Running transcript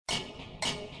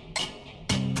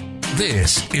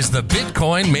This is the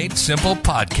Bitcoin Made Simple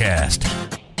podcast.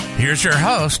 Here's your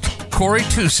host, Corey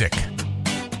Tusick.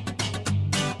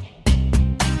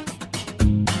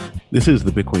 This is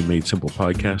the Bitcoin Made Simple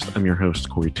podcast. I'm your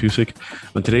host, Corey Tusick.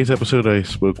 On today's episode, I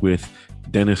spoke with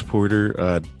Dennis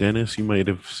Porter. Dennis, you might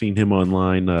have seen him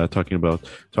online talking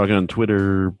on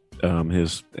Twitter.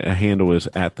 His handle is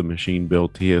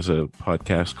 @TheMachineBuilt. He has a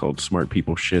podcast called Smart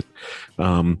People Shit.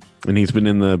 And he's been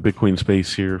in the Bitcoin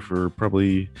space here for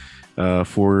probably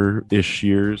 4-ish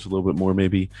years, a little bit more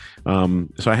maybe. So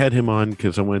I had him on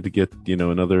because I wanted to get,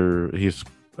 he's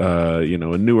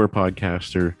a newer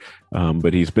podcaster,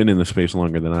 but he's been in the space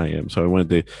longer than I am. So I wanted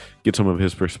to get some of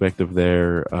his perspective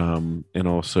there. And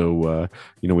also,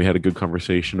 we had a good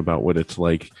conversation about what it's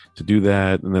like to do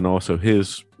that. And then also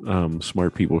his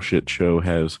Smart People Shit show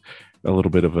has a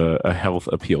little bit of a health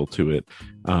appeal to it,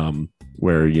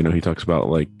 where, he talks about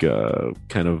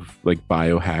kind of like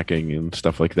biohacking and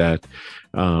stuff like that.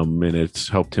 And it's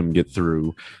helped him get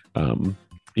through,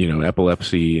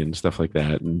 epilepsy and stuff like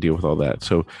that and deal with all that.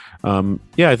 So, I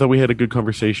thought we had a good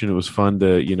conversation. It was fun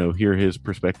to, hear his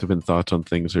perspective and thoughts on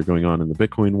things that are going on in the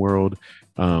Bitcoin world,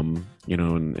 and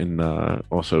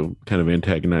also kind of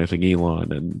antagonizing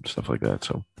Elon and stuff like that.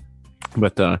 So,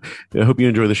 but I hope you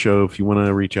enjoy the show. If you want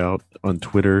to reach out on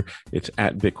Twitter, it's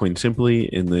 @BitcoinSimply.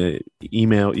 In the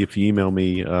email, if you email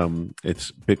me,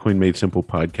 it's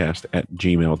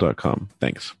bitcoinmadesimplepodcast@gmail.com.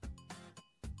 Thanks.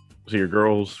 So your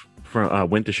girls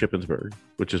went to Shippensburg,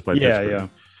 which is by Pittsburgh.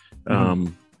 Mm-hmm.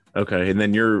 Okay, and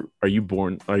then are you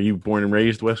born and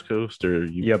raised West Coast, or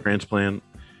you transplant?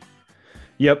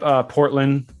 Yep,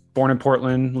 Portland, born in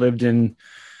Portland, lived in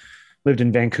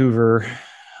Vancouver,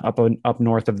 up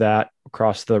north of that,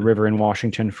 across the river in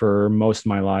Washington for most of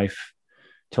my life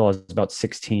till I was about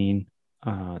 16.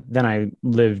 Then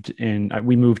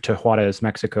we moved to Juarez,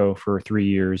 Mexico for 3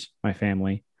 years, my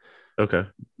family. Okay.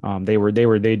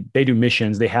 They do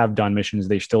missions. They have done missions.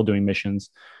 They're still doing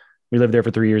missions. We lived there for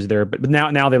 3 years there, but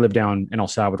now they live down in El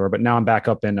Salvador. But now I'm back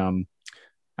up in.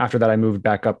 After that, I moved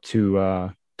back up to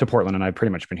Portland, and I've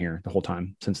pretty much been here the whole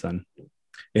time since then.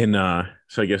 And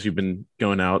so I guess you've been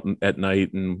going out at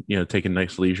night and taking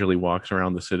nice leisurely walks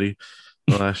around the city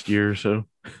the last year or so.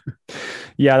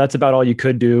 Yeah, that's about all you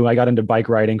could do. I got into bike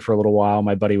riding for a little while.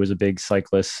 My buddy was a big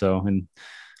cyclist, and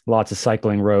lots of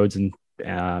cycling roads and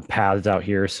paths out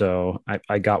here. So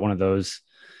I got one of those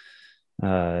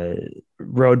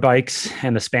road bikes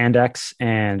and the spandex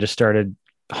and just started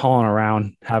hauling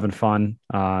around, having fun.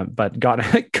 But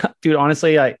dude,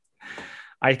 honestly,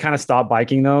 I kind of stopped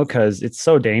biking though, because it's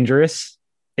so dangerous.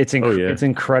 It's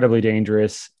incredibly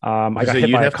dangerous. I got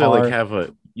hit by a car.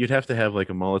 You'd have to have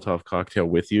like a Molotov cocktail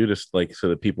with you, just like so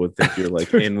that people would think you're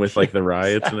like in with like the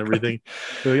riots and everything.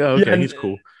 Like, oh, okay, he's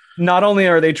cool. Not only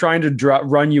are they trying to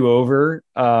run you over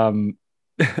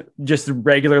just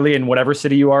regularly in whatever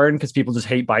city you are in, because people just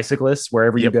hate bicyclists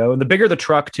wherever you go. And the bigger the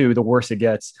truck too, the worse it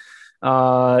gets.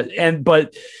 But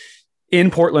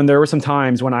in Portland, there were some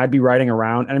times when I'd be riding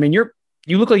around, and I mean,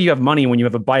 you look like you have money when you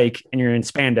have a bike and you're in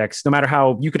spandex, no matter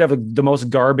how you could have the most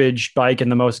garbage bike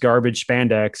and the most garbage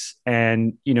spandex.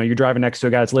 And, you're driving next to a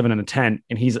guy that's living in a tent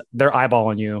and they're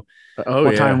eyeballing you.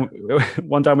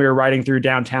 One time we were riding through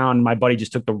downtown and my buddy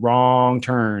just took the wrong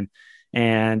turn.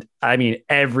 And I mean,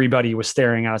 everybody was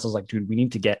staring at us. I was like, dude, we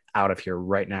need to get out of here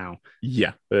right now.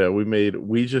 Yeah.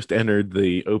 We just entered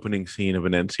the opening scene of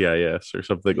an NCIS or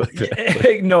something like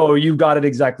that. No, you got it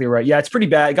exactly right. Yeah, it's pretty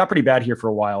bad. It got pretty bad here for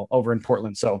a while over in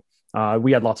Portland. So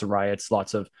we had lots of riots, I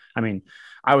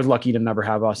was lucky to never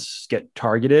have us get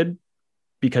targeted,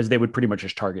 because they would pretty much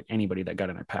just target anybody that got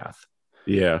in their path.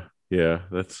 Yeah. Yeah.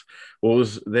 That's what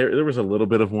was there. There was a little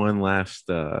bit of one last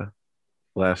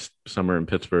summer in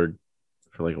Pittsburgh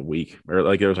for like a week, or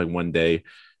like there was like one day,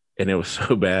 and it was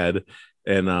so bad.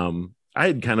 And I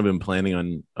had kind of been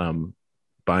planning on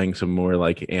buying some more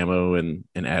like ammo and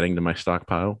adding to my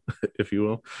stockpile, if you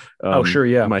will. Sure,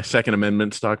 yeah. My Second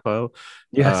Amendment stockpile.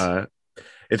 Yes.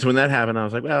 It's when that happened, I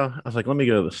was like, let me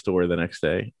go to the store the next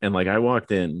day. And like I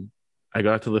walked in, I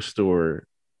got to the store.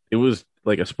 It was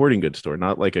like a sporting goods store,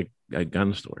 not like a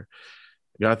gun store.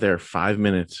 I got there 5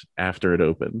 minutes after it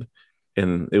opened,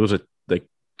 and it was a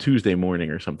Tuesday morning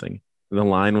or something. And the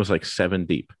line was like 7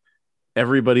 deep.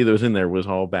 Everybody that was in there was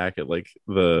all back at like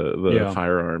the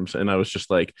firearms. And I was just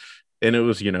like, and it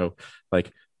was,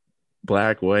 like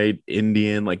black, white,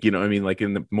 Indian, like,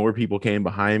 more people came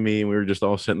behind me, and we were just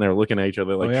all sitting there looking at each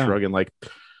other, like shrugging, like,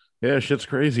 yeah, shit's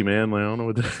crazy, man. Like, I don't know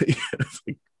what to it's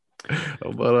like,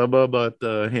 I'm about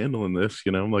handling this,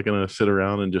 I'm not going to sit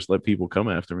around and just let people come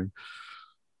after me.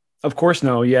 Of course,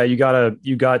 no. Yeah, you got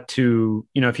to,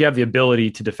 if you have the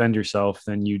ability to defend yourself,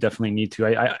 then you definitely need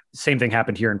to. Same thing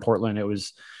happened here in Portland.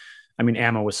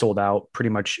 Ammo was sold out pretty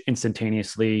much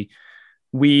instantaneously.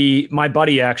 My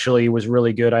buddy actually was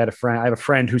really good. I have a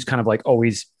friend who's kind of like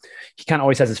he kind of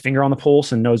always has his finger on the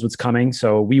pulse and knows what's coming.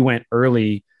 So we went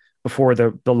early before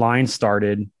the line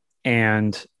started,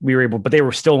 and we were able, but they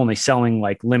were still only selling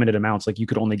like limited amounts. Like you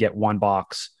could only get one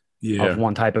box of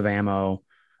one type of ammo.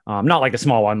 Not like a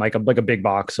small one, like a big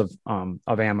box of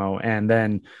ammo. And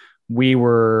then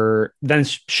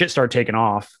shit started taking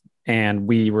off, and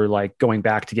we were like going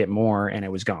back to get more, and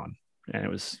it was gone, and it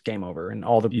was game over. And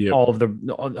all of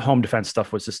the home defense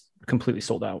stuff was just completely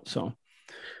sold out. So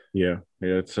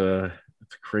it's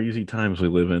crazy times we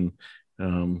live in.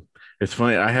 It's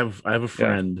funny. I have a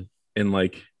friend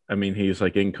in he's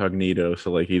like incognito,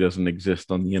 so like he doesn't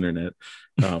exist on the internet.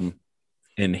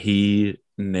 And he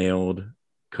nailed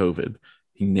COVID.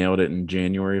 He nailed it in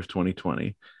January of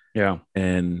 2020. Yeah.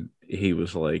 And he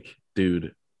was like,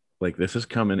 dude, like this is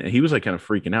coming. And he was like kind of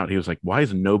freaking out. He was like, why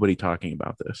is nobody talking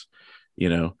about this? He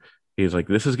was like,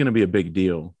 this is going to be a big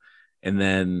deal. And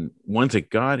then once it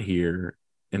got here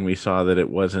and we saw that it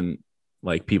wasn't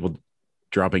like people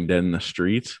dropping dead in the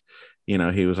streets, he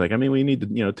was like, we need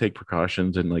to, take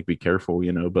precautions and like be careful,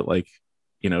 but like,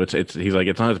 he's like,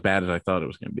 it's not as bad as I thought it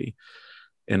was going to be.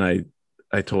 And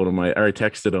I told him, I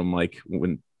texted him like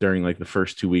during like the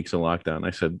first 2 weeks of lockdown,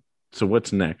 I said, so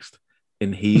what's next?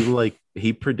 And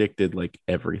he predicted like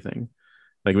everything.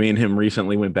 Like me and him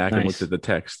recently went back and looked at the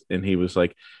text, and he was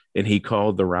like, and he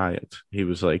called the riots. He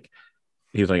was like,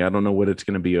 I don't know what it's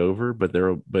going to be over, but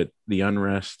the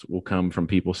unrest will come from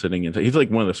people sitting in. He's like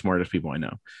one of the smartest people I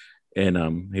know.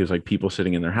 And he was like, people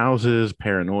sitting in their houses,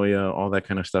 paranoia, all that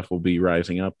kind of stuff will be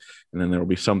rising up. And then there will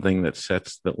be something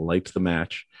that lights the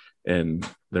match, and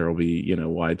there will be,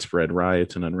 widespread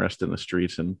riots and unrest in the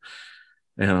streets. And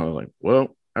I was like,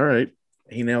 well, all right,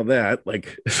 he nailed that.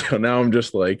 Like, so now I'm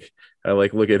just like, I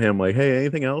like look at him like, hey,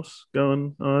 anything else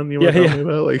going on? You want to tell me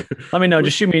about? Like, let me know.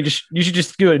 Just shoot me. You should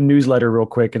just do a newsletter real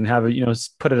quick and have it,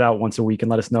 put it out once a week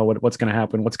and let us know what's going to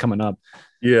happen, what's coming up.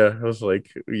 Yeah, I was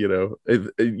like,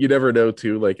 you never know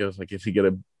too. Like, I was like, is he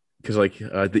gonna? Because like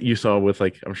that you saw with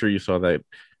like, I'm sure you saw that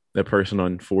person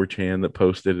on 4chan that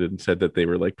posted and said that they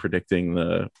were like predicting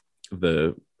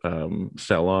the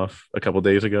sell off a couple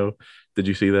days ago. Did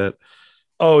you see that?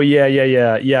 Oh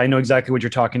yeah. I know exactly what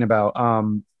you're talking about.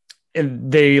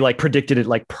 And they like predicted it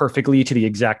like perfectly to the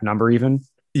exact number even.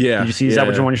 Yeah. Did you see? Is that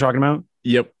what you're talking about?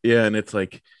 Yep. Yeah. And it's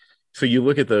like, so you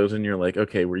look at those and you're like,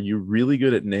 okay, were you really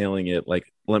good at nailing it?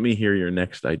 Like, let me hear your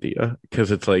next idea.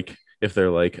 Because it's like, if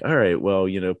they're like, all right, well,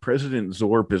 President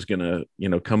Zorp is going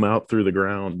to, come out through the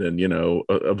ground and,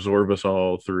 absorb us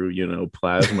all through,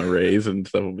 plasma rays and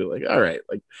stuff, will be like, all right,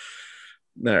 like,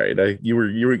 all right,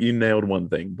 you nailed one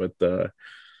thing, but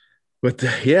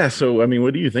yeah. So,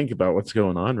 what do you think about what's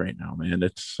going on right now, man?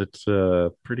 It's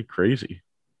pretty crazy.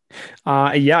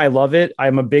 Yeah, I love it.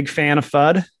 I'm a big fan of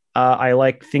FUD.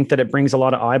 I think that it brings a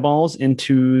lot of eyeballs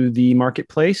into the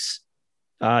marketplace.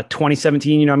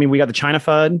 2017, we got the China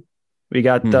FUD. We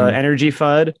got the energy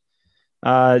FUD.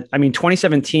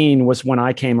 2017 was when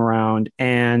I came around,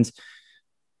 and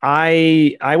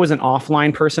I was an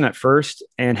offline person at first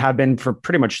and have been for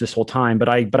pretty much this whole time. But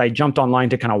I jumped online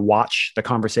to kind of watch the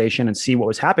conversation and see what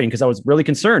was happening because I was really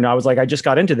concerned. I was like, I just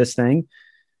got into this thing,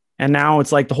 and now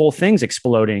it's like the whole thing's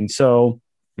exploding. So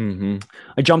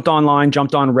I jumped online,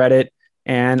 jumped on Reddit,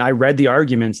 and I read the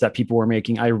arguments that people were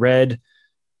making. I read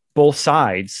both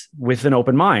sides with an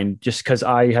open mind, just because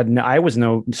I was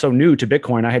so new to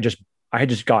Bitcoin. I had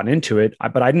just gotten into it,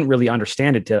 but I didn't really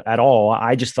understand it at all.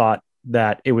 I just thought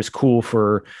that it was cool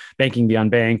for banking the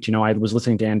unbanked. I was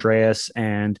listening to Andreas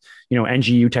and,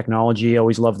 NGU technology. I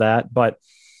always loved that. But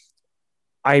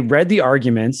I read the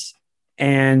arguments,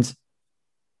 and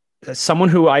someone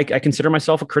who I consider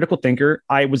myself a critical thinker,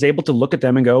 I was able to look at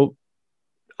them and go,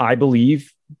 I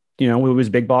believe, it was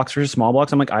big blocks versus small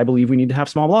blocks. I'm like, I believe we need to have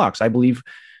small blocks. I believe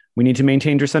we need to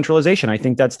maintain decentralization. I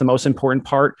think that's the most important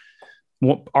part,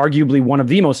 arguably one of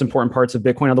the most important parts of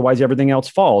Bitcoin. Otherwise, everything else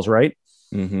falls, right?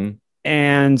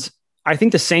 And I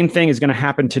think the same thing is going to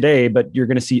happen today, but you're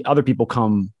going to see other people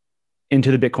come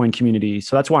into the Bitcoin community.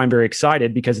 So that's why I'm very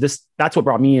excited, because that's what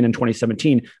brought me in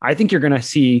 2017. I think you're going to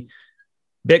see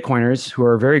Bitcoiners who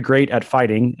are very great at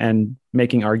fighting and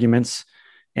making arguments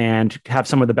and have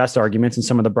some of the best arguments and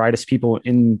some of the brightest people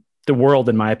in the world,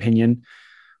 in my opinion,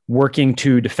 working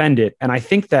to defend it. And I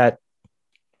think that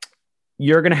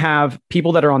you're going to have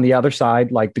people that are on the other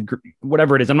side, like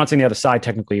whatever it is. I'm not saying the other side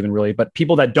technically even really, but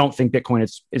people that don't think Bitcoin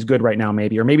is good right now,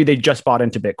 maybe, or maybe they just bought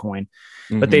into Bitcoin,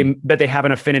 but they have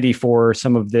an affinity for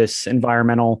some of this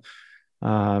environmental,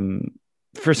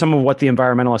 for some of what the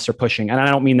environmentalists are pushing. And I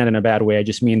don't mean that in a bad way. I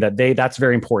just mean that that's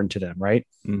very important to them, right?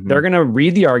 They're going to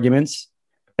read the arguments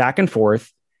back and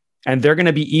forth, and they're going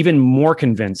to be even more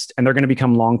convinced, and they're going to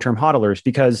become long-term hodlers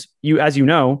because as you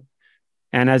know,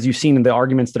 and as you've seen in the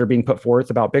arguments that are being put forth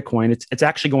about Bitcoin, it's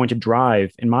actually going to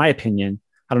drive, in my opinion,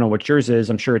 I don't know what yours is.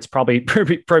 I'm sure it's probably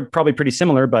pretty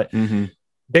similar, but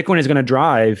Bitcoin is going to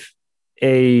drive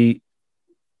a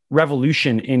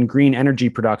revolution in green energy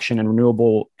production and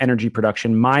renewable energy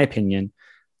production. My opinion,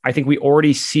 I think we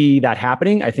already see that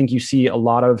happening. I think you see a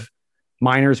lot of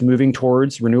miners moving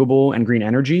towards renewable and green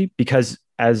energy because,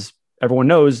 as everyone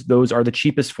knows, those are the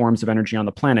cheapest forms of energy on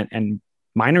the planet, and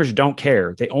miners don't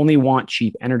care. They only want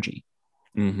cheap energy.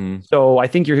 So I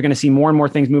think you're going to see more and more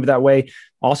things move that way.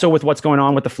 Also, with what's going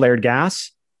on with the flared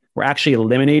gas, we're actually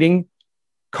eliminating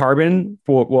carbon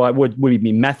for, well, it would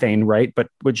be methane, right? But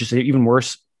which is even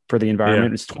worse for the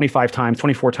environment. It's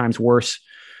 24 times worse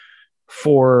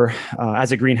for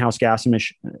as a greenhouse gas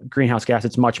emission. Greenhouse gas,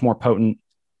 it's much more potent.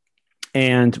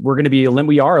 And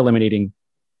we are eliminating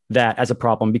that as a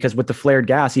problem because with the flared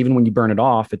gas, even when you burn it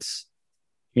off, it's,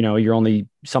 you're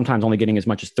sometimes only getting as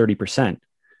much as 30%.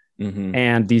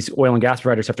 And these oil and gas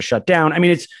providers have to shut down. I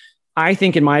mean, I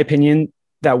think in my opinion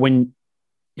that when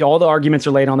all the arguments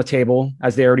are laid on the table,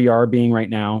 as they already are being right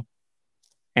now,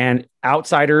 and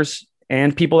outsiders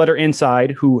and people that are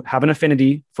inside who have an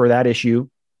affinity for that issue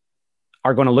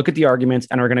are going to look at the arguments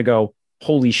and are going to go,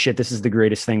 holy shit, this is the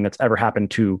greatest thing that's ever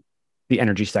happened to the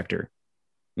energy sector.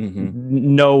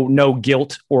 No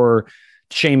guilt or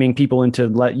shaming people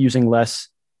into using less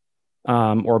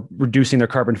or reducing their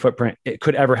carbon footprint. It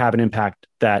could ever have an impact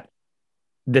that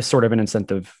this sort of an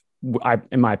incentive,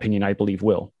 in my opinion, I believe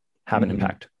will have an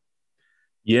impact.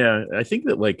 Yeah, I think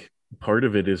that like part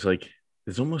of it is like,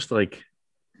 it's almost like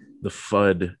the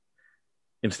FUD,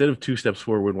 instead of 2 steps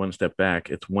forward, 1 step back,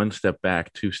 it's 1 step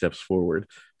back, 2 steps forward.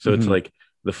 So it's like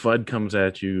the FUD comes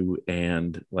at you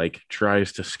and like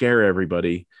tries to scare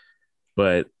everybody,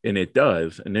 and it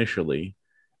does initially,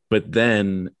 but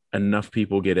then enough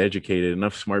people get educated,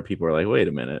 enough smart people are like, wait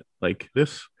a minute, like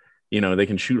this, they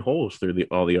can shoot holes through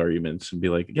all the arguments and be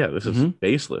like, yeah, this is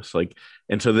baseless. Like,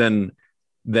 and so then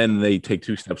they take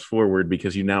 2 steps forward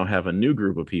because you now have a new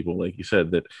group of people, like you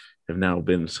said, that have now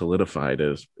been solidified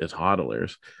as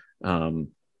hodlers.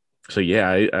 So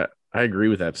yeah, I agree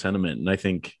with that sentiment. And I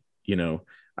think,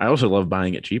 I also love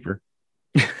buying it cheaper.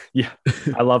 Yeah,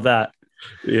 I love that.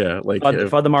 Yeah, like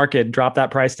FUD the market, drop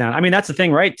that price down. I mean, that's the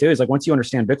thing, right? Too, is like once you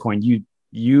understand Bitcoin,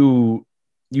 you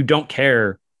don't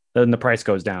care that the price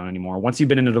goes down anymore. Once you've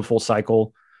been into the full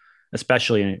cycle,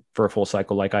 especially for a full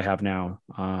cycle like I have now,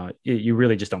 you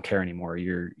really just don't care anymore.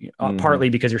 You're partly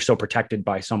because you're so protected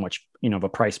by so much, of a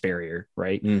price barrier,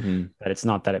 right? That it's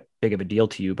not that big of a deal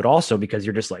to you, but also because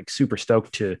you're just like super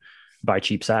stoked to buy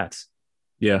cheap sats.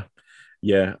 Yeah.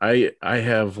 Yeah, I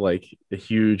have like a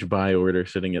huge buy order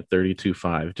sitting at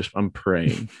 32.5. Just I'm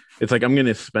praying. It's like I'm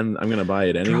gonna buy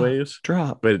it anyways.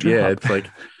 Drop. Yeah, it's like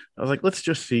I was like, let's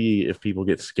just see if people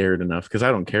get scared enough, because I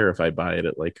don't care if I buy it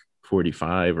at like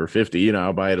 45 or 50.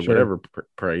 I'll buy it at whatever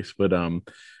price. But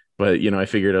I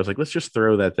figured, I was like, let's just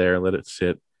throw that there, let it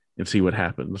sit and see what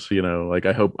happens. Like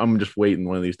I hope, I'm just waiting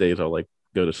one of these days I'll like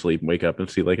go to sleep and wake up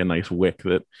and see like a nice wick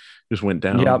that just went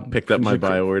down, picked up my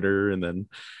buy order, and then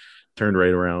turned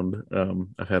right around.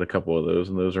 I've had a couple of those,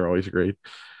 and those are always great.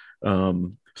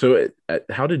 So Dennis,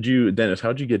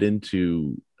 how'd you get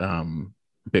into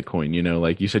Bitcoin?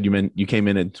 Like you said, you came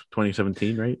in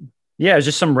 2017, right? Yeah, it was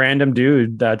just some random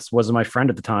dude that wasn't my friend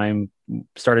at the time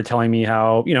started telling me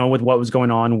how, with what was going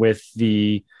on with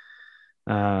the,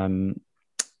 what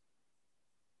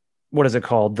is it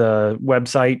called? The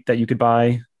website that you could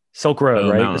buy, Silk Road,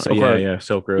 right? The Silk Road. Yeah,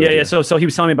 Silk Road. Yeah. So he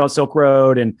was telling me about Silk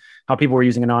Road and how people were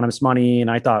using anonymous money.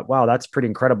 And I thought, wow, that's pretty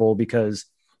incredible, because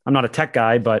I'm not a tech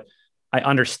guy, but I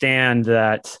understand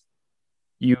that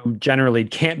you generally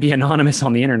can't be anonymous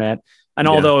on the internet. And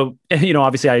although,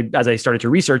 obviously as I started to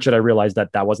research it, I realized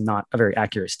that was not a very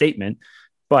accurate statement,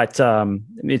 but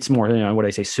it's more, what I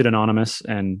say, pseudonymous,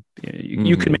 and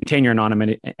you can maintain your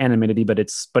anonymity, but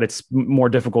it's more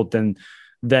difficult than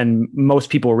most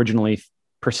people originally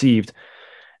perceived.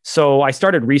 So I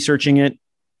started researching it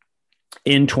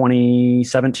in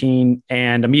 2017,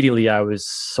 and immediately I was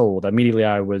sold. Immediately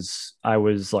I was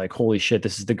like, holy shit,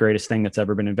 this is the greatest thing that's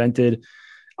ever been invented.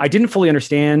 I didn't fully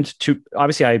understand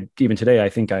obviously even today, I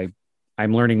think I'm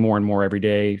learning more and more every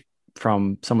day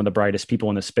from some of the brightest people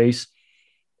in this space.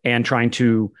 and trying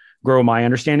to grow my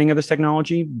understanding of this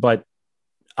technology. But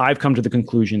I've come to the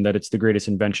conclusion that it's the greatest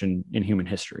invention in human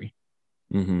history.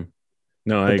 Mm-hmm.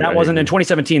 No, But that wasn't in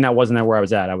 2017. That wasn't where I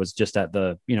was at. I was just at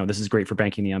the, this is great for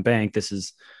banking the unbanked. This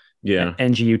is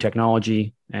NGU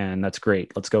technology, and that's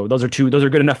great. Let's go. Those are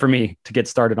good enough for me to get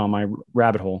started on my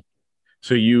rabbit hole.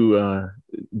 So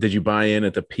did you buy in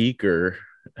at the peak, or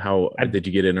how did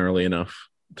you get in early enough?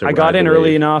 I got in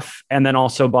early enough, and then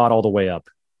also bought all the way up.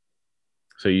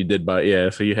 So you did buy, yeah.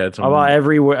 So you had some. I bought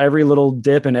every little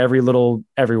dip and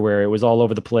everywhere. It was all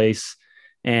over the place,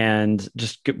 and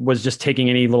was just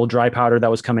taking any little dry powder that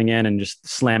was coming in and just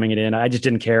slamming it in. I just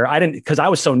didn't care. Because I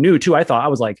was so new too. I thought, I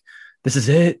was like, this is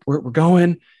it. We're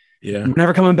going. Yeah. We're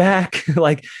never coming back.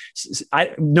 Like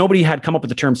nobody had come up with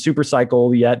the term super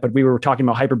cycle yet, but we were talking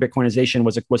about hyper Bitcoinization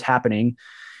was happening.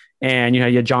 And, you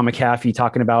had John McAfee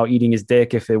talking about eating his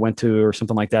dick if it went to, or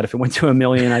something like that. If it went to 1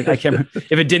 million, I can't,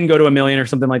 if it didn't go to 1 million or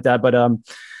something like that.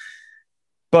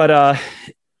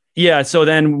 Yeah. So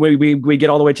then we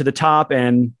get all the way to the top,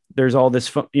 and there's all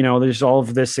this, there's all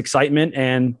of this excitement,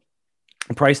 and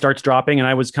the price starts dropping. And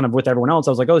I was kind of with everyone else.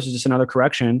 I was like, oh, this is just another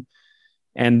correction.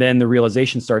 And then the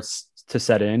realization starts to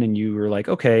set in, and you were like,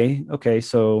 okay.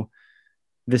 So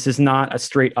this is not a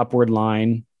straight upward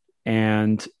line.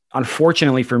 And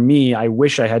unfortunately for me, I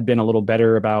wish I had been a little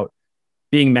better about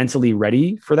being mentally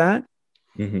ready for that.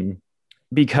 Mm-hmm.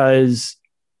 Because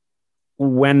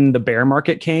when the bear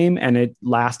market came and it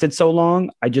lasted so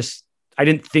long, I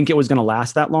didn't think it was going to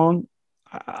last that long.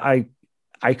 I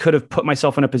could have put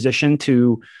myself in a position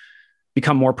to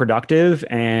become more productive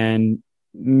and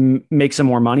make some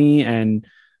more money and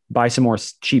buy some more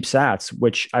cheap sats,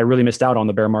 which I really missed out on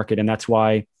the bear market. And that's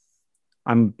why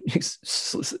I'm,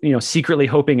 secretly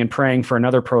hoping and praying for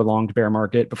another prolonged bear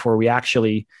market before we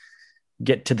actually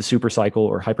get to the super cycle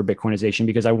or hyper Bitcoinization,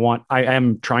 because I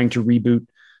am trying to reboot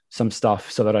some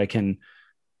stuff so that I can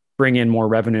bring in more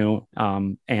revenue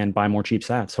and buy more cheap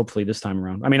sats, hopefully this time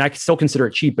around. I mean, I still consider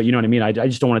it cheap, but you know what I mean? I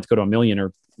just don't want it to go to 1 million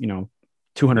or,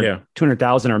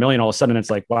 200,000 or 1 million. All of a sudden it's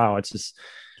like, wow, it's just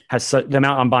the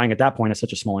amount I'm buying at that point has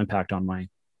such a small impact on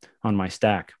my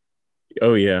stack.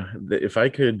 Oh yeah. If I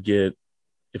could get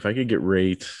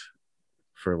rates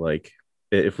for like,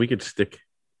 if we could stick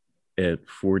at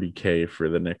 40K for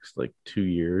the next like 2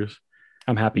 years,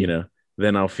 I'm happy.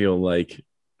 Then I'll feel like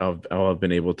I'll have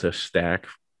been able to stack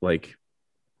like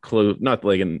close, not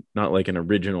like an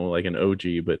original, like an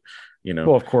OG, but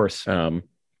well, of course,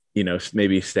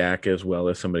 maybe stack as well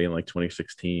as somebody in like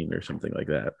 2016 or something like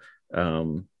that.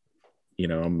 I'm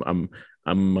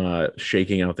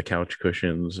shaking out the couch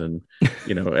cushions and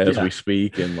as we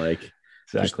speak, and like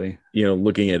exactly just,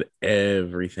 looking at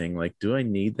everything like, do I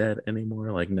need that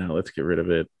anymore? Like, no, let's get rid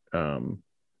of it.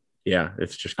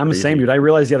 It's just I'm crazy. The same, dude. I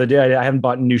realized the other day I haven't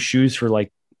bought new shoes for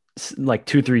like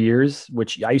 2-3 years,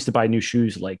 which I used to buy new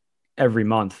shoes like every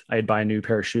month. I'd buy a new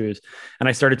pair of shoes, and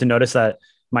I started to notice that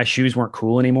my shoes weren't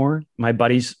cool anymore. My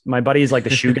buddy is like the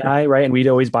shoe guy, right? And we'd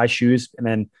always buy shoes, and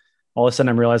then all of a sudden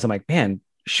I'm realizing, I'm like, man,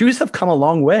 shoes have come a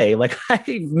long way. Like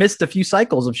I missed a few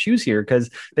cycles of shoes here because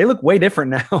they look way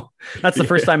different now. That's the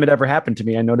first time it ever happened to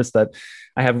me. I noticed that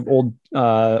I have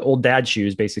old dad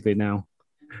shoes basically now.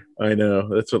 I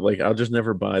know. That's what, like, I'll just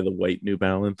never buy the white New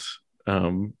Balance.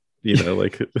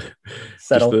 Like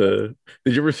settle. Did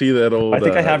you ever see that old? I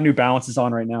think I have New Balances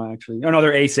on right now, actually. Oh no,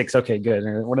 they're Asics. Okay, good.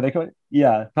 What are they called?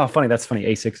 Yeah. Oh, funny. That's funny.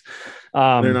 Asics.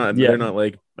 They're not. Yeah. They're not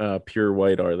like pure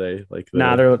white, are they? Like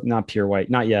nah, they're not pure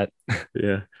white. Not yet.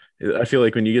 Yeah, I feel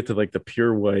like when you get to like the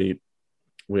pure white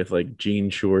with like jean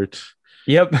shorts.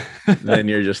 Yep. Then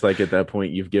you're just like, at that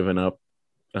point you've given up.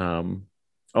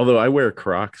 Although I wear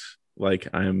Crocs. Like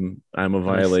I'm a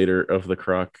violator of the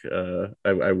Croc.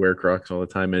 I wear Crocs all the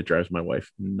time, and it drives my wife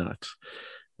nuts.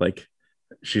 Like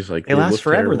she's like, they last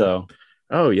forever though.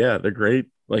 Oh yeah, they're great.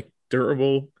 Like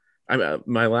durable.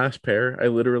 My last pair, I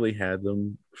literally had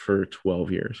them for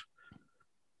 12 years.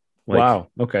 Like, wow.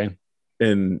 Okay.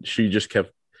 And she just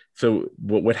kept. So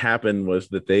what happened was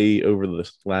that they, over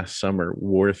this last summer,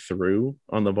 wore through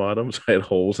on the bottom. So I had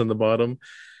holes in the bottom.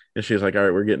 And she was like, all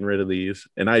right, we're getting rid of these.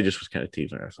 And I just was kind of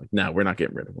teasing her. I was like, no, we're not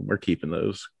getting rid of them. We're keeping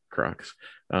those Crocs.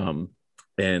 And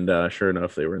sure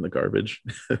enough, they were in the garbage.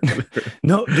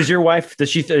 No, does your wife, does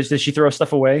she throw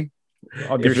stuff away?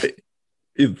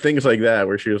 Things like that,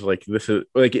 where she was like, this is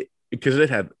like, because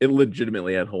it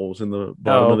legitimately had holes in the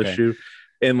bottom of the shoe.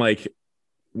 And like,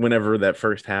 whenever that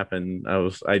first happened,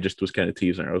 I just was kind of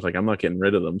teasing her. I was like, I'm not getting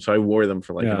rid of them. So I wore them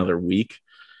for like another week.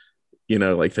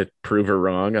 Like to prove her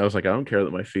wrong. I was like, I don't care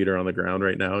that my feet are on the ground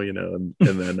right now, and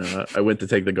then I went to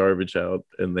take the garbage out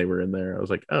and they were in there. I was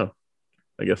like, oh,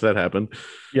 I guess that happened.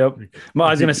 Yep. Well,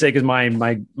 I was gonna say because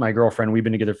my girlfriend, we've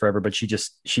been together forever, but she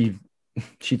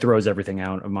throws everything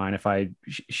out of mine.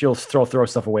 She'll throw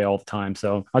stuff away all the time.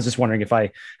 So I was just wondering if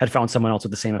I had found someone else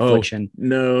with the same affliction.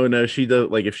 No, she does.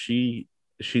 Like if she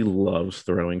loves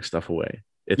throwing stuff away.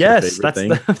 It's her Yes, favorite thing.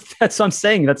 that's what I'm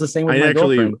saying. That's the same with my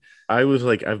girlfriend. I was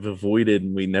like, I've avoided,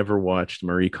 and we never watched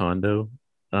Marie Kondo.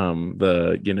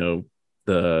 The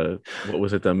what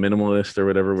was it, the Minimalist or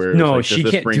whatever, where No, like, she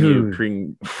can't,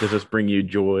 dude. does this bring you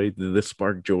joy? Did this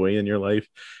spark joy in your life?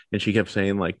 And she kept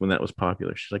saying, like, when that was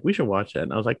popular, she's like, we should watch that.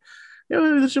 And I was like, yeah,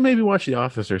 we should maybe watch The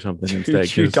Office or something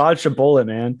instead. You dodged a bullet,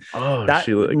 man. Oh, that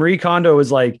Marie Kondo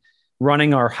was like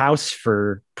running our house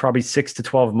for probably 6 to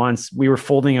 12 months. We were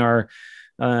folding our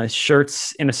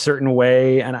shirts in a certain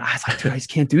way, and I was like, dude, I just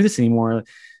can't do this anymore.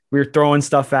 We were throwing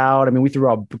stuff out. I mean, we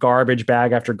threw out garbage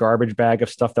bag after garbage bag of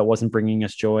stuff that wasn't bringing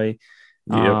us joy.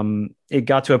 Yep. It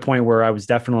got to a point where I was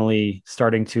definitely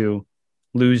starting to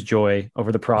lose joy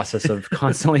over the process of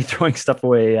constantly throwing stuff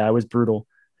away. I was brutal.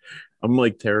 I'm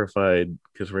like terrified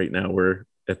because right now we're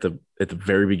at the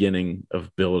very beginning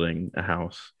of building a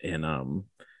house, and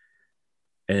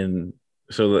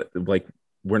so like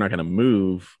we're not going to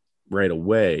move right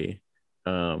away.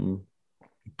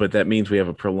 But that means we have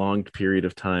a prolonged period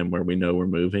of time where we know we're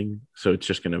moving. So it's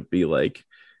just going to be like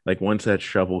once that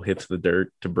shovel hits the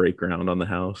dirt to break ground on the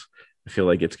house, I feel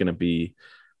like it's going to be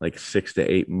like 6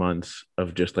 to 8 months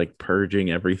of just like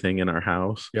purging everything in our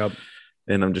house. Yep.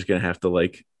 And I'm just going to have to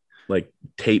like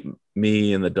tape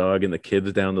me and the dog and the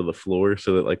kids down to the floor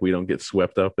so that like we don't get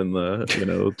swept up in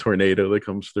the, tornado that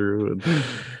comes through. And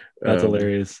that's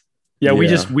hilarious. Yeah. We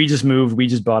just moved. We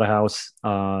just bought a house.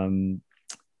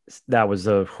 That was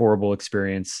a horrible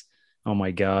experience. Oh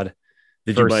my God.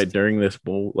 Did you buy it during this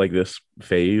this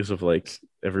phase of like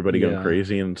everybody going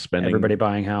crazy and spending? Everybody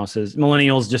buying houses.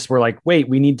 Millennials just were like, wait, I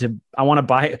want to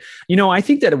buy. I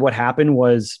think that what happened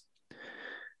was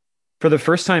for the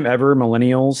first time ever,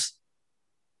 millennials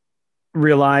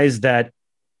realized that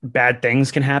bad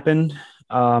things can happen.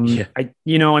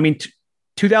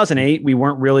 2008, we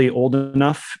weren't really old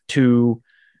enough to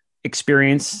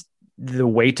experience the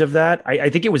weight of that. I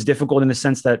think it was difficult in the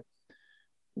sense that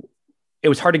it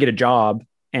was hard to get a job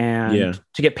and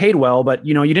to get paid well, but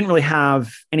you didn't really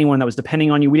have anyone that was depending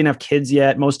on you. We didn't have kids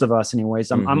yet. Most of us anyways.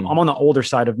 I'm on the older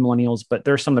side of millennials, but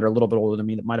there's some that are a little bit older than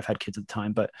me that might've had kids at the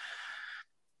time, but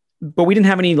we didn't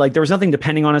have any, there was nothing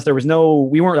depending on us. We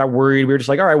weren't that worried. We were just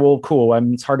like, all right, well, cool.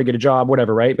 It's hard to get a job,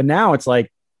 whatever. Right. But now it's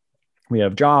like, we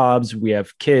have jobs, we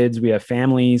have kids, we have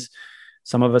families.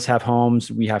 Some of us have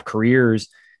homes, we have careers,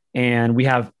 and we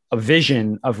have a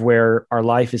vision of where our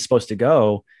life is supposed to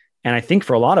go. And I think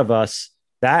for a lot of us,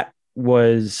 that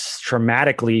was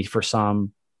traumatically for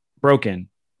some broken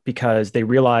because they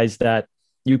realized that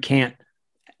you can't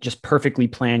just perfectly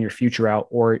plan your future out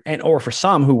or for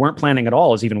some who weren't planning at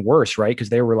all is even worse, right? Because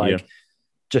they were like,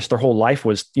 just their whole life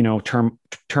was,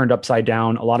 turned upside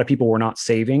down. A lot of people were not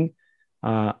saving.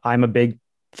 I'm a big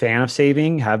fan of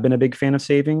saving, have been a big fan of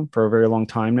saving for a very long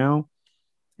time now.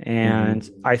 And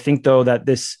I think though that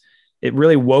it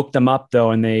really woke them up though.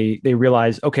 And they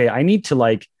realized, okay, I need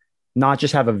to not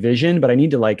just have a vision, but I need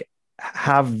to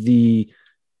have the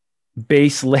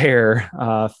base layer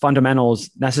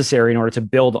fundamentals necessary in order to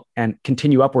build and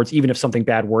continue upwards, even if something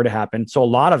bad were to happen. So a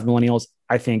lot of millennials,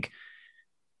 I think,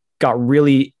 got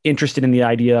really interested in the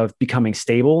idea of becoming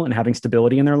stable and having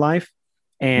stability in their life.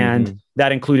 And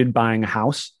that included buying a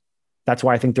house. That's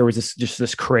why I think there was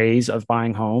this craze of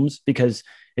buying homes because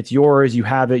it's yours, you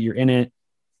have it, you're in it.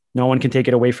 No one can take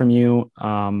it away from you.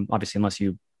 Obviously, unless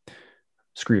you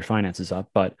screw your finances up,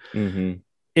 but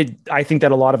I think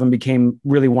that a lot of them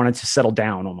really wanted to settle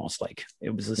down almost like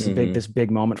it was this big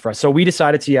moment for us. So we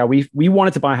decided to, we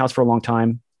wanted to buy a house for a long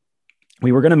time.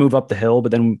 We were going to move up the hill,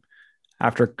 but then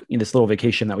after this little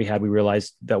vacation that we had, we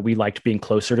realized that we liked being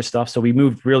closer to stuff. So we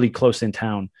moved really close in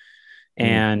town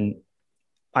and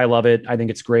I love it. I think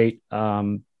it's great.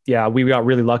 We got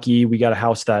really lucky. We got a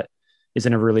house that is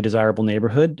in a really desirable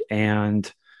neighborhood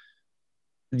and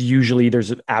usually there's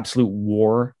an absolute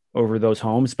war over those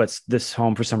homes, but this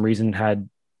home for some reason had,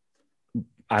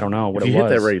 I don't know what it was. You hit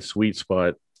that right sweet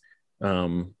spot.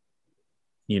 If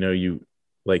you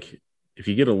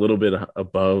get a little bit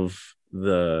above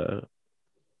the,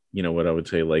 what I would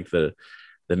say, the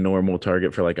normal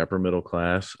target for upper middle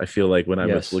class, I feel like when I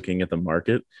was looking at the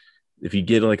market, if you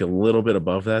get a little bit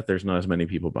above that, there's not as many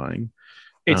people buying.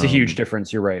 It's a huge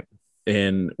difference. You're right.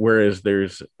 And whereas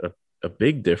there's a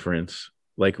big difference,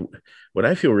 what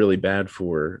I feel really bad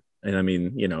for, and I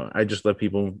mean, I just let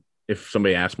people, if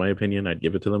somebody asked my opinion, I'd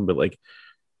give it to them. But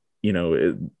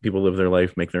people live their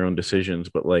life, make their own decisions.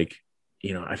 But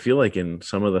I feel like in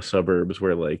some of the suburbs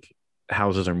where like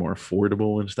houses are more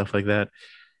affordable and stuff like that,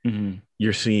 Mhm.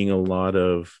 you're seeing a lot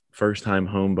of first time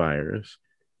home buyers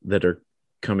that are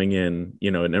coming in,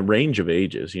 in a range of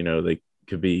ages. They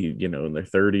could be, in their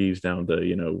 30s down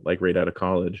to, like right out of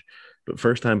college, but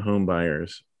first time home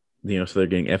buyers, so they're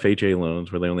getting FHA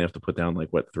loans where they only have to put down like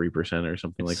what, 3% or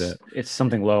something like that. It's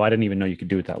something low. I didn't even know you could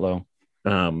do it that low.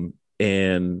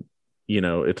 And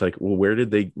it's like, well, where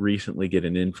did they recently get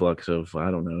an influx of,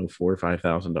 I don't know, $4,000 or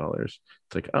 $5,000? It's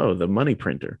like, oh, the money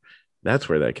printer. That's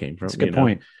where that came from. That's a good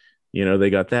point. They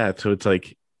got that. So it's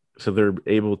like, so they're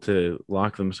able to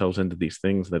lock themselves into these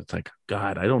things that it's like,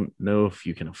 God, I don't know if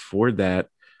you can afford that.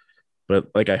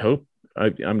 But like,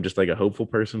 I'm just like a hopeful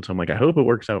person. So I'm like, I hope it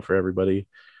works out for everybody.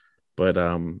 But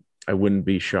I wouldn't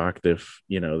be shocked if,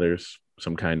 there's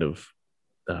some kind of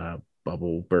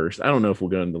bubble burst. I don't know if we'll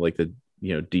go into like the,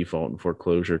 default and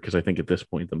foreclosure, because I think at this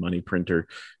point the money printer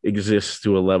exists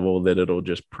to a level that it'll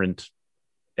just print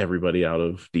everybody out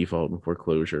of default and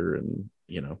foreclosure and,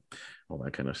 all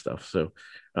that kind of stuff. So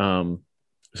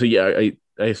yeah, I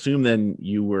assume then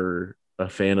you were a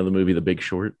fan of the movie The Big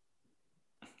Short.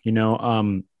 You're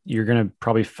going to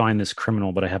probably find this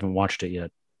criminal, but I haven't watched it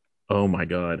yet. Oh my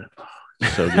God.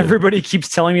 So good. Everybody keeps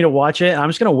telling me to watch it. I'm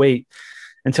just going to wait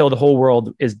until the whole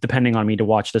world is depending on me to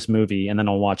watch this movie, and then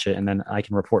I'll watch it, and then I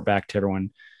can report back to everyone.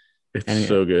 It's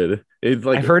so good. It's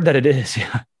like, I've heard that it is.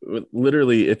 Yeah.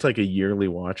 Literally, it's like a yearly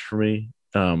watch for me.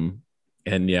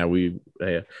 And yeah, we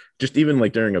just even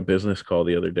like during a business call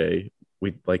the other day,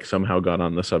 we like somehow got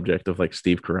on the subject of like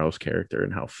Steve Carell's character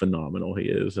and how phenomenal he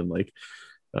is, and like,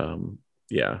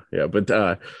 yeah. But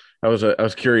I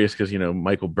was curious because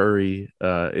Michael Burry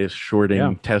is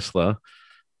shorting Tesla,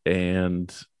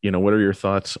 and what are your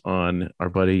thoughts on our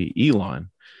buddy Elon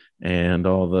and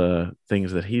all the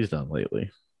things that he's done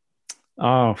lately?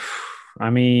 Oh,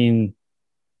 I mean,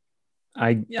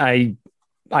 I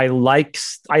like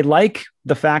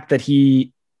the fact that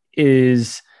he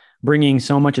is bringing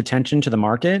so much attention to the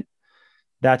market.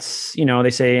 That's, they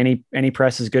say any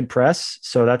press is good press,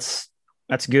 so that's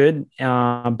good.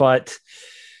 But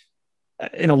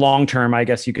in the long term, I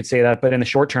guess you could say that. But in the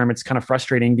short term, it's kind of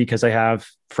frustrating because I have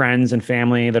friends and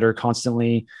family that are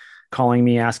constantly calling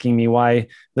me, asking me why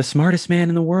the smartest man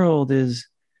in the world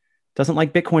doesn't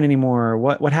like Bitcoin anymore.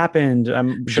 What happened?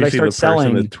 Should I start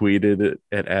selling? Person that tweeted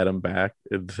at Adam Back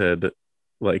and said,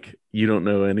 like, you don't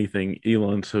know anything.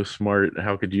 Elon's so smart.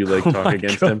 How could you like talk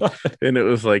against him? And it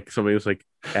was like, somebody was like,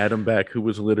 Adam Back, who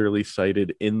was literally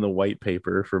cited in the white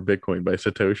paper for Bitcoin by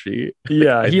Satoshi.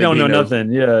 Yeah, he don't know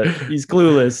nothing. Yeah, he's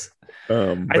clueless.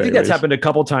 I think that's happened a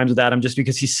couple times with Adam, just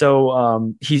because he's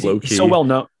so well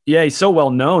known. Yeah, he's so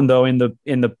well known though in the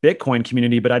Bitcoin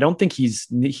community, but I don't think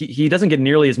he doesn't get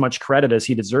nearly as much credit as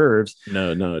he deserves.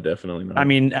 No, definitely not. I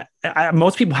mean,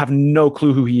 most people have no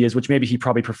clue who he is, which maybe he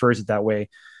probably prefers it that way.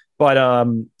 But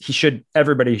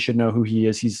everybody should know who he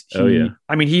is.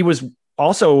 I mean, he was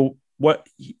also what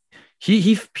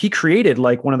he created,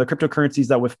 like one of the cryptocurrencies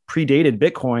that was predated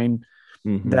Bitcoin.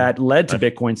 Mm-hmm. That led to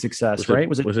Bitcoin success, right?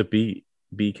 Was it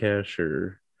Bcash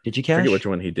or DigiCash? I forget which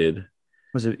one he did.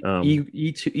 Was it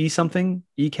E something?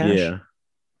 eCash? Yeah.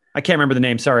 I can't remember the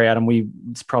name. Sorry, Adam.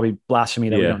 It's probably blasphemy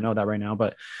that we don't know that right now.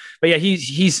 But yeah,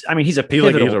 he's a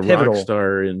pivotal rock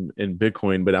star in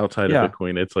Bitcoin, but outside of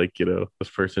Bitcoin, it's like, this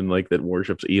person like that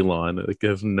worships Elon, like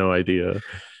has no idea.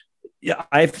 Yeah,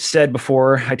 I've said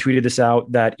before, I tweeted this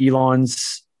out, that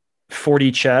Elon's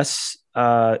 4D chess,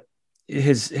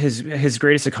 his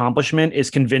greatest accomplishment is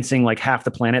convincing like half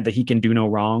the planet that he can do no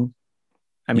wrong.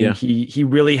 I mean, he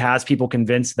really has people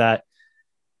convinced that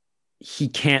he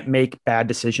can't make bad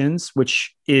decisions,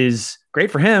 which is great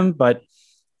for him. But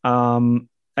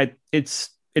it's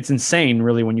insane,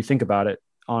 really, when you think about it.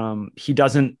 He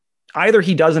doesn't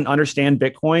understand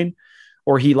Bitcoin,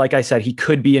 or he, like I said, he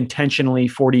could be intentionally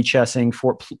 4D chessing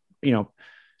for,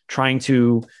 trying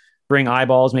to bring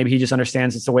eyeballs. Maybe he just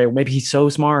understands it's the way. Maybe he's so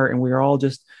smart, and we're all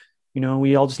just,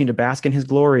 we all just need to bask in his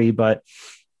glory. But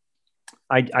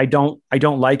I don't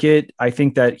like it. I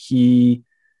think that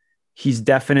he's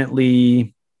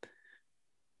definitely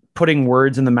putting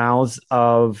words in the mouths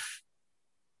of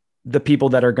the people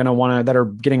that are that are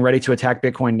getting ready to attack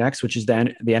Bitcoin next, which is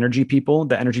the energy people,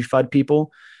 the energy FUD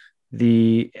people,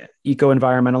 the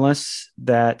eco-environmentalists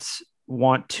that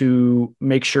want to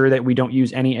make sure that we don't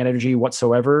use any energy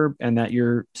whatsoever, and that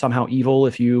you're somehow evil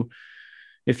if you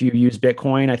use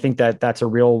Bitcoin. I think that that's a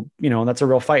real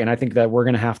fight. And I think that we're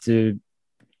going to have to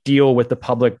deal with the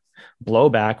public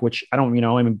blowback, which I don't,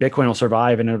 I mean, Bitcoin will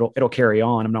survive and it'll carry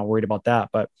on. I'm not worried about that,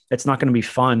 but it's not going to be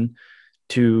fun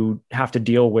to have to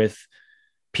deal with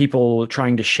people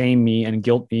trying to shame me and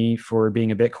guilt me for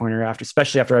being a Bitcoiner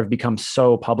especially after I've become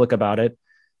so public about it.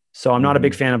 So I'm not a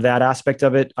big fan of that aspect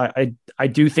of it. I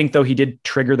do think though he did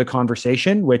trigger the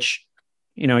conversation, which,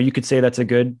 you could say that's a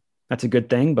good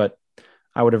thing, but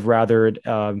I would have rather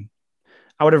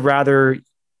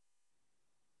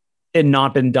it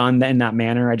not been done in that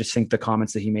manner. I just think the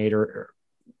comments that he made are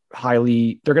they're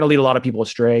going to lead a lot of people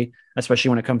astray, especially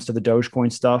when it comes to the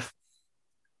Dogecoin stuff.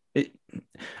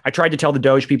 I tried to tell the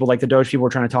Doge people, like the Doge people were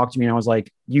trying to talk to me, and I was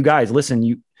like, you guys, listen,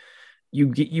 you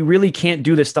really can't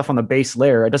do this stuff on the base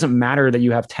layer. It doesn't matter that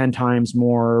you have 10 times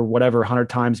more, whatever, 100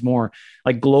 times more.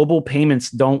 Like global payments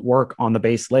don't work on the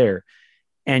base layer,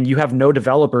 and you have no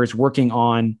developers working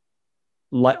on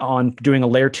doing a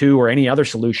layer 2 or any other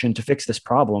solution to fix this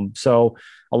problem. So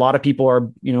a lot of people are,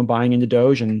 buying into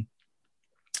Doge and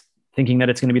thinking that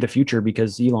it's going to be the future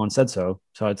because Elon said so.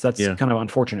 So that's kind of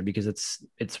unfortunate because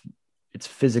it's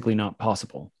physically not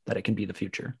possible that it can be the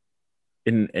future.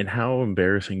 And how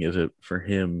embarrassing is it for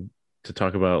him to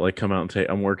talk about, like, come out and say,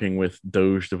 I'm working with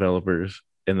Doge developers,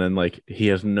 and then like he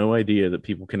has no idea that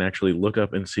people can actually look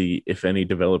up and see if any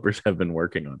developers have been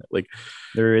working on it. Like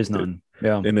there is none.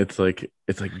 Yeah. And it's like,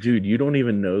 dude, you don't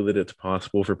even know that it's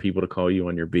possible for people to call you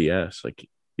on your BS. Like,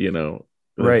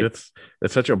 right.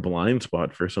 That's such a blind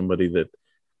spot for somebody that,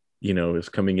 is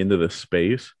coming into this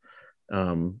space.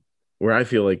 Where I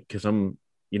feel like, cause I'm,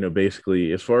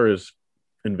 basically as far as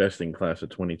investing class of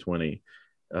 2020,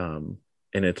 and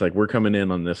it's like, we're coming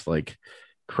in on this like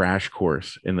crash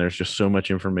course, and there's just so much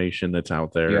information that's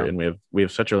out there. Yeah. And we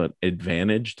have such an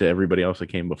advantage to everybody else that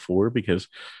came before because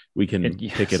we can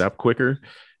pick it up quicker.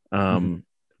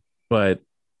 But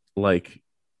like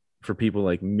for people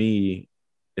like me,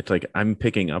 it's like I'm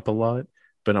picking up a lot,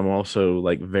 but I'm also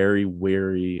like very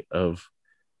wary of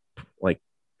like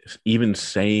even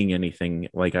saying anything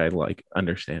like I like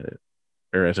understand it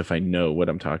or as if I know what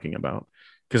I'm talking about,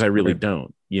 because I really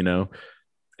don't,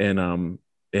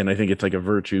 and I think it's like a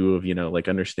virtue of, like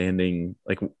understanding,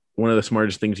 like one of the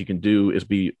smartest things you can do is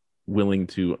be willing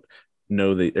to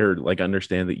know that, or like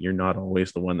understand that you're not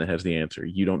always the one that has the answer.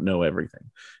 You don't know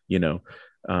everything, so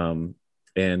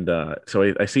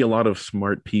I see a lot of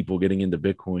smart people getting into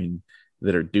Bitcoin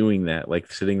that are doing that, like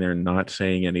sitting there not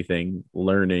saying anything,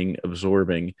 learning,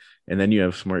 absorbing. And then you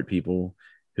have smart people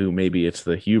who maybe it's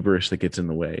the hubris that gets in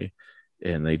the way,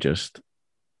 and they just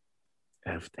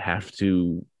have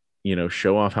to,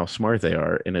 show off how smart they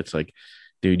are. And it's like,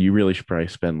 dude, you really should probably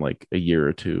spend like a year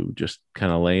or two just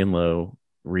kind of laying low,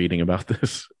 reading about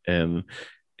this, and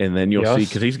then you'll see,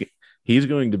 because he's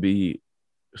going to be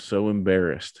so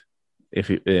embarrassed if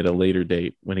at a later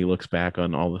date when he looks back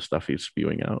on all the stuff he's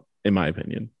spewing out, in my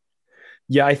opinion.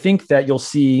 Yeah, I think that you'll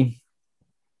see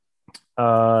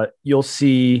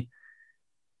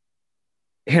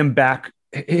him back.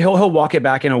 He'll walk it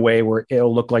back in a way where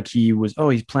it'll look like he's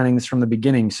planning this from the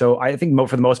beginning. So I think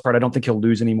for the most part, I don't think he'll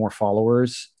lose any more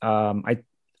followers.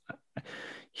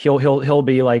 He'll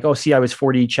be like, oh, see, I was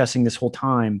 40 chessing this whole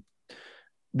time.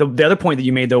 The other point that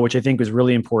you made though, which I think was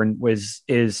really important,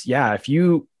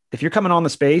 if you're coming on the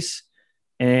space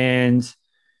and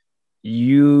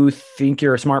you think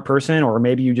you're a smart person, or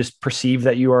maybe you just perceive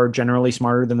that you are generally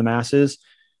smarter than the masses,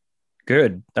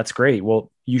 good. That's great.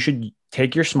 Well, you should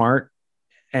take your smart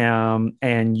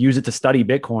and use it to study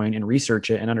Bitcoin and research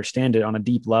it and understand it on a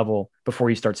deep level before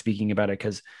you start speaking about it.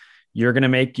 Cause you're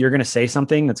going to say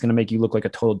something that's going to make you look like a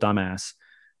total dumbass.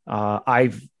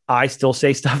 I still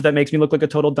say stuff that makes me look like a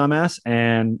total dumbass.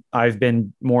 And I've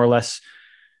been more or less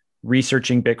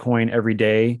researching Bitcoin every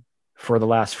day for the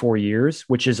last 4 years,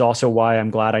 which is also why I'm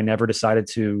glad I never decided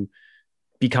to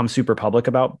become super public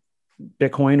about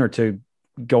Bitcoin or to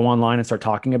go online and start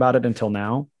talking about it until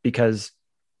now, because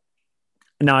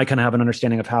now I kind of have an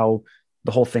understanding of how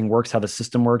the whole thing works, how the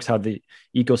system works, how the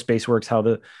eco space works, how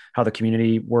the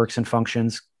community works and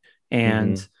functions.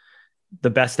 And the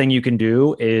best thing you can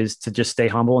do is to just stay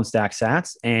humble and stack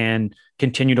sats and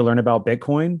continue to learn about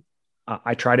Bitcoin.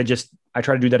 I try to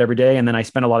do that every day. And then I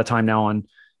spend a lot of time now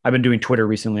I've been doing Twitter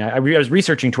recently. I was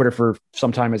researching Twitter for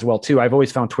some time as well too. I've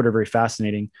always found Twitter very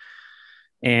fascinating,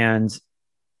 and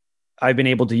I've been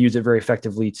able to use it very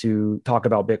effectively to talk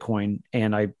about Bitcoin.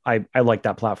 And I like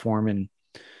that platform. And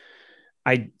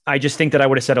I just think that I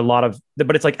would have said a lot of,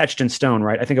 but it's like etched in stone,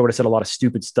 right? I think I would have said a lot of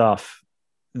stupid stuff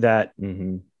that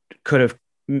could have,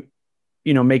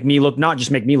 make me look, not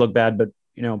just make me look bad, but,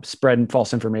 spread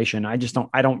false information.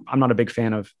 I'm not a big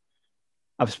fan of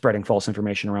spreading false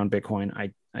information around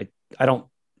Bitcoin.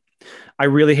 I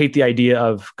really hate the idea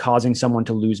of causing someone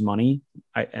to lose money.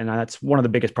 And that's one of the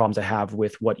biggest problems I have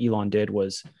with what Elon did,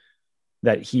 was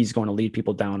that he's going to lead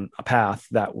people down a path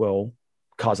that will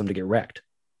cause them to get wrecked.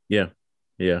 Yeah.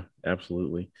 Yeah,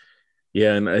 absolutely.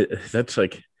 Yeah. And that's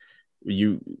like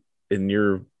you in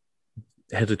your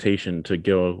hesitation to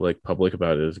go like public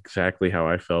about it is exactly how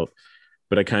I felt.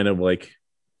 But I kind of like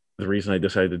the reason I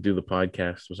decided to do the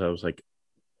podcast was I was like,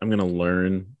 I'm going to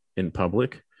learn in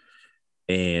public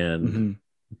and,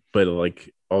 but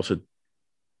like also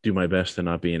do my best to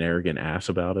not be an arrogant ass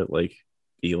about it. Like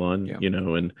Elon,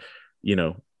 and,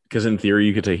 because in theory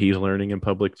you could say he's learning in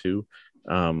public too.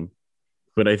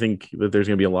 But I think that there's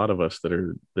going to be a lot of us that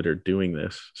are doing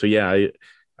this. So yeah,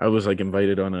 I was like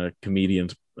invited on a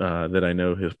comedian's that I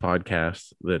know his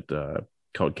podcast that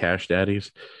called Cash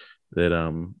Daddies that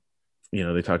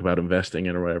they talk about investing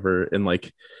in or whatever, and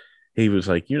like he was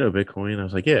like, Bitcoin. I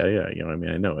was like, yeah, I mean,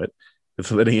 I know it. And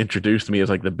so then he introduced me as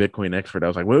like the Bitcoin expert. I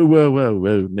was like, whoa,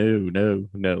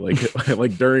 no, like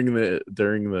like during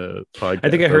the podcast. I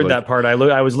think I heard that part.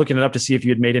 I was looking it up to see if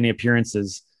you had made any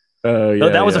appearances. Oh yeah,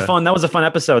 that was a fun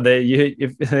episode.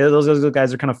 Those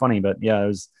guys are kind of funny, but yeah, it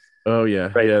was. Oh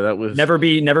yeah, right. Yeah, that was never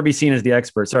be seen as the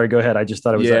expert. Sorry, go ahead. I just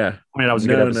thought it was a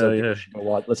good episode. No,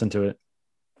 yeah. Listen to it.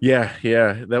 Yeah,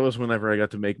 that was whenever I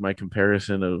got to make my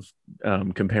comparison of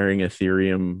comparing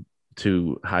Ethereum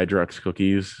to Hydrox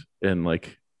cookies and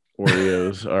like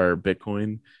Oreos are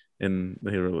Bitcoin, and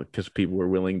they were because people were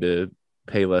willing to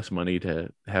pay less money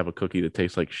to have a cookie that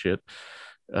tastes like shit.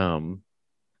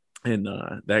 And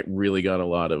that really got a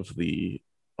lot of the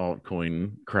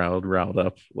altcoin crowd riled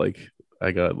up. Like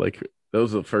I got like that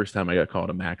was the first time I got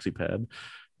called a maxi pad.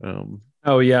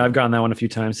 Oh yeah, I've gotten that one a few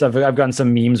times. I've gotten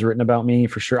some memes written about me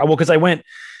for sure. Well, because I went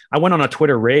on a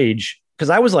Twitter rage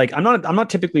because I was like, I'm not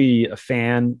typically a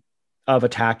fan of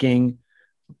attacking.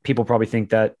 People probably think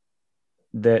that's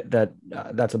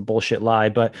a bullshit lie,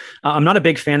 but I'm not a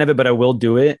big fan of it. But I will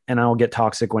do it, and I'll get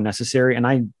toxic when necessary. And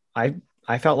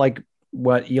I felt like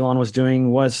what Elon was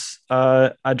doing was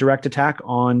a direct attack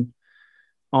on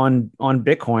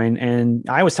Bitcoin. And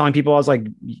I was telling people, I was like,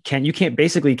 you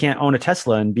can't own a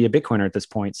Tesla and be a Bitcoiner at this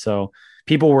point. So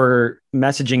people were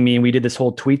messaging me, and we did this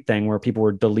whole tweet thing where people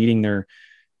were canceling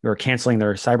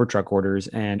their Cybertruck orders.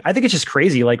 And I think it's just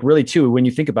crazy. Like really too, when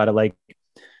you think about it, like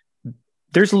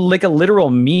there's like a literal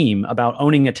meme about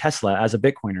owning a Tesla as a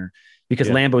Bitcoiner because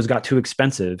Lambos got too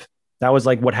expensive. That was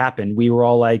like what happened. We were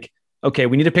all like, okay,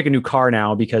 we need to pick a new car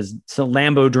now because the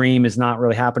Lambo dream is not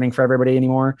really happening for everybody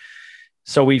anymore.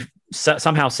 So we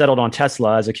somehow settled on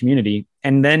Tesla as a community,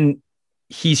 and then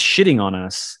he's shitting on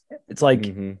us. It's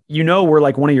like, we're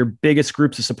like one of your biggest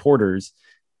groups of supporters.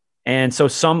 And so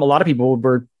a lot of people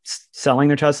were selling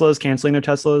their Teslas, canceling their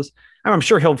Teslas. I'm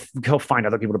sure he'll find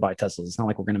other people to buy Teslas. It's not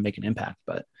like we're going to make an impact,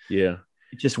 but yeah,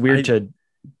 it's just weird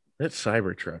that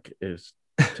Cybertruck is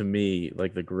to me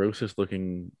like the grossest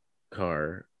looking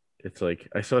car. It's like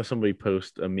I saw somebody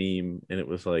post a meme and it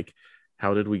was like,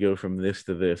 how did we go from this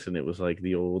to this? And it was like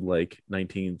the old like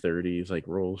 1930s like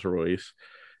Rolls Royce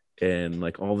and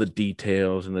like all the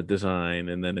details and the design,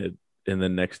 and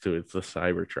then next to it's the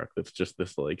Cybertruck that's just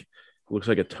this like looks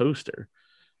like a toaster.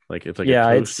 Like it's like a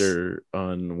toaster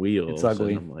on wheels. It's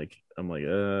ugly. And I'm like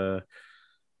I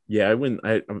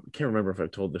can't remember if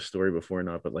I've told this story before or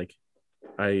not, but like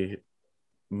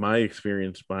my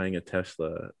experience buying a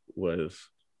Tesla was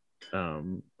I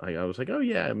was like, oh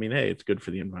yeah, I mean, hey, it's good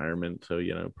for the environment, so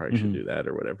probably should do that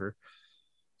or whatever.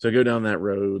 So I go down that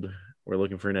road, we're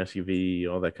looking for an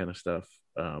SUV, all that kind of stuff,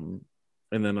 and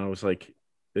then I was like,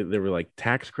 there were like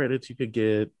tax credits you could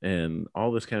get and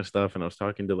all this kind of stuff, and I was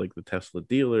talking to like the Tesla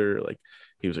dealer, like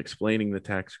he was explaining the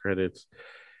tax credits,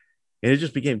 and it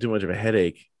just became too much of a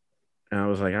headache. And I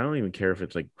was like, I don't even care if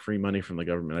it's like free money from the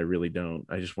government. I really don't.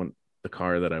 I just want the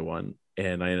car that I want.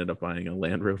 And I ended up buying a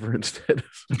Land Rover instead.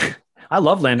 I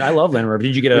love Land Rover.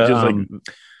 Did you get did you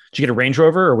get a Range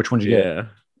Rover, or which one did you get?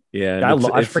 Yeah.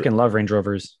 I freaking love Range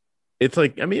Rovers. It's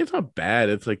like, I mean, it's not bad.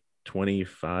 It's like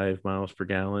 25 miles per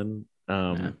gallon.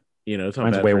 It's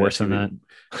not bad. Way worse than that.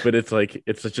 But it's like,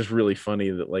 it's just really funny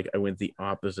that like I went the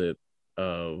opposite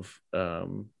of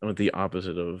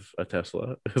a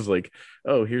Tesla. It's like,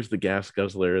 oh, here's the gas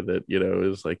guzzler that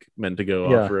is like meant to go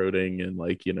off-roading and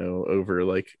like over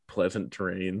like pleasant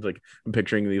terrains. Like I'm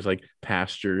picturing these like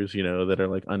pastures that are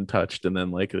like untouched, and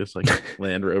then like this like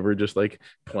Land Rover just like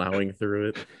plowing through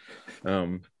it.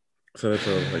 So that's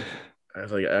what I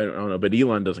was like I don't know, but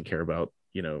Elon doesn't care about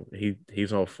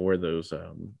he's all for those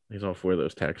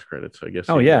tax credits, so I guess.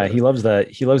 He loves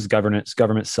that. He loves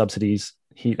government subsidies.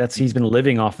 He's been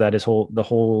living off that the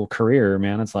whole career,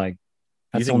 man. It's like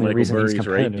that's the only reason he's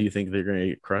competitive. Right? Do you think they're going to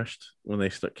get crushed when they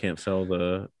can't sell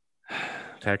the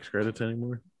tax credits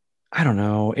anymore? I don't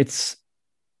know. It's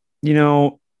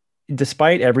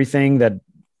despite everything that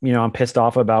I'm pissed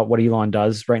off about what Elon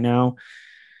does right now.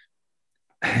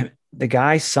 The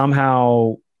guy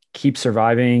somehow keeps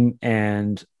surviving,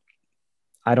 and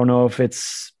I don't know if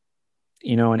it's,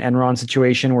 an Enron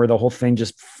situation where the whole thing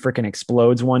just freaking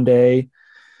explodes one day.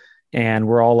 And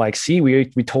we're all like, see, we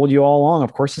told you all along,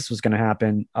 of course this was going to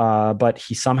happen. But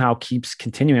he somehow keeps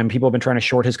continuing. And people have been trying to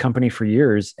short his company for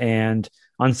years and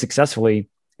unsuccessfully.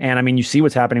 And I mean, you see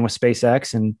what's happening with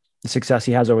SpaceX and the success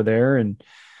he has over there. And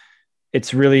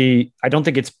it's really, I don't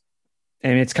think it's, I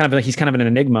mean, it's kind of, he's kind of an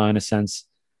enigma in a sense.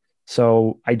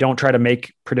 So I don't try to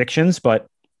make predictions, but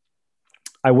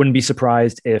I wouldn't be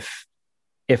surprised if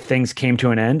things came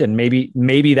to an end. And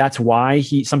maybe that's why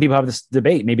some people have this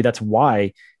debate. Maybe that's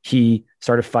why he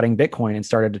started flooding Bitcoin and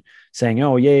started saying,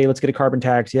 oh, yay, let's get a carbon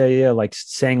tax. Yeah. Like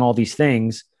saying all these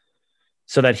things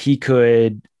so that he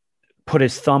could put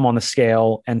his thumb on the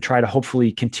scale and try to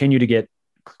hopefully continue to get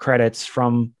credits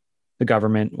from the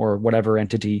government or whatever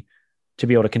entity to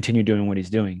be able to continue doing what he's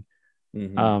doing.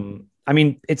 Mm-hmm. I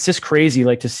mean, it's just crazy,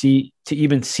 like to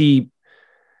even see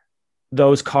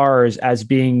those cars as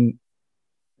being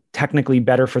technically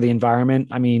better for the environment.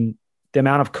 I mean, the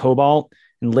amount of cobalt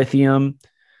and lithium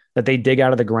that they dig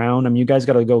out of the ground. I mean, you guys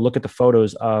got to go look at the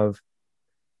photos of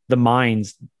the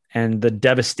mines and the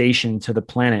devastation to the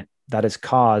planet that is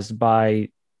caused by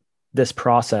this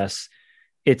process.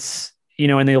 It's,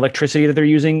 and the electricity that they're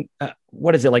using,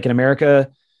 what is it like in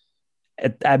America?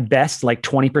 At best, like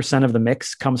 20% of the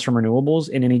mix comes from renewables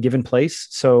in any given place.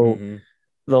 So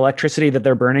the electricity that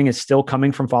they're burning is still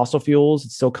coming from fossil fuels.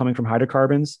 It's still coming from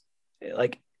hydrocarbons.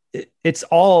 Like it's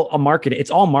all a market. It's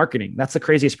all marketing. That's the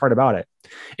craziest part about it.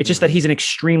 It's just that he's an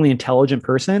extremely intelligent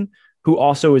person who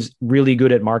also is really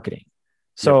good at marketing.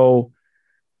 So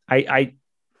I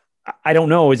don't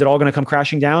know. Is it all going to come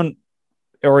crashing down,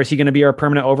 or is he going to be our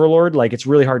permanent overlord? Like, it's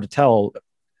really hard to tell.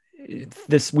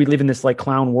 We live in this like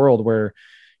clown world where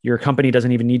your company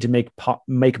doesn't even need to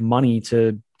make money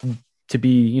to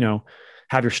be,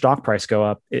 have your stock price go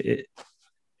up.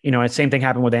 Same thing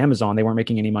happened with Amazon. They weren't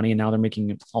making any money and now they're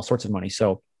making all sorts of money.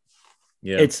 So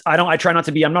I try not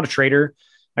to be, I'm not a trader.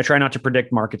 I try not to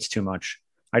predict markets too much.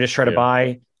 I just try to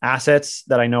buy assets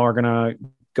that I know are going to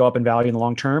go up in value in the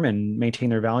long term and maintain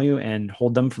their value and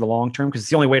hold them for the long term, because it's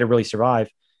the only way to really survive.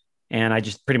 And I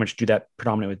just pretty much do that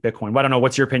predominantly with Bitcoin. But I don't know.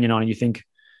 What's your opinion on it?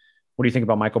 What do you think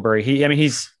about Michael Burry?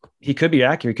 He could be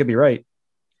accurate. He could be right.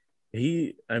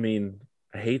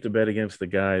 I hate to bet against the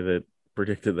guy that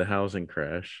predicted the housing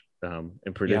crash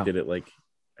and predicted it. Like,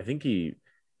 I think he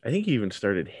even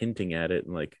started hinting at it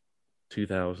in like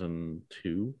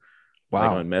 2002. Wow.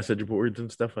 Like on message boards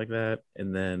and stuff like that.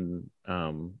 And then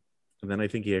I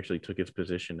think he actually took his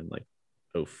position in like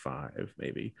 2005,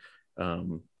 maybe.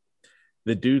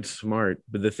 The dude's smart,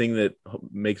 but the thing that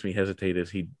makes me hesitate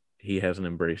is he hasn't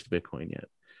embraced Bitcoin yet.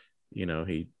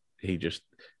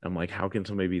 I'm like, how can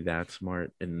somebody be that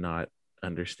smart and not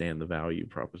understand the value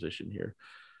proposition here?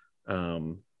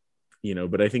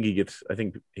 But I think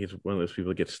he's one of those people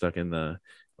that gets stuck in the,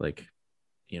 like,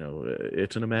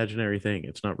 it's an imaginary thing.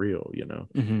 It's not real,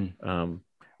 Mm-hmm.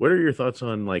 What are your thoughts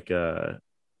on like, I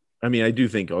do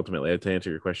think ultimately, to answer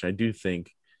your question, I do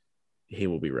think he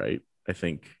will be right. I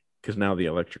think, because now the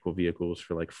electrical vehicles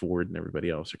for like Ford and everybody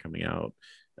else are coming out.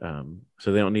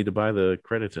 So they don't need to buy the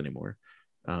credits anymore.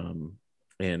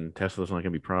 And Tesla's not going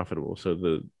to be profitable. So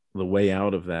the way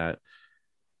out of that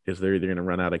is they're either going to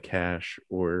run out of cash,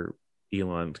 or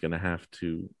Elon's going to have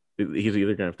to, he's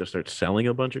either going to have to start selling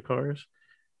a bunch of cars,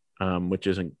 which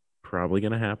isn't probably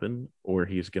going to happen, or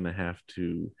he's going to have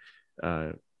to,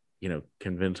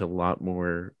 convince a lot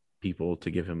more people to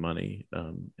give him money,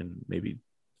 and maybe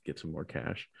get some more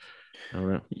cash. I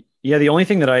don't know. Yeah. The only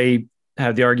thing that I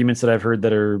have, the arguments that I've heard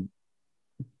that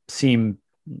seem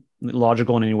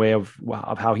logical in any way of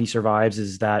how he survives,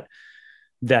 is that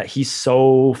he's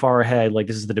so far ahead. Like,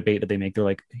 this is the debate that they make. They're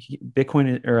like,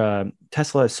 Bitcoin or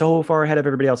Tesla is so far ahead of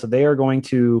everybody else that they are going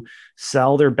to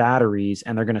sell their batteries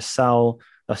and they're going to sell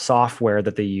the software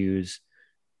that they use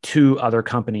to other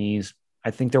companies.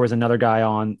 I think there was another guy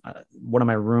on one of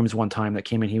my rooms one time that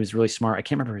came in. He was really smart. I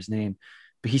can't remember his name,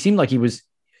 but he seemed like he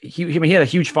had a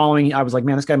huge following. I was like,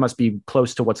 man, this guy must be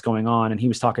close to what's going on. And he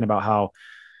was talking about how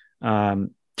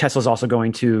Tesla's also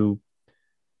going to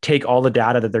take all the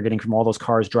data that they're getting from all those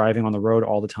cars driving on the road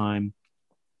all the time,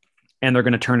 and they're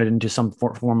going to turn it into some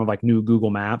form of like new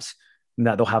Google Maps, and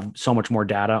that they'll have so much more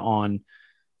data on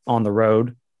the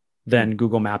road than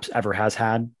Google Maps ever has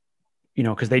had.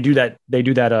 Because they do that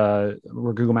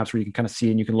where Google Maps, where you can kind of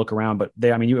see and you can look around, but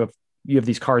you have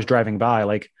these cars driving by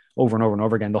like over and over and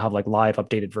over again. They'll have like live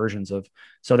updated versions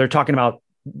so they're talking about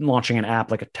launching an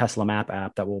app, like a Tesla map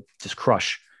app, that will just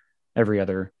crush every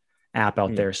other app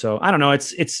out there. So I don't know.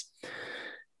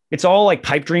 It's all like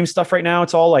pipe dream stuff right now.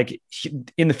 It's all like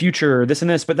in the future, this and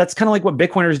this, but that's kind of like what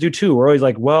Bitcoiners do too. We're always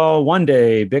like, well, one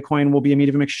day Bitcoin will be a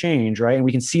medium of exchange, right? And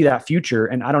we can see that future.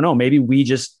 And I don't know, maybe we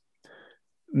just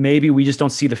don't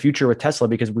see the future with Tesla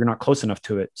because we're not close enough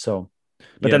to it. So,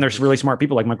 but then there's really smart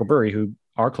people like Michael Burry who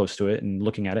are close to it and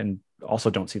looking at it and also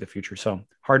don't see the future. So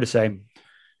hard to say.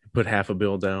 Put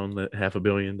 $500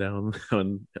 million down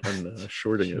on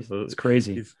shorting it. So it's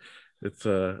crazy. It's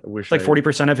I wish it's like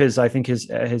 40% of his, I think his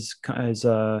hedge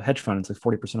fund. It's like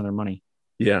 40% of their money.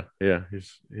 Yeah.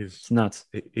 He's it's nuts.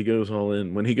 He goes all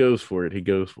in. When he goes for it, he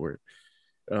goes for it.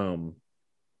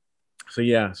 So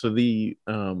yeah. So the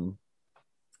how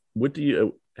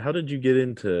did you get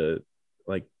into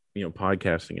like,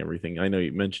 podcasting, everything? I know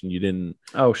you mentioned you didn't.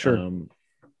 Oh, sure.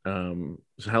 So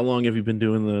how long have you been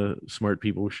doing the Smart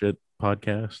People Shit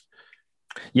podcast?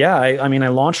 Yeah. I mean, I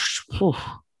launched,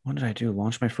 when did I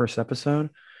launch my first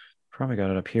episode? Probably got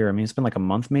it up here. I mean, it's been like a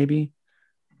month, maybe.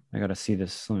 I got to see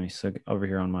this. Let me see over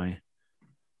here on my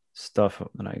stuff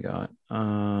that I got.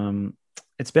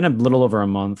 It's been a little over a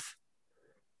month.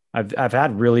 I've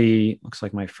had really, looks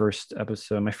like my first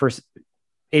episode, my first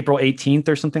April 18th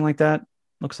or something like that.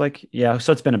 Looks like, yeah.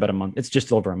 So it's been about a month. It's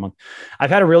just over a month. I've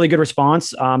had a really good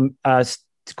response. Lots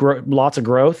of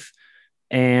growth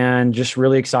and just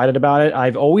really excited about it.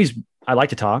 I like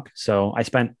to talk. So I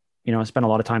spent a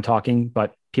lot of time talking,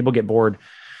 but people get bored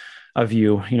of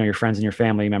your friends and your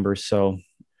family members. So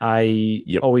I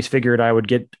always figured I would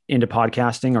get into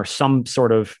podcasting or some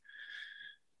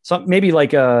maybe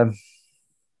like a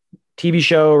TV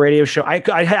show, radio show.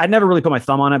 I never really put my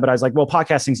thumb on it, but I was like, well,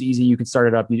 podcasting's easy. You can start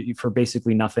it up for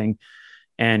basically nothing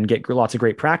and get lots of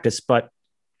great practice. But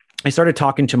I started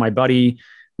talking to my buddy.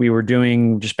 We were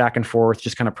doing just back and forth,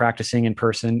 just kind of practicing in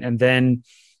person. And then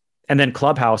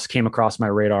Clubhouse came across my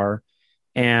radar,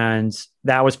 and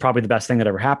that was probably the best thing that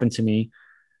ever happened to me.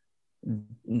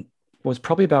 It was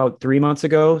probably about 3 months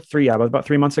ago. About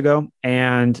 3 months ago.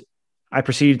 And I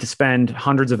proceeded to spend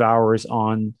hundreds of hours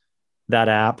on that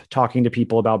app talking to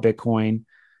people about Bitcoin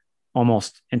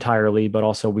almost entirely, but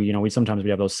also we sometimes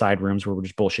have those side rooms where we're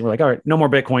just bullshit. We're like, all right, no more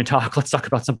Bitcoin talk. Let's talk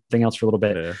about something else for a little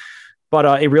bit. Yeah.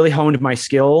 But it really honed my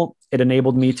skill. It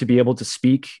enabled me to be able to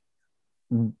speak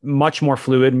much more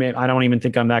fluid. I don't even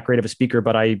think I'm that great of a speaker,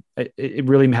 but it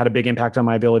really had a big impact on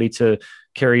my ability to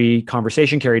carry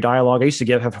conversation, carry dialogue. I used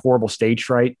to have horrible stage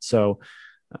fright. So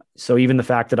even the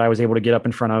fact that I was able to get up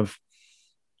in front of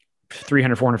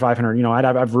 300, 400, 500, I'd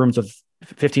have rooms with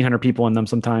 1,500 people in them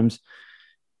sometimes,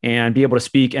 and be able to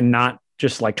speak and not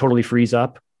just like totally freeze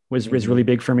up was really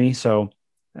big for me. So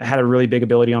I had a really big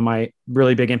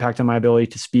impact on my ability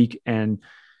to speak and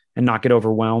not get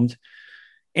overwhelmed,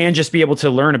 and just be able to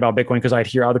learn about Bitcoin because I'd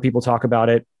hear other people talk about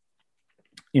it,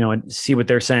 and see what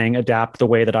they're saying, adapt the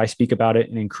way that I speak about it,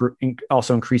 and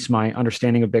also increase my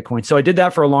understanding of Bitcoin. So I did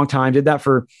that for a long time, did that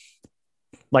for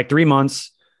like 3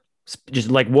 months, just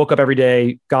like woke up every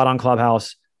day, got on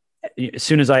Clubhouse. As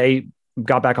soon as I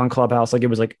got back on Clubhouse, it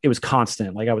was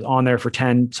constant. Like I was on there for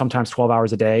 10, sometimes 12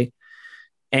 hours a day.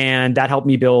 And that helped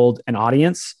me build an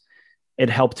audience. It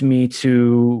helped me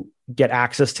to get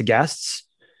access to guests.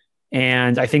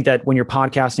 And I think that when you're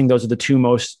podcasting, those are the two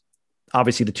most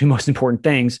important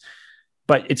things,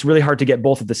 but it's really hard to get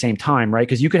both at the same time, right?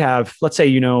 Because you could have, let's say,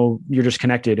 you're just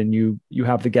connected and you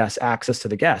have the guests, access to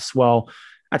the guests. Well,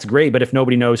 that's great. But if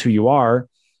nobody knows who you are,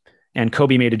 and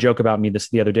Kobe made a joke about me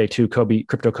the other day too,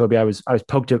 Crypto Kobe, I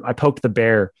poked the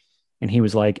bear, and he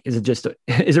was like, is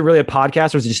it really a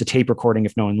podcast, or is it just a tape recording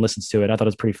if no one listens to it? I thought it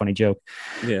was a pretty funny joke.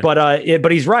 Yeah.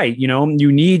 But he's right. You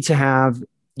need to have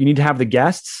the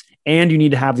guests and you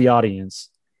need to have the audience.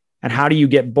 And how do you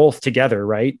get both together?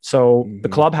 Right. So the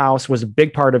Clubhouse was a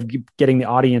big part of getting the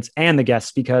audience and the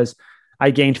guests, because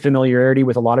I gained familiarity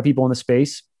with a lot of people in the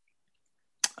space.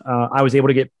 I was able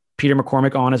to get Peter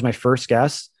McCormick on as my first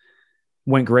guest.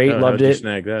 Went great. Loved it.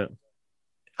 Snag that.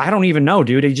 I don't even know,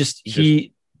 dude.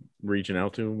 He reaching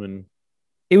out to him, and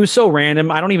it was so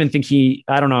random. I don't even think he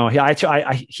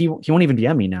won't even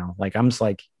DM me now. Like, I'm just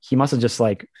like, he must've just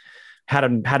like had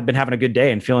been having a good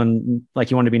day and feeling like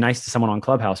he wanted to be nice to someone on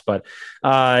Clubhouse. But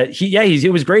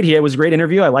it was great. It was a great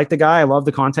interview. I like the guy. I love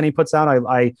the content he puts out.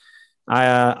 I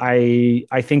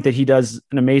think that he does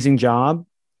an amazing job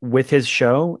with his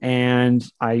show, and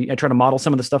I try to model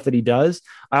some of the stuff that he does.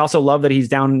 I also love that he's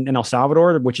down in El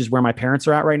Salvador, which is where my parents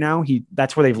are at right now.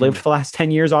 That's where they've lived for the last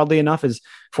 10 years, oddly enough, is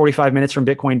 45 minutes from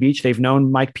Bitcoin Beach. They've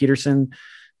known Mike Peterson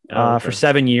for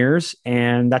 7 years.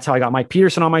 And that's how I got Mike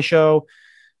Peterson on my show.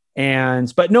 He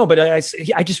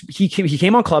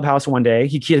came on Clubhouse one day.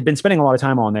 He had been spending a lot of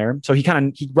time on there. So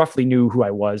he roughly knew who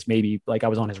I was. Maybe like I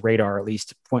was on his radar, at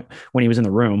least when he was in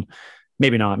the room.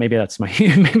 Maybe not. Maybe that's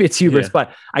maybe it's hubris,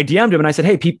 but I DM'd him and I said,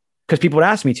 hey, because people would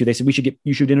ask me to, they said,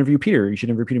 you should interview Peter. You should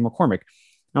interview Peter McCormick.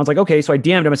 And I was like, okay. So I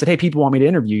DM'd him. I said, hey, people want me to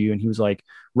interview you. And he was like,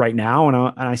 right now.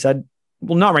 And I said,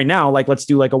 well, not right now. Like, let's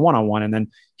do like a one-on-one. And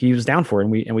then he was down for it.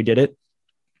 And we did it.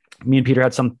 Me and Peter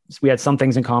had some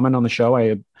things in common on the show.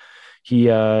 He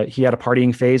had a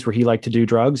partying phase where he liked to do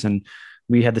drugs, and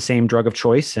we had the same drug of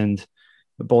choice, and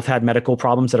both had medical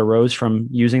problems that arose from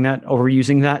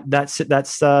overusing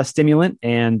that stimulant.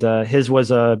 And his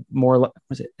was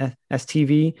was it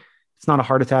STV? It's not a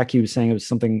heart attack. He was saying it was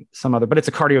some other, but it's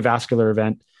a cardiovascular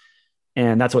event.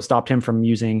 And that's what stopped him from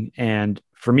using. And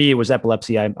for me, it was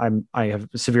epilepsy. I have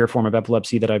a severe form of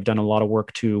epilepsy that I've done a lot of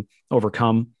work to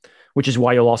overcome, which is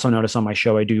why you'll also notice on my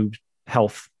show, I do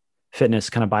health, fitness,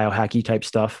 kind of biohacky type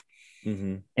stuff.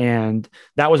 Mm-hmm. And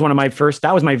that was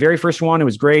my very first one. It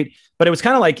was great, but it was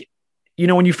kind of like,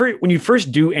 when you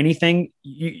first do anything,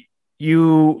 you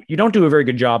don't do a very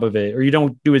good job of it, or you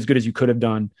don't do as good as you could have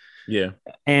done. Yeah.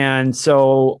 And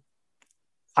so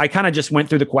I kind of just went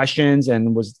through the questions,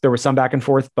 and there was some back and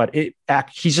forth, but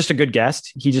he's just a good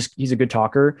guest. He's a good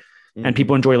talker, mm-hmm. and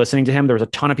people enjoy listening to him. There was a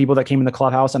ton of people that came in the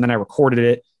Clubhouse, and then I recorded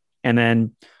it and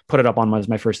then put it up on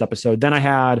my first episode. Then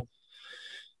I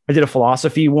did a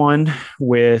philosophy one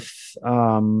with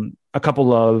a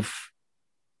couple of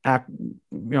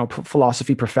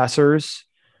philosophy professors,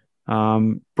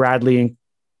 Bradley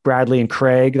and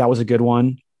Craig. That was a good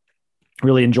one.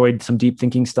 Really enjoyed some deep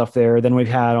thinking stuff there. Then we've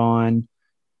had on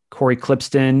Corey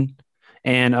Clipston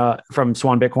and from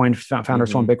Swan Bitcoin, founder mm-hmm. of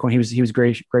Swan Bitcoin. He was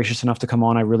gracious enough to come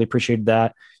on. I really appreciated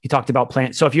that. He talked about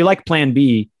So if you like Plan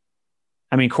B,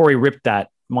 I mean, Corey ripped that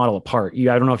model apart. I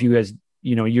don't know if you guys,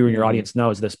 you and your mm-hmm. audience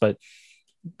knows this, but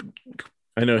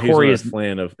I know Corey is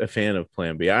a fan of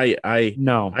Plan B.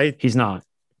 He's not.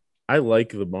 I like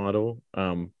the model,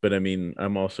 but I mean,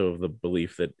 I'm also of the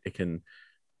belief that it can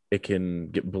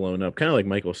get blown up, kind of like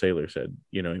Michael Saylor said.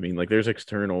 You know what I mean? Like, there's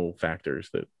external factors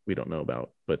that we don't know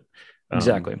about, but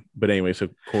exactly. But anyway, so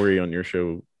Corey on your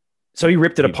show, so he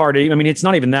ripped it apart. I mean, it's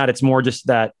not even that; it's more just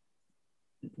that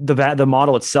the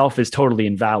model itself is totally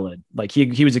invalid. Like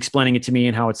he was explaining it to me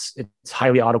and how it's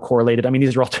highly autocorrelated. I mean,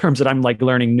 these are all terms that I'm like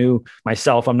learning new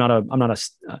myself. I'm not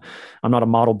a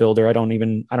model builder. I don't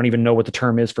even know what the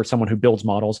term is for someone who builds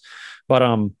models, but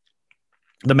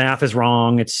the math is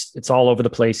wrong. It's all over the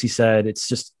place. He said it's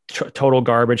just total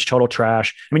garbage, total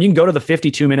trash. I mean, you can go to the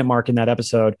 52-minute mark in that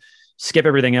episode, skip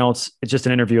everything else. It's just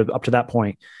an interview up to that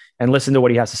point and listen to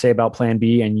what he has to say about Plan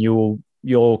B, and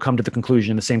you'll come to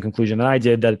the same conclusion that I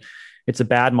did, that it's a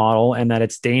bad model and that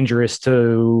it's dangerous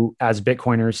as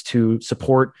Bitcoiners to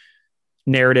support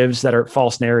narratives that are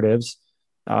false narratives.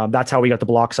 That's how we got the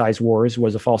block size wars,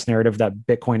 was a false narrative that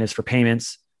Bitcoin is for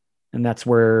payments. And that's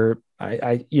where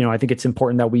I think it's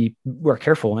important that we're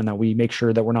careful and that we make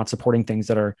sure that we're not supporting things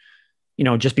that are,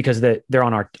 just because they're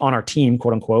on our team,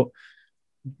 quote unquote,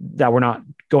 that we're not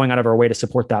going out of our way to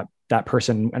support that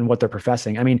person and what they're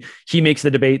professing. I mean, he makes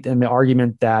the debate and the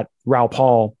argument that Raoul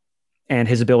Paul and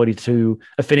his ability to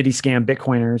affinity scam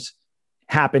Bitcoiners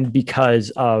happened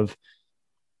because of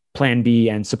Plan B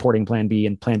and supporting Plan B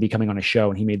and Plan B coming on a show.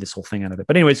 And he made this whole thing out of it.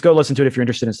 But anyways, go listen to it if you're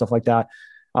interested in stuff like that.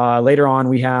 Later on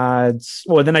then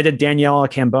I did Daniela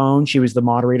Cambone. She was the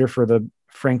moderator for the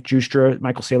Frank Giustra,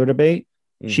 Michael Saylor debate.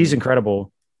 Mm-hmm. She's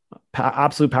incredible.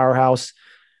 Absolute powerhouse.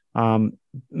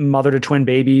 Mother to twin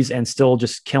babies and still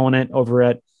just killing it over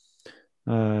at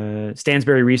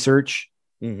Stansberry Research.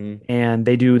 Mm-hmm. And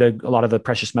they do a lot of the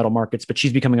precious metal markets, but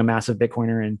she's becoming a massive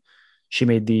Bitcoiner, and she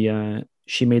made the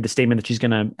statement that she's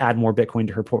going to add more Bitcoin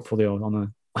to her portfolio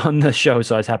on the show.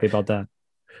 So I was happy about that.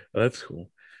 That's cool.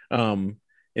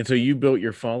 And so you built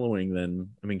your following then.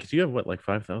 I mean, because you have like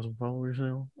 5,000 followers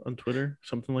now on Twitter,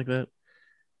 something like that.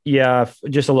 Yeah,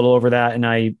 just a little over that. And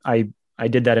I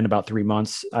did that in about 3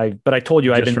 months. But I told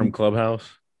you I've been from Clubhouse.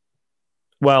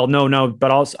 Well, no, but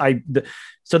also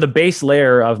so the base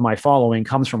layer of my following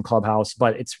comes from Clubhouse,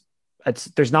 but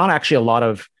there's not actually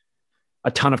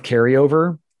a ton of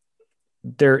carryover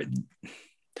there.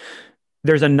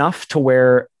 There's enough to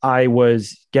where I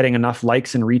was getting enough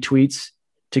likes and retweets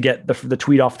to get the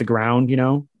tweet off the ground,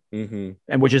 mm-hmm.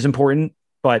 and which is important.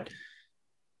 But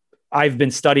I've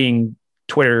been studying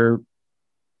Twitter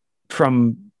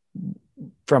from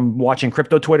watching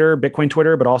crypto Twitter, Bitcoin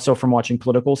Twitter, but also from watching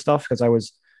political stuff, because I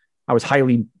was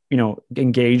highly,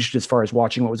 engaged as far as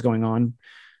watching what was going on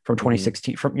from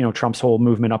 2016, mm-hmm. from, Trump's whole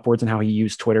movement upwards and how he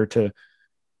used Twitter to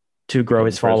to grow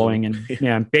his following president.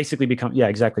 and basically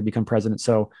become president.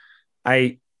 So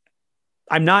I'm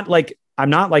not like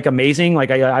amazing.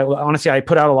 Like I honestly, I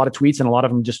put out a lot of tweets and a lot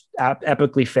of them just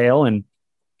epically fail. And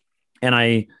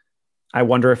I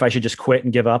wonder if I should just quit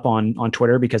and give up on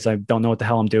Twitter because I don't know what the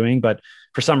hell I'm doing. But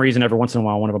for some reason, every once in a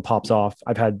while, one of them pops off.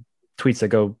 I've had tweets that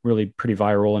go really pretty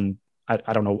viral, and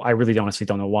I don't know. I really honestly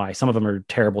don't know why. Some of them are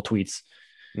terrible tweets.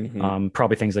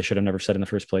 Probably things I should have never said in the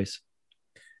first place.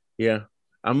 Yeah.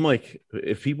 I'm like,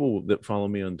 if people that follow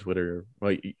me on Twitter,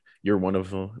 like you're one of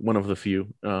the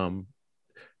few,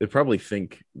 they probably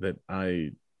think that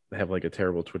I have like a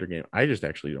terrible Twitter game. I just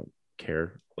actually don't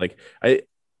care. Like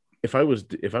if I was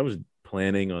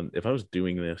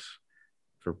doing this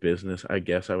for business, I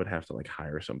guess I would have to like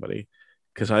hire somebody,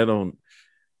 because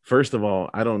first of all,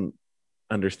 I don't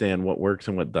understand what works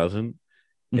and what doesn't.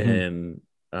 And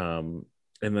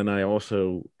then I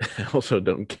also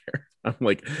don't care.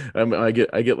 I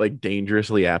get like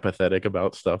dangerously apathetic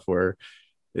about stuff where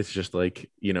it's just like,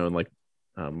 and like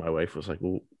my wife was like,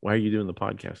 well, why are you doing the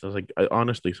podcast? I was like,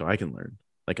 honestly, so I can learn.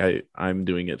 Like I'm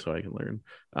doing it so I can learn.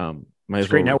 It's a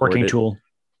great networking tool.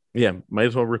 Yeah, might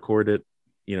as well record it,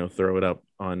 throw it up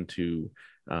onto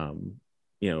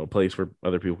a place where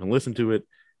other people can listen to it.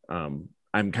 I'm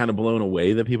kind of blown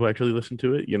away that people actually listen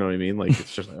to it. You know what I mean? Like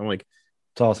it's just, I'm like,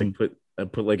 it's awesome. I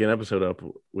put like an episode up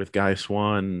with Guy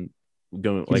Swan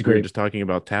going, He's like great. we were just talking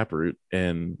about Taproot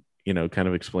and kind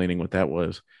of explaining what that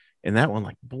was. And that one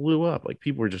like blew up. Like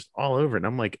people were just all over it. And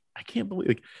I'm like, I can't believe,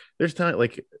 like there's time,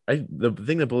 like the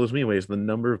thing that blows me away is the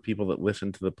number of people that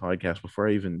listen to the podcast before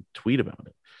I even tweet about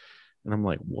it. And I'm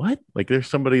like, what? Like there's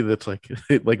somebody that's like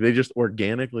like they just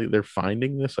organically, they're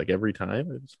finding this like every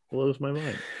time. It just blows my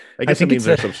mind. I guess it means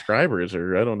they're subscribers,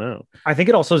 or I don't know. I think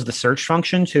it also is the search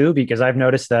function too, because I've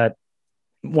noticed that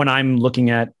when I'm looking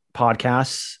at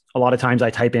podcasts, a lot of times I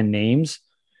type in names,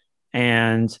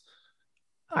 and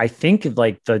I think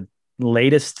like the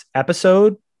latest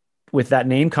episode with that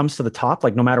name comes to the top,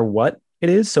 like no matter what it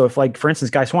is. So if like, for instance,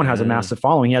 Guy Swan has a massive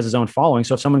following, he has his own following.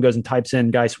 So if someone goes and types in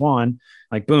Guy Swan,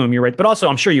 like boom, you're right. But also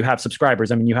I'm sure you have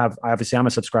subscribers. I mean, obviously I'm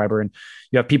a subscriber, and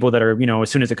you have people that are, as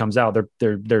soon as it comes out,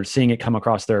 they're seeing it come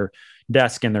across their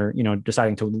desk and they're,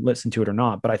 deciding to listen to it or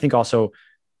not. But I think also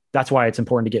that's why it's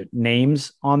important to get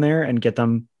names on there and get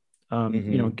them,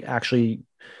 actually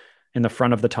in the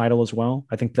front of the title as well.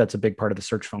 I think that's a big part of the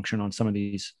search function on some of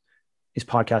these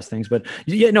podcast things. But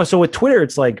so with Twitter,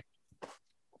 it's like,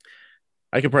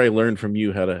 I could probably learn from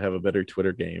you how to have a better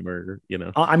Twitter game, or,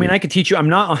 I mean, I could teach you.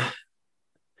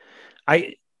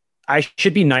 I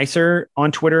should be nicer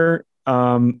on Twitter.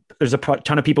 There's a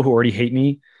ton of people who already hate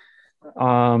me.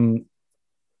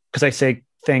 Cause I say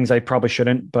things I probably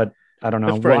shouldn't, but I don't know.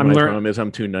 That's probably my problem is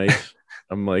I'm too nice.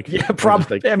 I'm like, yeah,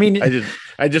 probably. I mean,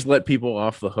 I just let people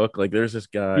off the hook. Like there's this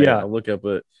guy, I'll look up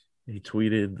he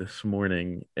tweeted this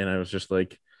morning, and I was just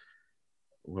like,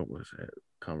 what was that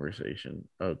conversation?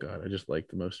 Oh God, I just liked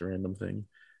the most random thing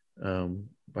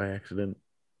by accident.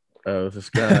 This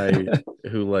guy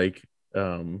who like I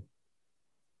don't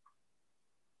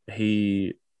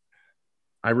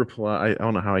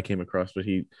know how I came across, but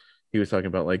he was talking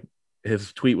about, like,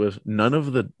 his tweet was, none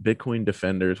of the Bitcoin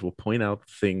defenders will point out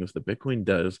things that Bitcoin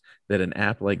does that an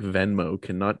app like Venmo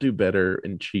cannot do better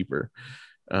and cheaper.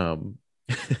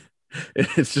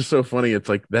 It's just so funny. It's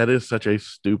like, that is such a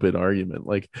stupid argument.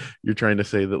 Like, you're trying to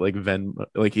say that like Venmo,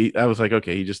 like I was like,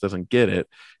 okay, he just doesn't get it.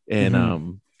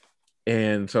 And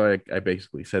and so I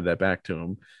basically said that back to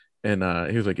him, and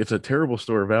he was like, it's a terrible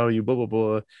store of value, blah blah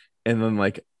blah. And then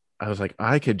like I was like,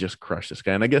 I could just crush this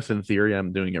guy. And I guess in theory,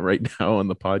 I'm doing it right now on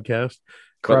the podcast.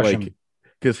 Crush but like, him.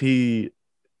 because he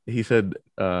said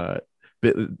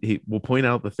he will point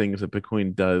out the things that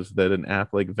Bitcoin does that an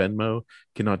app like Venmo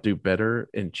cannot do better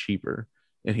and cheaper.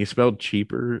 And he spelled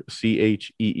cheaper,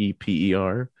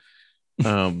 CHEEPER.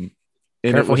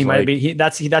 And careful, he might be.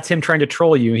 That's him trying to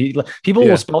troll you. People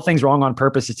will spell things wrong on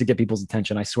purpose just to get people's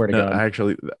attention. I swear to God.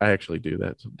 I actually do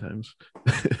that sometimes.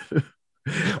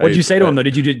 What did you say to him though?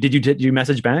 Did you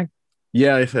message back?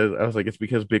 Yeah, I was like, it's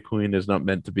because Bitcoin is not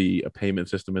meant to be a payment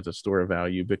system; it's a store of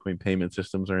value. Bitcoin payment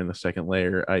systems are in the second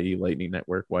layer, i.e., Lightning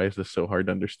Network. Why is this so hard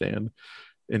to understand?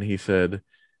 And he said,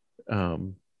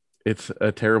 it's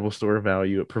a terrible store of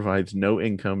value. It provides no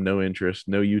income, no interest,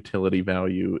 no utility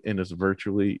value, and is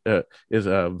virtual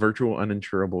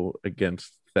uninsurable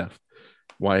against theft.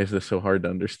 Why is this so hard to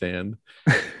understand?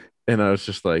 And I was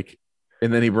just like,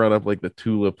 and then he brought up like the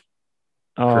tulip.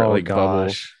 Gosh.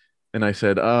 Bubble. And I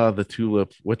said, the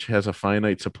tulip, which has a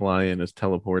finite supply and is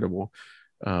teleportable.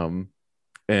 And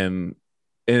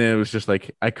it was just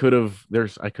like, I could have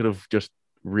just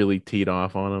really teed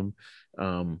off on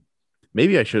him.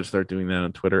 maybe I should start doing that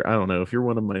on Twitter. I don't know. If you're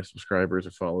one of my subscribers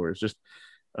or followers,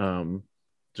 um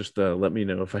let me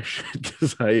know if I should,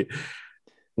 because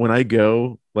when I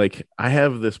go, like, I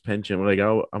have this penchant when I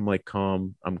go, I'm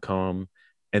calm,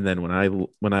 and then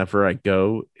whenever I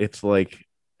go, it's like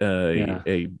Yeah.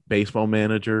 a baseball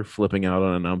manager flipping out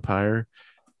on an umpire,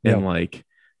 and Yeah. like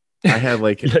I had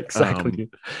like Yeah, exactly,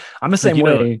 dude. I'm the like same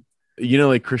way.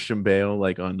 like Christian Bale,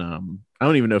 like on I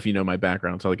don't even know if you know my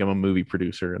background, so like I'm a movie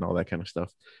producer and all that kind of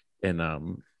stuff, and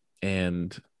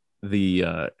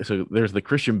the so there's the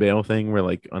Christian Bale thing where,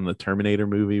 like, on the Terminator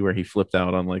movie where he flipped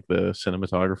out on like the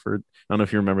cinematographer. I don't know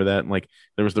if you remember that, and like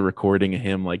there was the recording of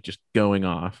him like just going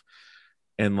off,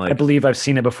 and I like believe I've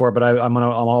seen it before, but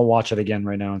I'll watch it again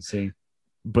right now and see.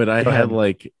 but Go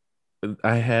ahead.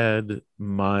 I had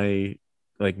my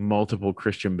like multiple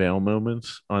Christian Bale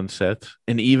moments on set,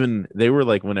 and even they were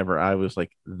like whenever I was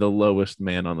like the lowest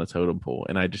man on the totem pole,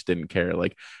 and I just didn't care.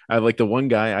 Like, I like the one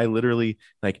guy, I literally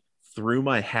like threw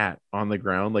my hat on the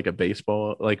ground like a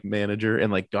baseball like manager,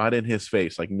 and like got in his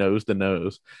face like nose to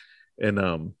nose, and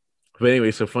but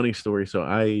anyway, so funny story. So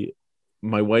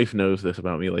my wife knows this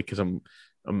about me, like, because I'm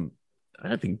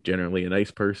I think generally a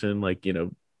nice person, like,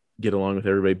 get along with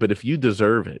everybody. But if you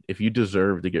deserve it, if you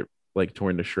deserve to get like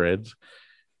torn to shreds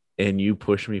and you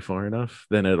push me far enough,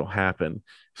 then it'll happen.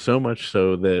 So much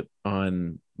so that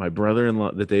on my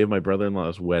brother-in-law, the day of my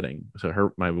brother-in-law's wedding,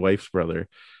 so my wife's brother,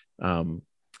 um,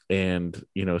 and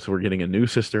so we're getting a new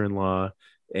sister-in-law,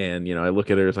 and I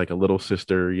look at her as like a little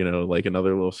sister, like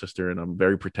another little sister, and I'm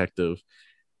very protective.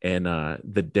 And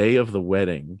the day of the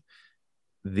wedding,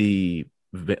 the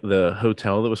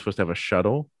hotel that was supposed to have a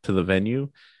shuttle to the venue,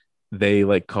 they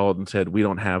like called and said, we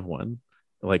don't have one.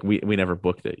 Like, we never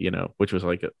booked it, which was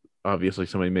like obviously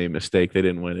somebody made a mistake. They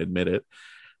didn't want to admit it.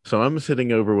 So I'm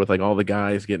sitting over with like all the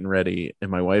guys getting ready,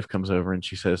 and my wife comes over and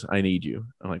she says, I need you.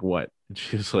 I'm like, what? And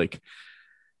she's like,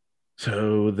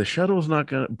 so the shuttle's not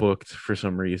gonna booked for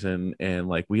some reason, and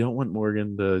like we don't want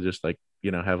Morgan to just like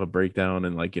have a breakdown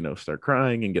and like start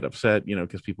crying and get upset,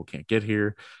 because people can't get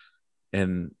here.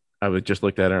 And I would just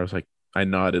looked at her. I was like, I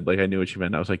nodded, like I knew what she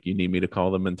meant. I was like, you need me to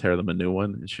call them and tear them a new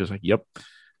one? And she was like, yep.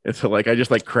 And so like I just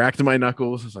like cracked my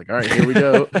knuckles. It's like, all right, here we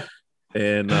go.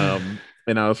 And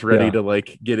I was ready Yeah. to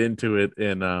like get into it.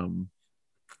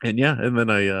 And yeah, and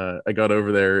then I got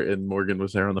over there, and Morgan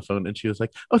was there on the phone, and she was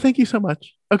like, oh, thank you so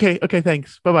much. Okay,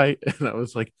 thanks. Bye-bye. And I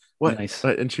was like, what? Nice.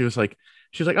 And she was like,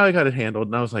 oh, I got it handled.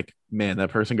 And I was like, man,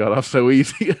 that person got off so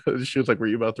easy. She was like, were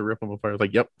you about to rip them apart? I was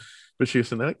like, yep. But she was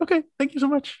sitting there like, okay, thank you so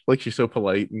much. Like, she's so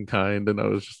polite and kind. And I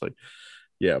was just like,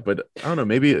 yeah, but I don't know.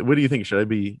 Maybe, what do you think? Should I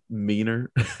be meaner?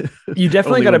 You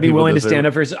definitely Only got to when be people willing to deserve stand it?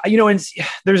 up for yourself. And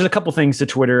there's a couple things to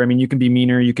Twitter. I mean, you can be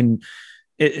meaner. You can.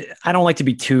 I don't like to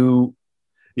be too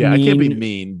Yeah, I can't be mean.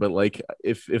 mean, but like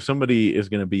if somebody is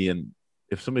gonna be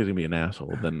if somebody's gonna be an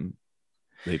asshole, then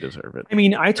they deserve it. I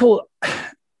mean,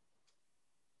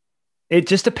 it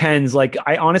just depends. Like,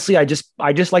 I just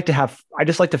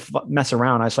like to mess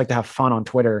around. I just like to have fun on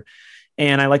Twitter,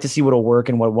 and I like to see what'll work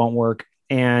and what won't work.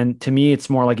 And to me, it's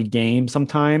more like a game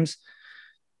sometimes.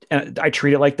 And I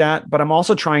treat it like that, but I'm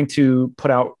also trying to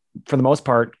for the most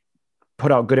part,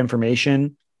 put out good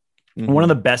information. Mm-hmm. One of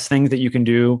the best things that you can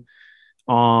do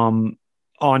on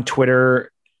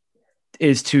Twitter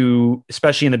is to,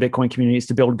 especially in the Bitcoin community, is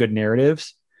to build good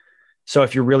narratives. So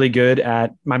if you're really good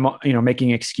at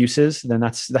making excuses, then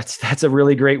that's a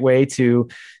really great way to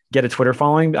get a Twitter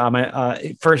following.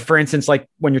 For instance, like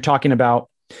when you're talking about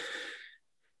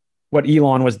what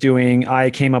Elon was doing,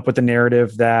 I came up with the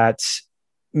narrative that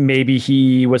maybe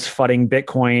he was fudding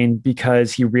Bitcoin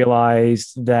because he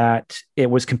realized that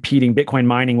Bitcoin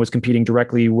mining was competing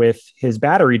directly with his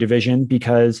battery division,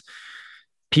 because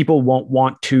people won't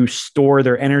want to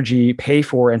pay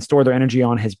for and store their energy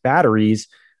on his batteries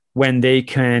when they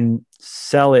can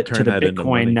sell it to the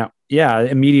Bitcoin now. Yeah,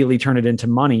 immediately turn it into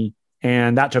money.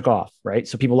 And that took off, right?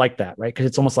 So people like that, right? Because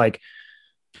it's almost like,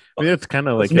 I mean, it's kind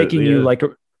of like making you like,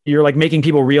 you're like making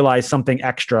people realize something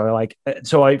extra. Like,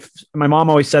 so my mom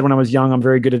always said when I was young, I'm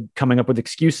very good at coming up with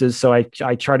excuses. So I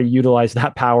try to utilize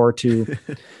that power to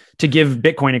give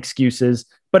Bitcoin excuses,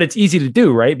 but it's easy to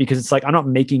do, right? Because it's like,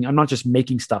 I'm not just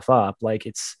making stuff up. Like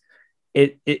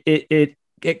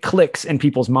it clicks in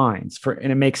people's minds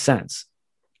and it makes sense.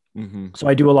 Mm-hmm. So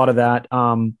I do a lot of that.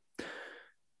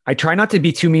 I try not to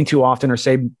be too mean too often or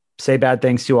say bad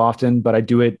things too often, but I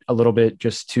do it a little bit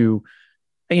just to,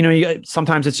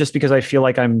 sometimes it's just because I feel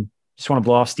like just want to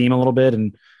blow off steam a little bit.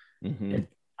 And Mm-hmm.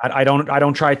 I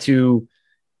don't try to,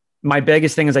 my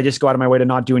biggest thing is I just go out of my way to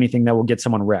not do anything that will get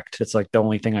someone wrecked. It's like the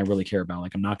only thing I really care about.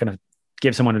 Like, I'm not going to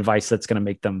give someone advice that's going to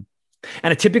make them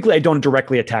And typically I don't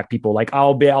directly attack people. Like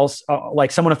like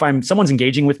if someone's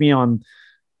engaging with me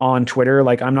on Twitter,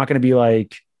 like I'm not going to be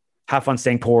like, have fun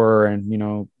staying poor and,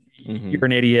 you're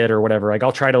an idiot or whatever. Like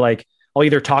I'll try to I'll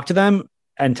either talk to them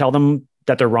and tell them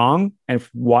that they're wrong and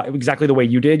why, exactly the way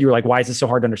you did. You're like, why is this so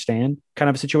hard to understand kind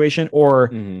of a situation?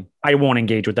 Or I won't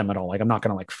engage with them at all. Like I'm not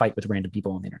going to fight with random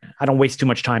people on the internet. I don't waste too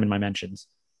much time in my mentions.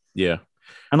 Yeah.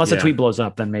 Unless a tweet blows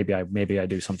up, then maybe I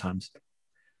do sometimes.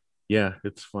 Yeah,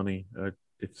 it's funny.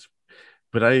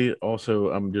 But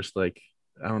I'm just like,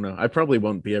 I don't know. I probably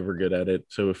won't be ever good at it.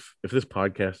 So if this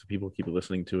podcast, people keep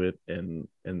listening to it, and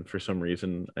for some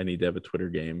reason I need to have a Twitter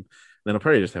game, then I'll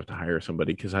probably just have to hire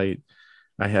somebody because I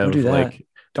have don't do that.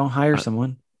 Don't hire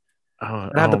someone.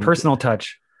 Have the personal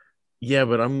touch. Yeah,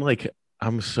 but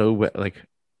I'm so like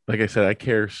I said, I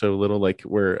care so little. Like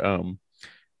where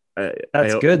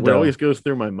that's good. What always goes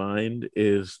through my mind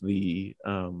is the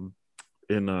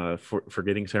in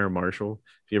Forgetting Sarah Marshall.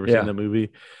 If you ever seen that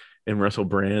movie, and Russell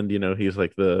Brand, he's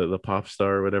like the pop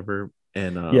star or whatever.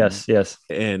 And yes.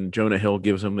 And Jonah Hill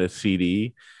gives him this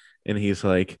CD, and he's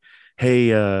like, "Hey,"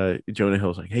 Jonah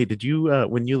Hill's like, "Hey, did you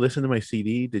when you listen to my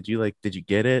CD, did you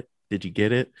get it? Did you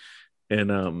get it?"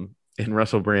 And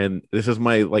Russell Brand, this is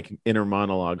my inner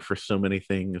monologue for so many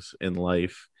things in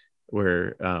life,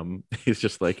 where he's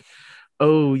just like,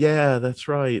 "Oh yeah, that's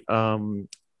right.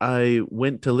 I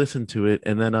went to listen to it,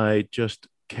 and then I just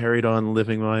carried on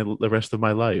living the rest of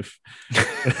my life."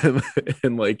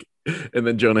 and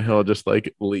then Jonah Hill just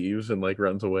leaves and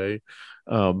runs away.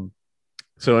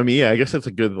 So I mean, yeah, I guess that's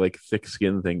a good thick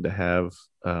skin thing to have.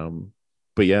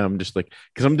 But yeah, I'm just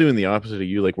because I'm doing the opposite of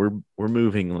you. We're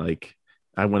moving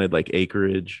I wanted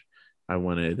acreage. I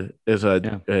wanted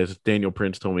as Daniel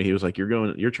Prince told me, he was like,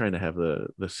 you're trying to have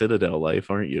the Citadel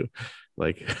life, aren't you?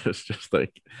 It's just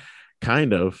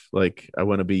kind of I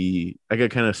want to be. I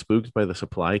got kind of spooked by the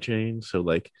supply chain, so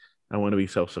I want to be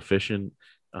self-sufficient.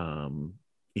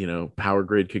 Power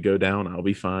grid could go down, I'll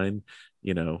be fine.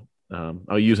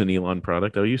 I'll use an Elon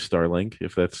product. I'll use Starlink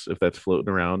if that's floating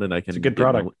around, and I can. It's a good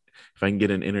product. If I can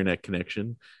get an internet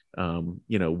connection,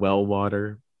 well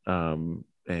water,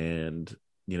 and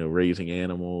raising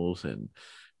animals and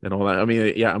all that. I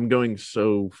mean, yeah, I'm going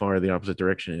so far the opposite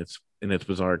direction. It's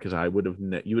bizarre because you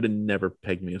would have never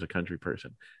pegged me as a country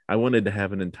person. I wanted to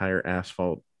have an entire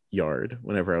asphalt yard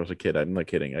whenever I was a kid. I'm not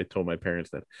kidding. I told my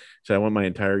parents that. So I want my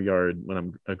entire yard when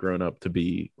I'm a grown up to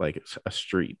be a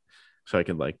street, so I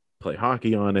can play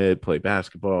hockey on it, play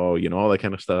basketball, all that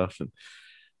kind of stuff,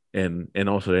 and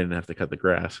also I didn't have to cut the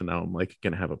grass. And now I'm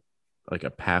gonna have a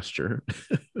pasture.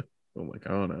 I'm I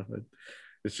don't know.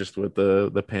 It's just what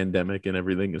the pandemic and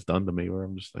everything has done to me, where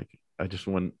I'm just I just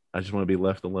want to be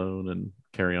left alone and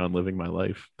carry on living my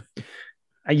life.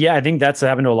 Yeah, I think that's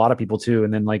happened to a lot of people too.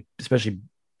 And then especially,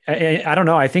 I don't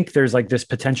know. I think there's this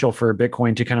potential for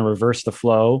Bitcoin to kind of reverse the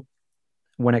flow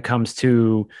when it comes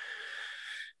to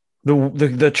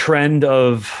the trend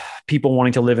of people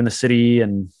wanting to live in the city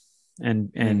and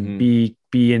be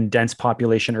in dense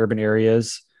population urban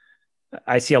areas.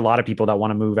 I see a lot of people that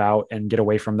want to move out and get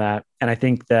away from that. And I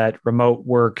think that remote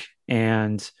work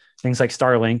and things like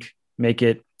Starlink make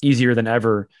it easier than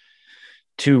ever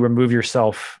to remove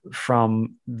yourself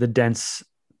from the dense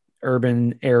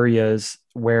urban areas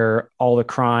where all the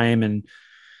crime and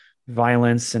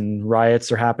violence and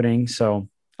riots are happening. So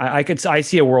I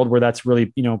see a world where that's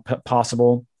really,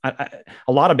 possible. A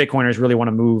lot of Bitcoiners really want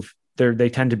to move. They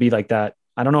tend to be like that.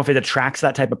 I don't know if it attracts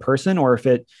that type of person or if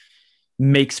it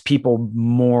makes people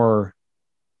more,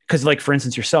 because for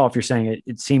instance, yourself, you're saying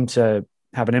it seemed to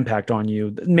have an impact on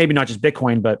you, maybe not just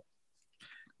Bitcoin, but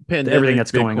pandemic, everything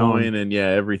that's Bitcoin, going on. And yeah,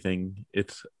 everything.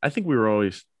 I think we were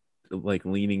always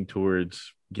leaning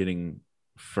towards getting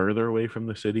further away from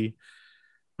the city,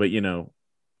 but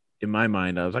in my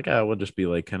mind, I was we'll just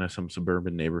be kind of some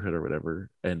suburban neighborhood or whatever.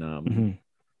 And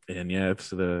and yeah, it's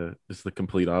the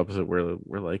complete opposite, where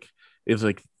we're it's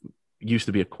used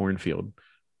to be a cornfield.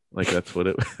 That's what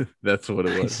it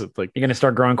was. It's you're gonna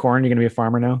start growing corn. You're gonna be a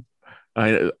farmer now.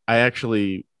 I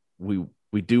actually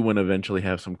we do want to eventually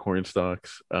have some corn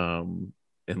stalks, and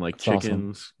That's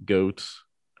chickens, awesome. goats,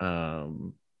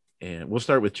 and we'll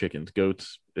start with chickens.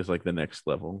 Goats is the next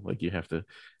level. You have to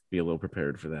be a little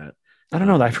prepared for that. I don't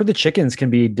know. I've heard the chickens can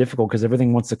be difficult because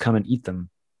everything wants to come and eat them.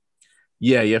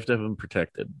 Yeah, you have to have them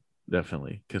protected,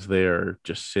 definitely, because they are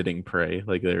just sitting prey.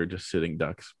 They're just sitting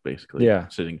ducks, basically. Yeah,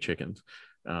 sitting chickens.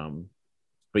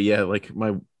 But yeah,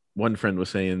 my one friend was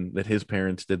saying that his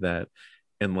parents did that,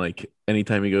 and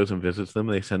anytime he goes and visits them,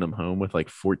 they send him home with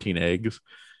 14 eggs,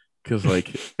 because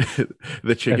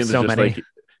the chickens so are just many.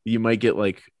 you might get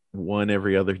one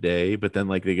every other day, but then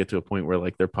like they get to a point where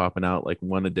like they're popping out like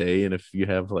one a day. And if you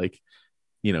have like,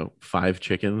 5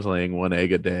 chickens laying one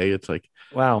egg a day, it's like,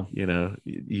 Wow. you're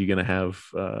gonna have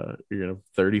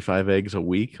 35 eggs a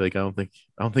week. Like I don't think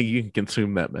you can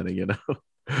consume that many,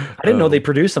 I didn't know they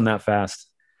produce them that fast.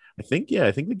 I think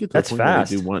they get to a That's point where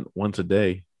they do fast. once a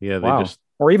day. Yeah, they Wow. just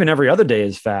Or even every other day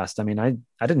is fast. I mean, I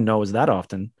didn't know it was that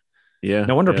often. yeah,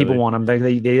 No wonder yeah, people want them.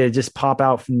 They just pop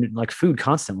out from like food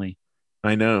constantly.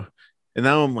 I know. And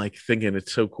now I'm like thinking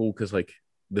it's so cool because like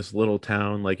this little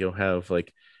town, like you'll have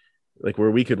like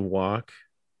where we could walk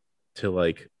to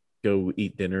like go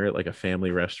eat dinner at like a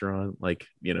family restaurant, like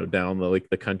down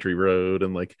the country road,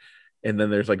 and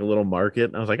then there's like a little market.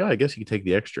 And I was like, oh, I guess you could take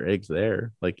the extra eggs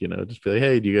there, like just be like,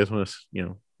 hey, do you guys want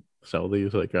to sell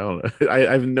these? Like I don't know. I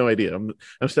have no idea.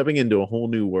 I'm stepping into a whole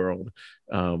new world.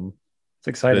 It's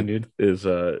exciting, That dude.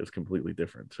 is completely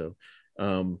different. So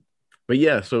but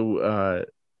yeah, so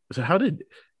how did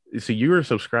so you were a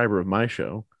subscriber of my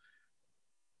show,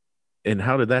 and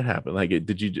how did that happen? Like,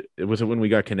 was it when we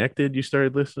got connected you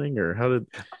started listening, or how did?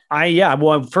 Yeah.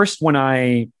 Well, first when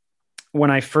I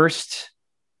first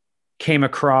came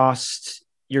across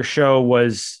your show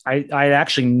was I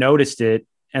actually noticed it,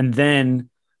 and then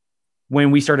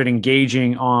when we started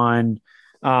engaging on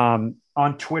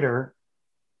Twitter,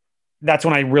 that's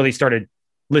when I really started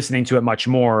listening to it much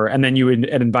more. And then you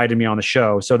had invited me on the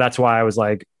show, so that's why I was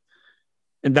like,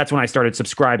 and that's when I started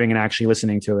subscribing and actually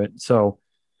listening to it. So,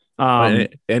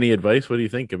 Any advice? What do you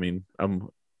think? I mean, I'm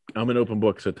an open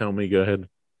book, so tell me. Go ahead.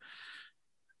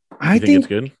 I You think it's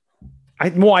think good?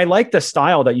 I like the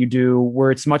style that you do, where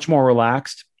it's much more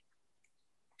relaxed,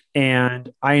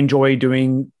 and I enjoy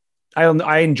doing.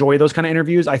 I enjoy those kind of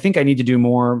interviews. I think I need to do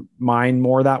mine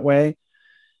more that way.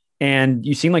 And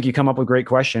you seem like you come up with great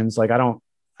questions. Like I don't.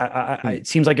 It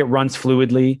seems like it runs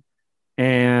fluidly,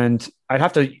 and I'd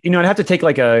have to take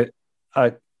like a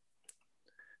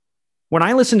when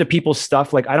I listen to people's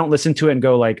stuff, like I don't listen to it and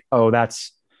go like, oh,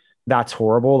 that's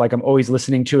horrible. Like I'm always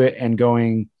listening to it and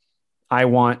going, I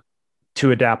want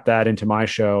to adapt that into my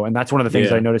show. And that's one of the things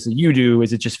I Yeah. noticed that you do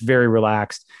is it's just very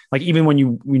relaxed. Like even when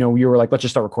you were like, let's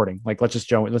just start recording. Like, let's just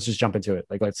jump into it.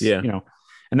 Like, Yeah.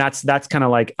 and that's kind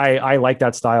of like, I like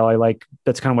that style.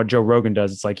 That's kind of what Joe Rogan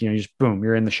does. It's like, you just boom,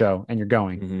 you're in the show and you're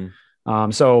going.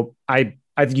 So I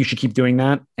think you should keep doing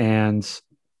that. And,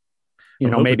 I'm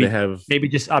hoping to maybe have.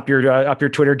 just up your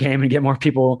Twitter game and get more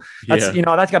people. Yeah.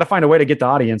 That's got to find a way to get the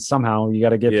audience somehow. You got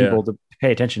to get Yeah. people to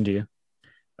pay attention to you.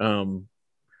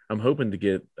 I'm hoping to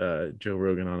get Joe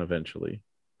Rogan on eventually.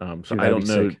 So Dude, I that'd don't be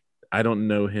know. sick. I don't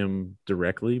know him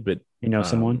directly, but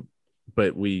Someone.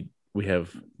 but we have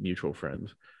mutual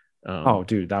friends. Oh,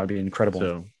 dude, that would be incredible.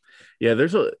 So yeah,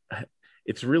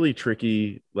 it's really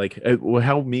tricky. Like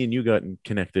how me and you got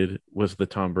connected was the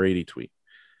Tom Brady tweet.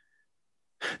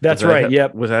 That's right.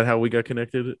 Yep. Was that how we got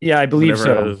connected? Yeah, I believe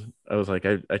Whenever so. I was like,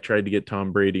 I tried to get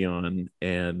Tom Brady on,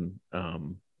 and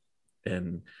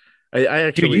I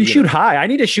actually, Dude, you shoot high. I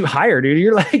need to shoot higher, dude.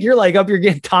 You're like up. You're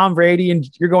getting Tom Brady, and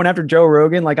you're going after Joe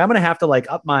Rogan. Like I'm gonna have to like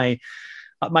up my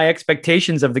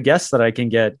expectations of the guests that I can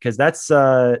get, because that's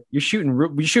you're shooting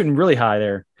really high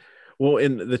there. Well,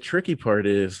 and the tricky part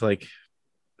is like,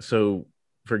 so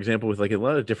for example, with like a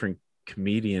lot of different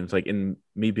comedians, like in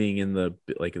me being in the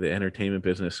entertainment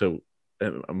business, so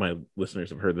my listeners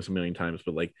have heard this a million times,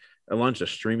 but like I launched a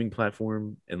streaming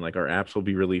platform, and like our apps will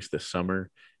be released this summer,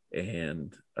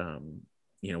 and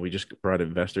we just brought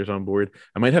investors on board.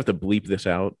 I might have to bleep this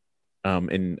out,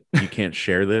 and you can't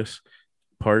share this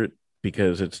part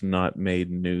because it's not made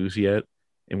news yet,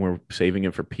 and we're saving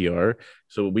it for PR.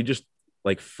 So we just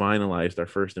like finalized our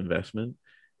first investment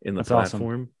in the That's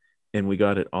platform, awesome. and we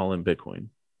got it all in Bitcoin.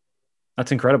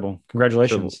 That's incredible.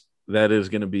 Congratulations. So that is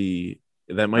going to be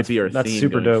that might be our That's theme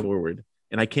super going dope. forward.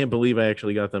 And I can't believe I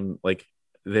actually got them. Like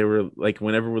they were like,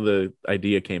 whenever the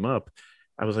idea came up,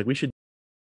 I was like, we should.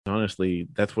 Honestly,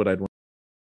 that's what I'd want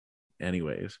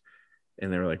anyways.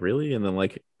 And they were like, really? And then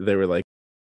like they were like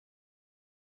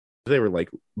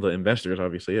the investors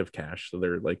obviously have cash, so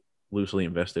they're like loosely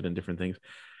invested in different things.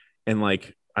 And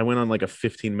like I went on like a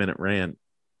 15-minute rant,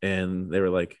 and they were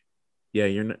like, yeah,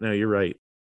 you're right.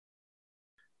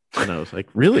 And I was like,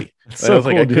 really? So I was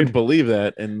like, cool, I couldn't dude. believe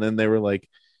that. And then they were like,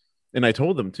 and I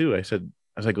told them too. I was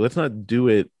like, let's not do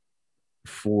it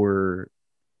for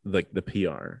like the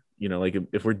PR. Like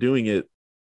if we're doing it,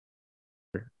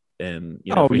 and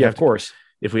Oh yeah, of course.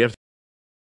 if we have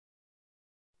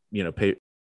to, pay.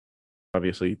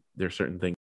 Obviously, there's certain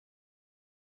things,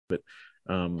 but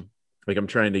like I'm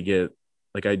trying to get,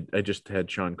 like I just had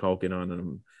Sean Culkin on,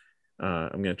 and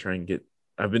I'm gonna try and get.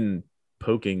 I've been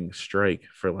poking Strike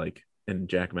for like and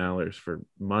Jack Mallers for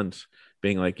months,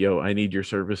 being like, "Yo, I need your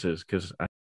services because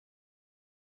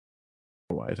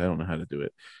otherwise I don't know how to do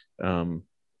it." Um,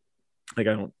 like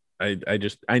I don't, I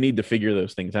just I need to figure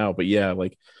those things out. But yeah,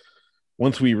 like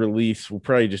once we release, we'll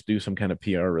probably just do some kind of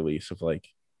PR release of like,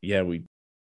 yeah, we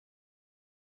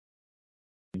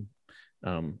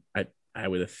I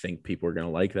would think people are gonna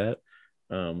like that.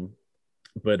 Um,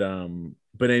 but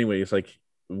anyways, like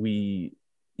we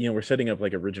we're setting up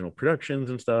like original productions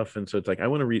and stuff, and so it's like I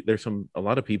want to read. There's a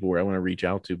lot of people where I want to reach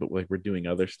out to, but like we're doing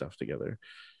other stuff together.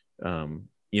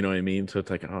 You know what I mean? So it's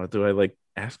like, oh, do I like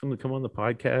ask them to come on the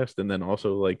podcast and then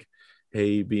also like,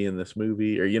 hey, be in this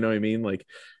movie, or you know what I mean? Like,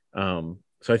 so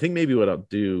I think maybe what I'll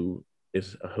do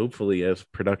is hopefully as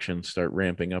productions start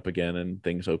ramping up again and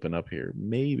things open up here,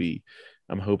 maybe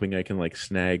I'm hoping I can like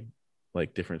snag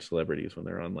like different celebrities when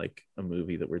they're on like a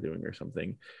movie that we're doing or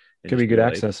something, and Could be good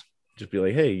access. just be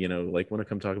like, hey, like want to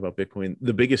come talk about Bitcoin.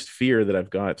 The biggest fear that I've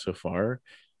got so far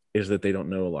is that they don't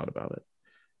know a lot about it.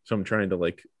 So I'm trying to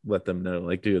like let them know,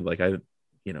 like, dude, like I'm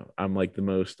like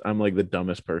I'm like the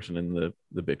dumbest person in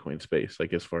the Bitcoin space,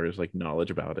 like as far as like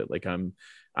knowledge about it. Like I'm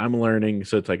learning.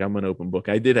 So it's like I'm an open book.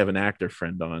 I did have an actor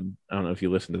friend on. I don't know if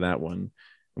you listened to that one,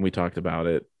 and we talked about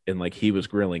it. And like he was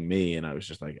grilling me, and I was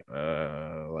just like,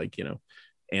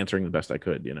 answering the best I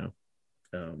could,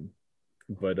 Um,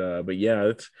 but yeah,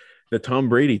 it's the Tom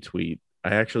Brady tweet.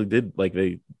 I actually did like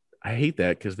I hate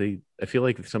that because I feel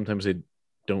like sometimes they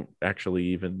don't actually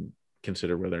even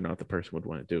consider whether or not the person would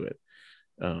want to do it.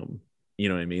 You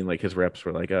know what I mean? Like his reps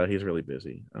were like, oh, he's really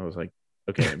busy. I was like,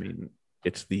 okay, I mean,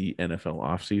 it's the NFL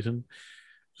off season.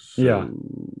 So Yeah.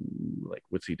 like,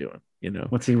 what's he doing?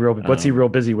 What's he real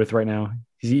busy with right now?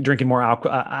 Is he drinking more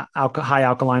high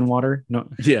alkaline water? No.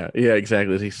 Yeah,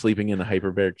 exactly. Is he sleeping in a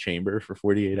hyperbaric chamber for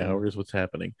 48 hours? What's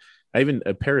happening?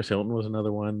 Paris Hilton was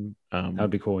another one. That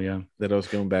would be cool. Yeah. That I was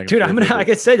going back. Dude, like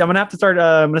I said, I'm gonna have to start.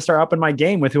 I'm gonna start upping my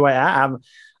game with who I am.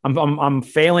 I'm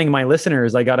failing my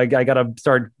listeners. I gotta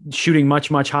start shooting much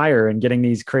higher and getting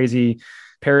these crazy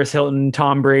Paris Hilton,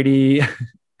 Tom Brady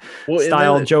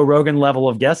style Joe Rogan level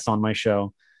of guests on my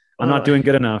show. I'm not doing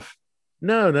good enough.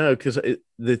 No, because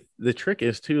the trick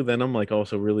is too. Then I'm like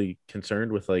also really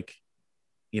concerned with like,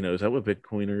 is that what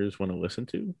Bitcoiners want to listen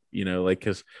to? Like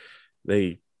because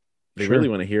they really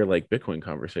want to hear like Bitcoin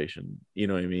conversation. You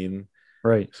know what I mean?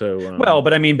 Right. So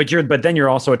but then you're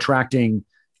also attracting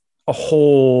a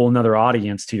whole nother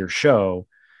audience to your show,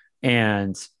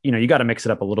 and you got to mix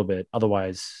it up a little bit.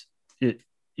 Otherwise,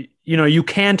 you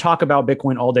can talk about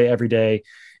Bitcoin all day, every day,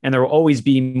 and there will always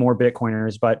be more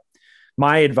Bitcoiners. But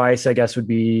my advice, I guess, would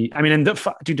be, I mean, and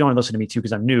dude, don't listen to me too,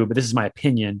 because I'm new, but this is my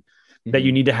opinion, that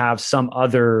you need to have some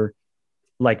other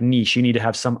like niche. You need to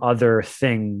have some other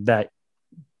thing that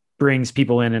brings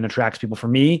people in and attracts people. For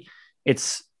me,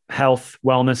 it's health,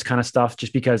 wellness kind of stuff,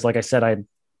 just because, like I said, I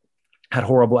had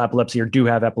horrible epilepsy or do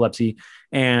have epilepsy.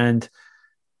 And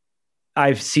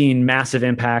I've seen massive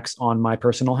impacts on my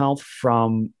personal health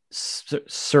from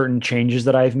certain changes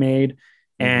that I've made.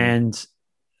 And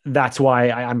that's why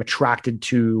I'm attracted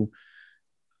to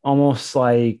almost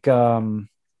like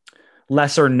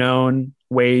lesser known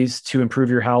ways to improve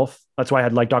your health. That's why I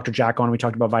had like Dr. Jack on. We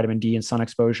talked about vitamin D and sun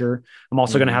exposure. I'm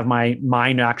also going to have my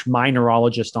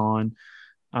neurologist on.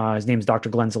 His name is Dr.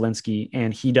 Glenn Zielinski,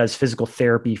 and he does physical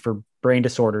therapy for brain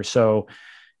disorders. So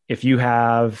if you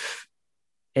have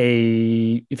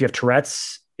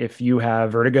Tourette's, if you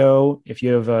have vertigo, if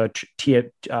you have a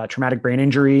traumatic brain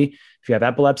injury, if you have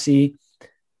epilepsy,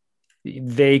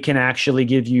 they can actually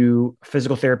give you a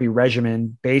physical therapy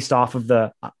regimen based off of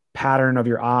the pattern of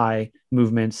your eye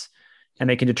movements, and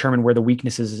they can determine where the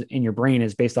weaknesses in your brain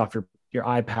is based off your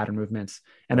eye pattern movements.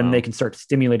 And then they can start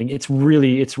stimulating. It's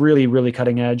really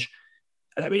cutting edge.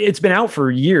 I mean, it's been out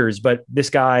for years, but this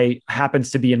guy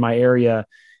happens to be in my area,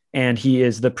 and he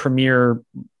is the premier,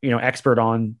 expert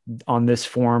on this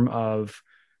form of,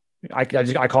 I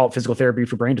call it physical therapy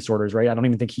for brain disorders, right? I don't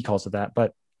even think he calls it that,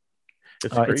 but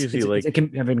it's crazy. It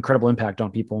can have an incredible impact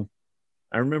on people.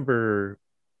 I remember,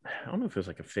 I don't know if it was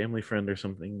like a family friend or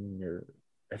something, or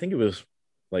I think it was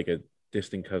like a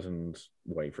distant cousin's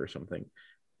wife or something.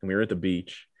 And we were at the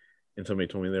beach, and somebody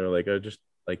told me, they were like, oh, just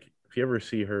like, if you ever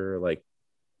see her like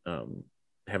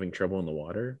having trouble in the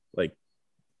water, like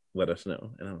let us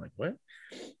know. And I'm like, what?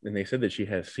 And they said that she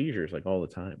has seizures like all the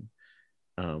time.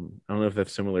 I don't know if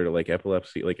that's similar to like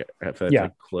epilepsy, like if that's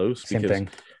like close. Same thing.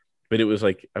 But it was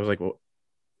like, I was like, well,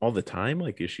 all the time?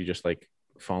 Like, is she just like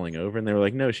falling over? And they were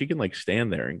like, no, she can like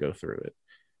stand there and go through it,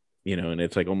 and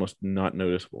it's like almost not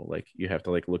noticeable. Like you have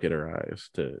to like look at her eyes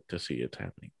to see it's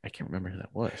happening. I can't remember who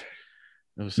that was.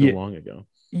 It was so long ago.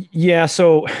 Yeah.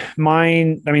 So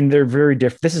mine, I mean, they're very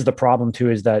different. This is the problem too,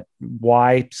 is that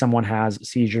why someone has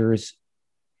seizures,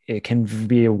 it can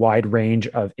be a wide range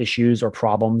of issues or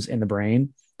problems in the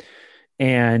brain.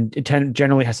 And it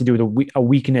generally has to do with a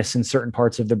weakness in certain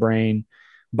parts of the brain.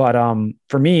 But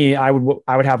for me, I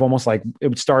would have almost like, it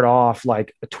would start off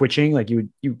like a twitching, like you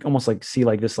almost like see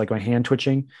like this, like my hand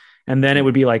twitching, and then it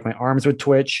would be like my arms would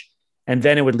twitch, and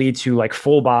then it would lead to like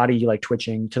full body like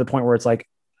twitching to the point where it's like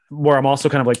where I'm also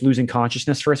kind of like losing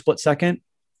consciousness for a split second.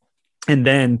 And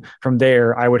then from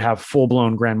there, I would have full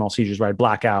blown grand mal seizures where I'd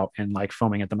black out and like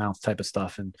foaming at the mouth type of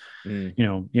stuff. And, Mm.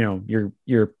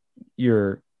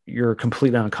 you're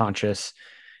completely unconscious,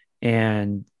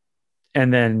 and,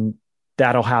 then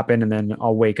that'll happen. And then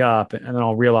I'll wake up and then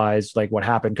I'll realize like what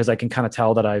happened. Cause I can kind of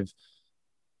tell that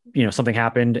something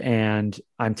happened, and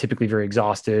I'm typically very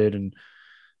exhausted. And,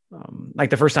 like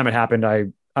the first time it happened,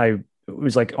 it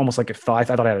was like almost like I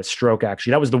thought I had a stroke.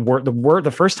 Actually, that was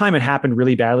the first time it happened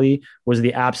really badly was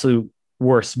the absolute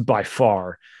worst by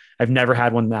far. I've never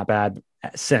had one that bad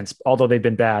since, although they've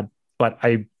been bad. But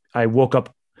I woke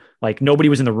up like nobody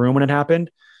was in the room when it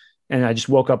happened, and I just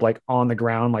woke up like on the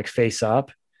ground, like face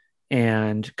up.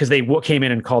 And because they came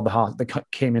in and called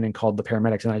came in and called the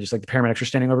paramedics, and I just like the paramedics were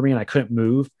standing over me, and I couldn't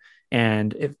move,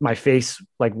 and if my face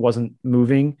like wasn't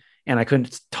moving, and I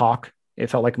couldn't talk. It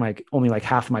felt like only like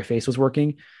half of my face was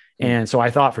working. And so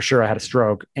I thought for sure I had a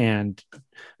stroke, and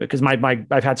because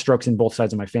I've had strokes in both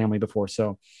sides of my family before.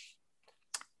 So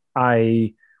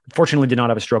I fortunately did not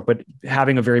have a stroke, but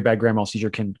having a very bad grand mal seizure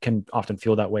can often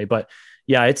feel that way. But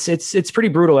yeah, it's pretty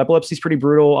brutal. Epilepsy is pretty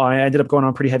brutal. I ended up going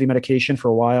on pretty heavy medication for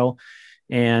a while,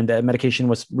 and that medication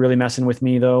was really messing with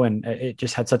me though. And it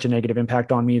just had such a negative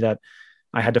impact on me that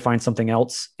I had to find something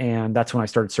else. And that's when I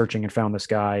started searching and found this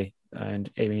guy.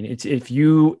 And I mean, it's, if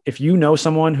you know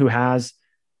someone who has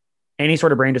any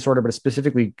sort of brain disorder, but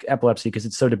specifically epilepsy, because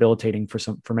it's so debilitating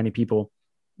for many people,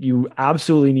 you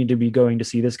absolutely need to be going to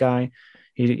see this guy.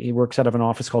 He works out of an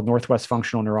office called Northwest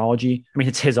Functional Neurology. I mean,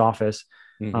 it's his office.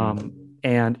 Mm-hmm.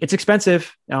 And it's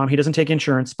expensive. He doesn't take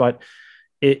insurance, but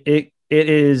it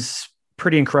is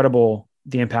pretty incredible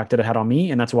the impact that it had on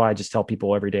me. And that's why I just tell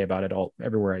people every day about it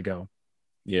everywhere I go.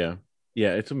 Yeah.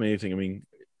 Yeah. It's amazing. I mean,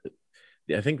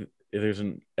 I think there's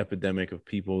an epidemic of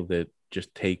people that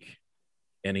just take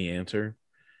any answer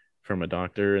from a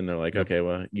doctor and they're like, okay,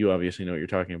 well, you obviously know what you're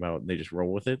talking about. And they just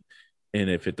roll with it. And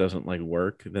if it doesn't like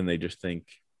work, then they just think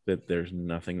that there's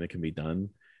nothing that can be done.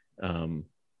 And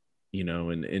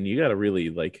you got to really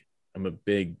like, I'm a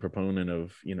big proponent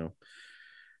of,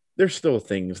 there's still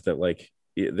things that like,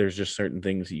 there's just certain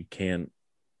things you can't,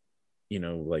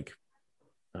 like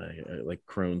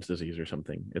Crohn's disease or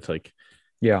something. It's like,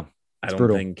 yeah, I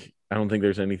don't think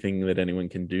there's anything that anyone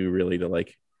can do really to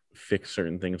like fix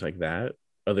certain things like that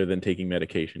other than taking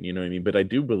medication, you know what I mean? But I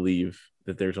do believe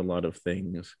that there's a lot of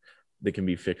things that can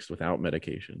be fixed without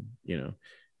medication,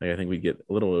 like I think we get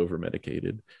a little over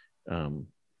medicated.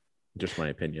 Just my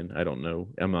opinion. I don't know.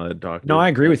 I'm not a doctor. No, I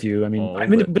agree with you.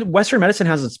 But Western medicine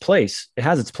has its place. It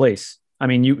has its place. I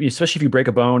mean, you especially if you break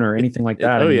a bone or anything like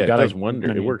that. It does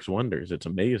wonders. It works wonders. It's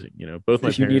amazing. Both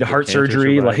my parents, you need a heart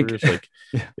surgery,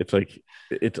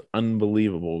 it's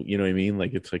unbelievable. You know what I mean?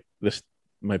 Like it's like this.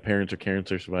 My parents are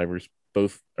cancer survivors.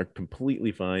 Both are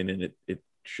completely fine, and it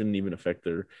shouldn't even affect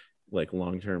their like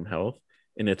long-term health.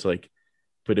 And it's like,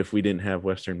 but if we didn't have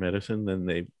Western medicine, then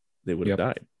they would have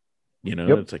died.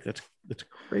 It's like that's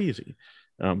crazy.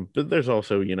 But there's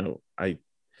also I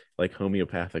like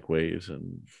homeopathic ways,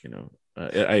 and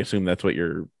I assume that's what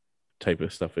your type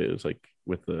of stuff is, like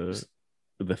with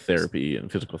the therapy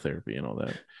and physical therapy and all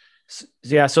that.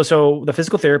 Yeah. So the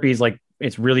physical therapy is like,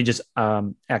 it's really just eye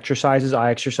exercises.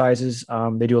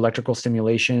 They do electrical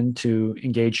stimulation to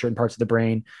engage certain parts of the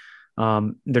brain.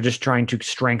 They're just trying to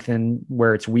strengthen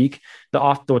where it's weak.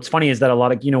 What's funny is that a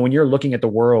lot of, when you're looking at the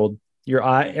world, your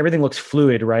eye, everything looks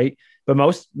fluid, right? But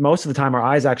most of the time our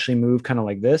eyes actually move kind of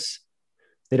like this.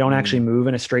 They don't actually move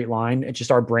in a straight line. It's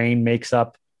just our brain makes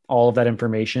up all of that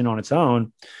information on its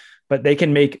own, but they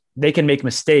can make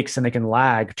mistakes and they can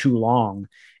lag too long.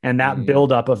 And that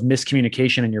buildup of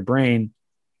miscommunication in your brain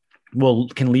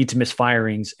can lead to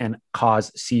misfirings and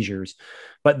cause seizures.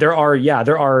 But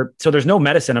so there's no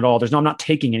medicine at all. I'm not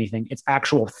taking anything. It's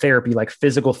actual therapy, like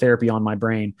physical therapy on my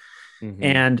brain. Mm-hmm.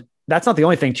 And that's not the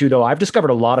only thing too, though. I've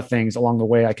discovered a lot of things along the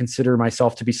way. I consider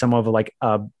myself to be somewhat of like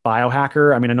a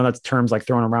biohacker. I mean, I know that's terms like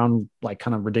thrown around like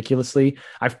kind of ridiculously.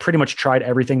 I've pretty much tried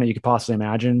everything that you could possibly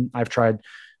imagine. I've tried,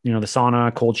 the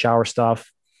sauna, cold shower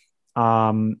stuff.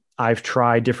 I've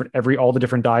tried all the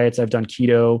different diets. I've done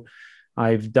keto.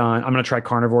 I'm going to try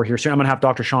carnivore here soon. I'm going to have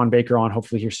Dr. Sean Baker on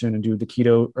hopefully here soon and do the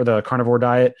keto or the carnivore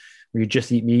diet where you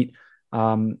just eat meat.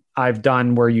 I've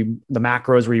done the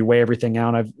macros where you weigh everything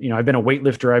out. I've been a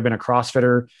weightlifter. I've been a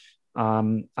CrossFitter.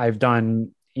 I've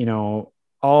done,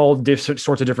 all different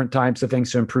sorts of different types of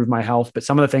things to improve my health. But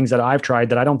some of the things that I've tried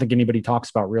that I don't think anybody talks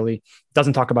about, really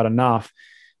doesn't talk about enough,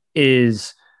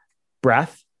 is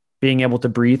breath. Being able to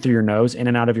breathe through your nose, in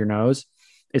and out of your nose,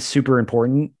 is super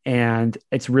important. And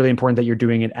it's really important that you're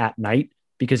doing it at night,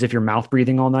 because if you're mouth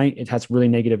breathing all night, it has really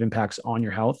negative impacts on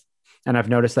your health. And I've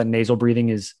noticed that nasal breathing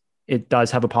it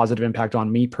does have a positive impact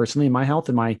on me personally, in my health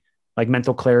and my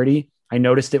mental clarity. I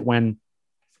noticed it when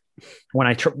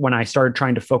I started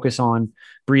trying to focus on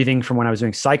breathing from when I was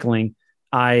doing cycling.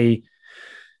 I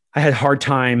had a hard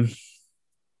time.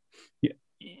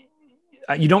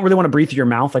 You don't really want to breathe through your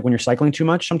mouth when you're cycling too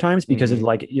much sometimes, because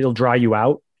it'll dry you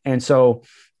out. And so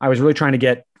I was really trying to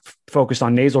get focused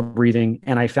on nasal breathing,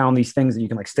 and I found these things that you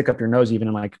can stick up your nose even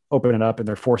and open it up, and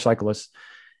they're for cyclists.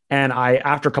 And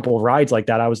after a couple of rides like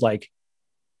that, I was like,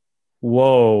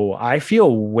 whoa, I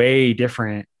feel way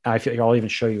different. I'll even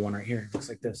show you one right here. It looks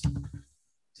like this.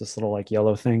 It's this little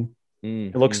yellow thing.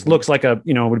 It looks like it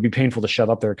would be painful to shove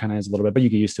up there. It kind of is a little bit, but you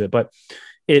get used to it. But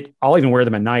I'll even wear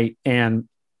them at night, and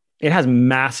it has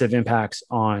massive impacts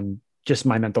on just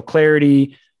my mental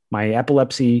clarity, my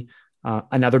epilepsy.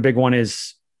 Another big one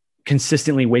is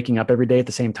consistently waking up every day at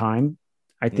the same time.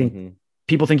 I think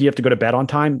people think you have to go to bed on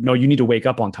time. No, you need to wake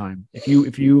up on time. If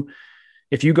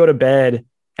you go to bed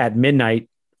at midnight,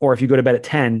 or if you go to bed at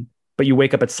 10, but you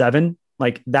wake up at 7,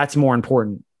 that's more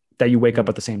important that you wake up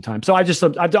at the same time. So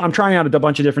I'm trying out a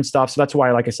bunch of different stuff. So that's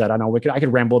why, like I said, I know I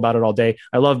could ramble about it all day.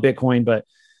 I love Bitcoin, but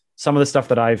some of the stuff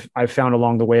that I've found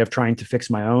along the way of trying to fix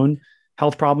my own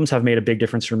health problems have made a big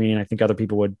difference for me. And I think other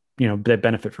people would,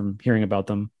 benefit from hearing about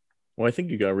them. Well, I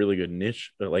think you got a really good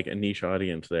niche, a niche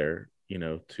audience there,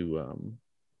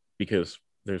 because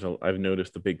I've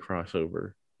noticed the big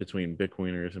crossover between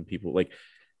Bitcoiners and people,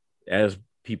 as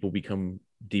people become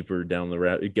deeper down the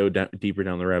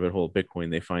rabbit hole of Bitcoin,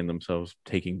 they find themselves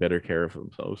taking better care of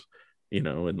themselves,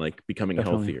 and becoming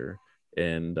Definitely healthier.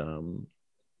 And,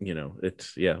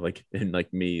 it's and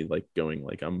me, going,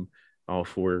 I'm all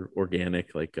for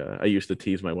organic. I used to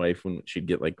tease my wife when she'd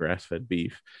get grass-fed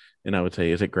beef, and I would say,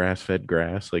 is it grass-fed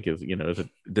grass?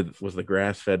 Was the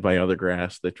grass fed by other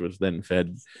grass that was then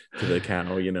fed to the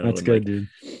cow, That's good, dude.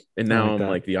 And now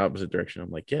I'm the opposite direction.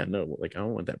 I'm yeah, no, I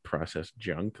don't want that processed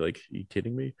junk. Are you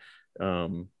kidding me?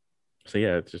 So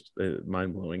yeah, it's just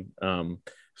mind blowing.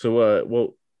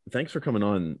 Well, thanks for coming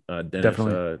on, Dennis.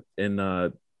 Definitely.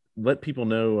 And let people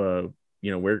know,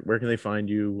 where can they find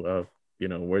you?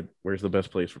 Where's the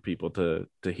best place for people to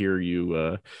hear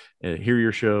you, hear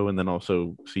your show, and then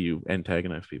also see you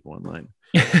antagonize people online?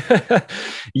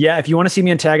 Yeah, if you want to see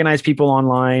me antagonize people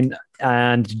online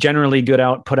and generally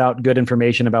put out good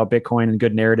information about Bitcoin and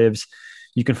good narratives,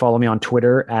 you can follow me on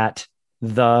Twitter at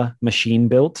The Machine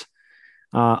Built.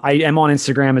 I am on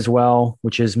Instagram as well,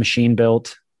 which is Machine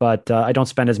Built, but I don't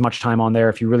spend as much time on there.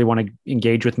 If you really want to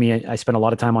engage with me, I spend a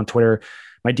lot of time on Twitter.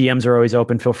 My DMs are always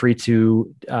open. Feel free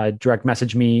to direct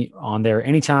message me on there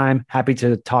anytime. Happy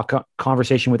to talk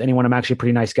conversation with anyone. I'm actually a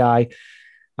pretty nice guy.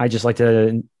 I just like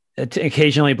to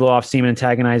occasionally blow off steam and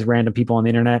antagonize random people on the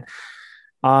internet.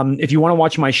 If you want to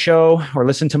watch my show or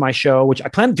listen to my show, which I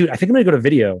plan to do, I think I'm going to go to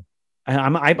video.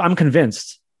 I'm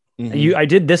convinced. I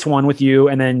did this one with you,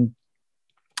 and then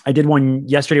I did one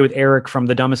yesterday with Eric from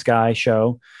the Dumbest Guy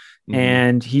show,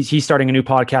 and he's starting a new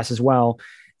podcast as well.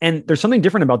 And there's something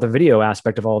different about the video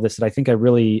aspect of all of this that I think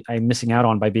I'm missing out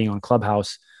on by being on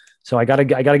Clubhouse. So I gotta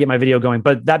get my video going.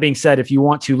 But that being said, if you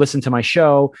want to listen to my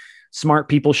show, Smart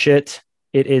People Shit,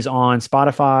 it is on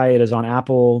Spotify. It is on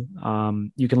Apple.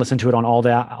 You can listen to it on all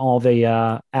the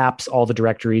apps, all the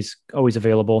directories, always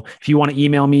available. If you want to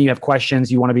email me, you have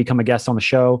questions, you want to become a guest on the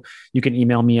show, you can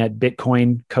email me at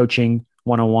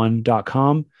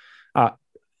bitcoincoaching101.com, at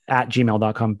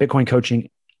gmail.com,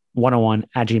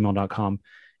 bitcoincoaching101@gmail.com.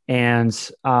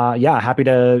 And happy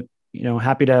to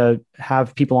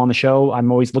have people on the show.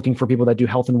 I'm always looking for people that do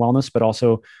health and wellness, but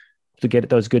also to get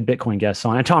those good Bitcoin guests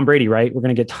on. And Tom Brady, right? We're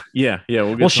going to get,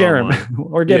 we'll share him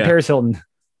or get Paris Hilton.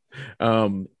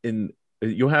 And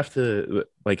you'll have to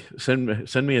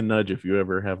send me a nudge if you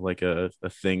ever have a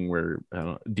thing where,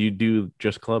 do you do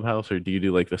just Clubhouse, or do you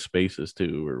do the Spaces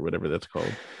too, or whatever that's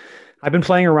called? I've been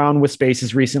playing around with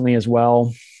spaces recently as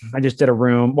well. I just did a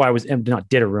room. Well, I was not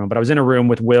did a room, but I was in a room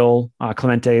with Will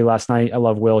Clemente last night. I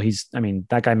love Will.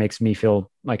 That guy makes me feel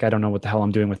like I don't know what the hell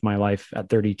I'm doing with my life at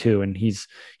 32, and he's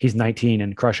 19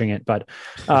 and crushing it. But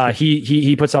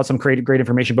he puts out some great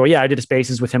information. But yeah, I did a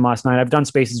spaces with him last night. I've done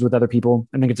spaces with other people.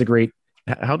 I think it's a great.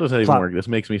 How does that even work? This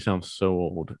makes me sound so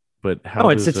old. But how? Oh,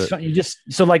 you just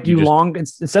instead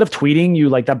of tweeting, you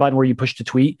like that button where you push to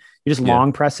tweet. You just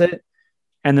long press it.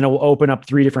 And then it will open up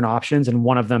 3 different options. And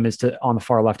one of them is on the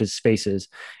far left is spaces.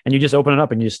 And you just open it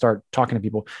up and you just start talking to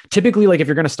people. Typically, like if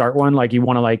you're going to start one, like you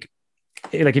want to like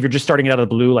if you're just starting it out of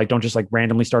the blue, like don't just like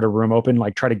randomly start a room open,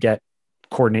 like try to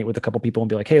coordinate with a couple people and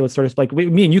be like, hey, let's start this. Like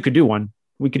me and you could do one.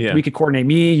 We could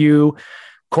coordinate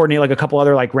coordinate like a couple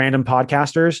other like random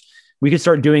podcasters. We could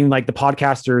start doing like the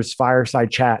podcasters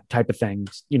fireside chat type of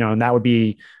things, and that would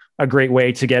be a great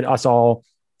way to get us all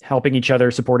helping each other,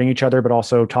 supporting each other, but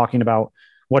also talking about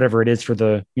whatever it is for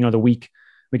the week.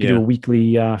 We could do a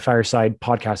weekly fireside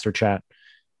podcaster chat,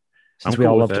 since we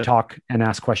all love to talk and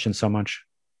ask questions so much.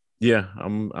 Yeah,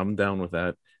 I'm down with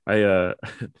that.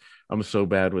 I'm so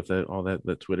bad with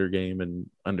the Twitter game and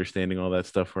understanding all that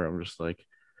stuff where I'm just like,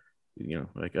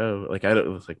 like, oh, like I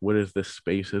don't. It's like, what is this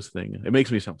spaces thing? It makes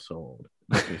me sound so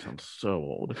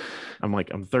old.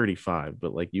 I'm 35,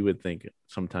 but like you would think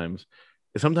sometimes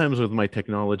with my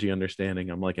technology understanding,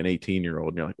 I'm like an 18-year-old,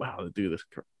 and you're like, wow, dude, this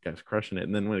guy's crushing it.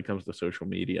 And then when it comes to social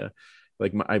media,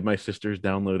 like my sister's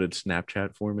downloaded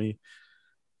Snapchat for me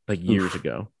like years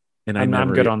ago. And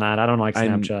I'm good on that. I don't like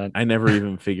Snapchat. I never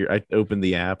even figured. I opened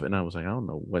the app and I was like, I don't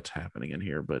know what's happening in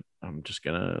here, but I'm just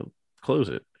gonna close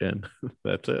it, and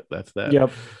that's it. That's that.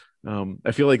 Yep.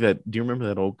 I feel like that. Do you remember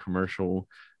that old commercial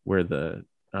where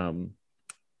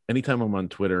anytime I'm on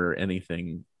Twitter or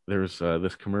anything, there's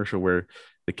this commercial where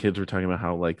the kids were talking about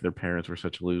how like their parents were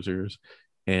such losers,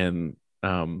 and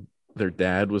their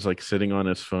dad was like sitting on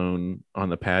his phone on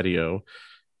the patio,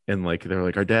 and like they're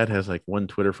like, our dad has like 1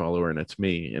 Twitter follower and it's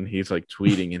me, and he's like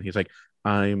tweeting and he's like,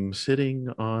 I'm sitting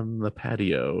on the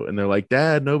patio, and they're like,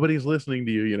 Dad, nobody's listening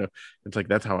to you. It's like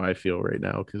that's how I feel right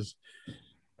now, because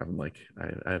I'm like,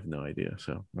 I have no idea.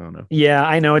 So I don't know. Yeah,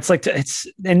 I know. It's like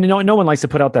and no one likes to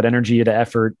put out that energy to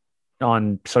effort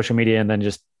on social media and then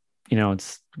just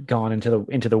it's gone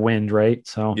into the wind, right?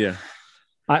 So yeah.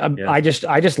 I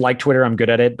just like Twitter. I'm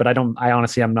good at it, but I'm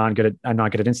not good at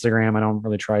Instagram. I don't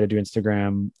really try to do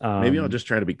Instagram. Maybe I'll just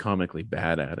try to be comically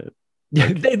bad at it.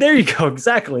 Yeah, there you go.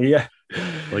 Exactly. Yeah.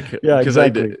 Because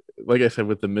exactly. Like I said,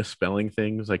 with the misspelling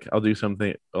things, like I'll do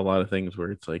a lot of things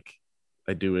where it's like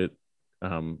I do it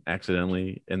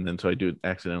accidentally, and then so I do it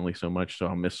accidentally so much, so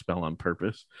I'll misspell on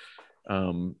purpose.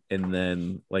 And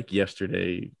then like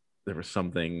yesterday there was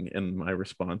something and my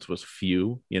response was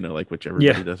few, like which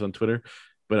everybody does on Twitter,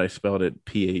 but I spelled it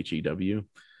PHEW.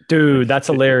 Dude, like, that's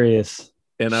hilarious.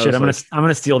 And I'm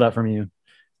gonna steal that from you.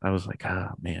 I was like,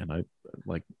 man, I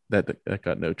like that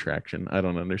got no traction. I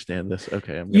don't understand this.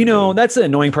 Okay, that's the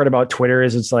annoying part about Twitter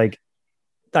is it's like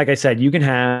I said, you can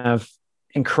have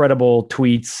incredible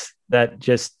tweets that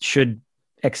just should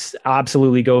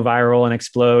absolutely go viral and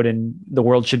explode, and the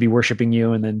world should be worshiping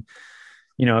you. And then,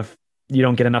 if you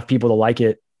don't get enough people to like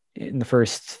it in the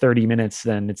first 30 minutes,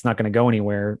 then it's not going to go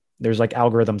anywhere. There's like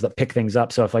algorithms that pick things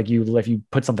up. So if you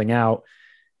put something out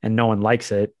and no one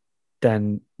likes it,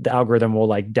 then the algorithm will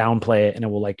like downplay it and it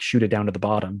will like shoot it down to the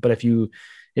bottom. But if you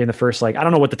in the first, like, I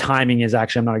don't know what the timing is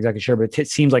actually, I'm not exactly sure, but it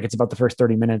seems like it's about the first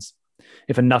 30 minutes.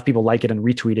 If enough people like it and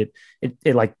retweet it,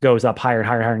 it like goes up higher and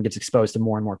higher and gets exposed to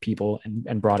more and more people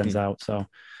and broadens out. So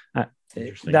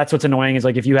that's what's annoying is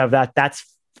like, if you have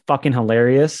that's fucking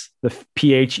hilarious. The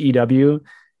PHEW,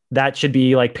 that should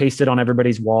be like pasted on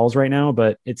everybody's walls right now,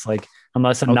 but it's like,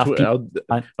 unless enough people,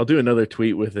 I'll do another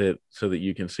tweet with it so that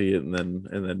you can see it, and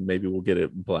then maybe we'll get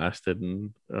it blasted,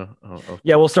 and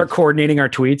we'll start coordinating our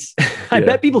tweets. I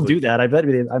bet people do that.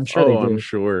 I'm sure they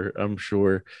do. I'm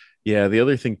sure. Yeah. The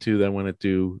other thing too that I want to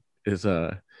do is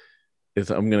I'm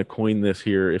going to coin this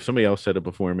here. If somebody else said it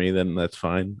before me, then that's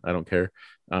fine. I don't care.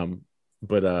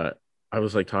 But I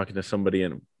was like talking to somebody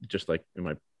and just like in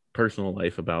my personal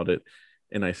life about it,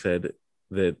 and I said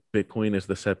that Bitcoin is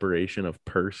the separation of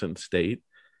purse and state.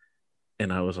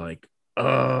 And I was like,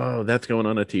 oh, that's going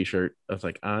on a t-shirt. I was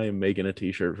like, I'm making a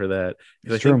t-shirt for that.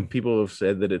 Because I think people have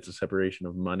said that it's a separation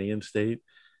of money and state,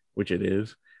 which it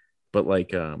is. But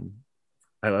like, I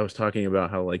was talking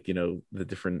about how like, the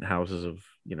different houses of,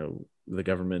 the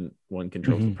government, one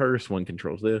controls the purse, one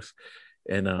controls this.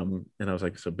 And I was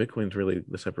like, so Bitcoin's really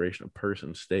the separation of purse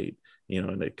and state,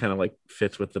 and it kind of like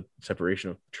fits with the separation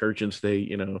of church and state,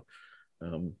 I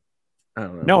don't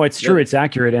know. No, it's true. It's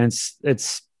accurate. And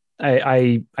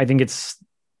I think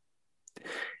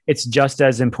it's just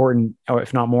as important, or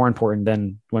if not more important,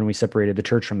 than when we separated the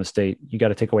church from the state. You got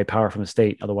to take away power from the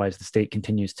state, otherwise the state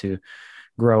continues to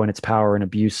grow in its power and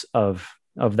abuse of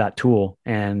that tool.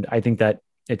 And I think that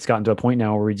it's gotten to a point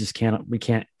now where we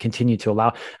can't continue to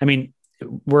allow. I mean,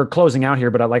 we're closing out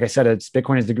here, but like I said,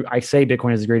 Bitcoin is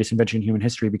the greatest invention in human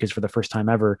history, because for the first time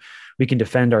ever, we can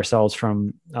defend ourselves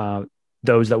from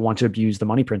those that want to abuse the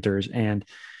money printers. And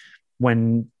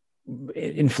when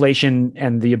inflation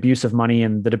and the abuse of money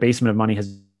and the debasement of money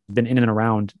has been in and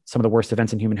around some of the worst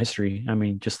events in human history. I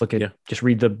mean, just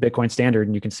read the Bitcoin Standard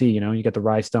and you can see, you get the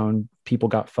Rhinestone, people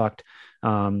got fucked.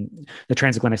 The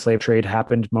transatlantic slave trade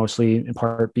happened mostly in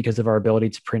part because of our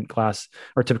ability to print glass,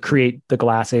 or to create the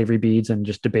glass Avery beads and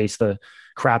just debase the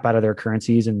crap out of their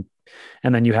currencies. And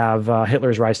then you have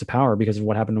Hitler's rise to power because of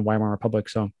what happened in Weimar Republic.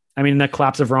 So, I mean, the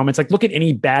collapse of Rome, it's like, look at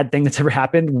any bad thing that's ever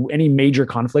happened, any major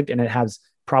conflict, and it has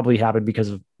probably happened because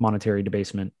of monetary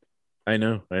debasement. I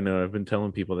know. I've been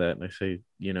telling people that, and I say,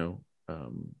 you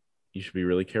should be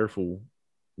really careful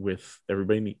with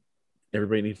everybody.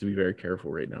 Everybody needs to be very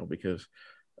careful right now, because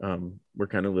we're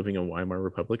kind of living a Weimar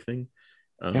Republic thing.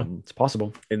 Yeah, it's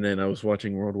possible. And then I was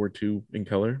watching World War II in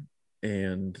color,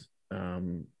 and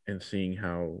seeing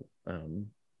how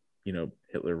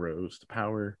Hitler rose to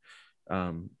power,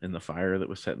 and the fire that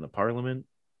was set in the parliament.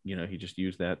 He just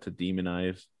used that to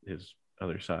demonize his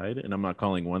other side. And I'm not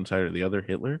calling one side or the other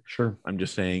Hitler. Sure. I'm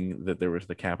just saying that there was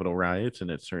the Capitol riots,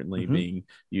 and it's certainly being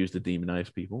used to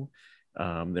demonize people.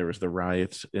 There was the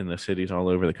riots in the cities all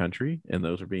over the country, and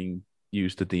those are being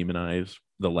used to demonize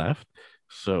the left.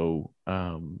 So,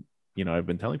 I've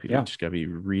been telling people, just gotta be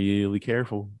really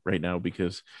careful right now,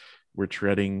 because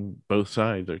both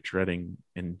sides are treading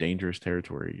in dangerous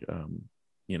territory.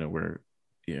 Where,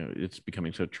 it's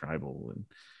becoming so tribal,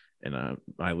 and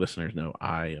my listeners know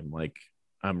I'm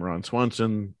Ron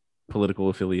Swanson, political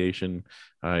affiliation.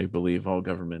 I believe all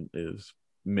government is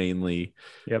mainly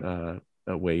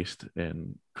a waste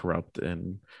and corrupt,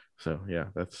 and so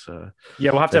that's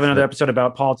we'll have to have another episode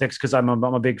about politics, because I'm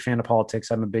a big fan of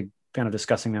politics. I'm a big fan of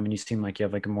discussing them, and you seem like you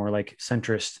have like a more like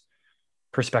centrist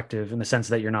perspective, in the sense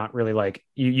that you're not really like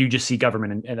you just see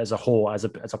government and as a whole as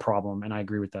a problem, and I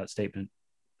agree with that statement.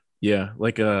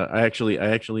 I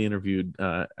actually interviewed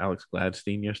Alex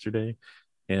Gladstein yesterday,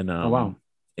 and oh wow,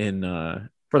 and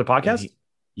for the podcast.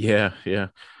 Yeah.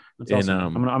 That's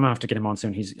awesome. I'm gonna have to get him on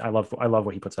soon. I love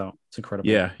what he puts out. It's incredible.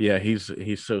 Yeah.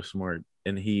 He's so smart,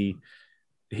 and he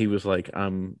was like,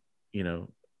 I'm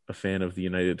a fan of the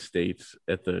United States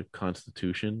at the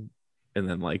Constitution, and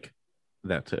then like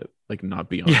that's it, like not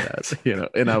beyond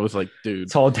that. And I was like, dude,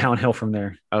 it's all downhill from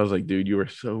there. I was like, dude, you are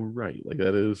so right. Like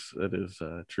that is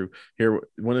true. Here,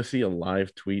 want to see a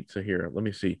live tweet? So here, let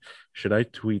me see. Should I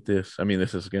tweet this? I mean,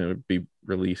 this is going to be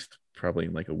released probably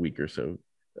in like a week or so.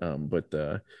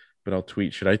 But I'll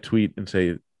tweet. Should I tweet and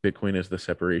say Bitcoin is the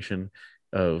separation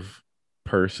of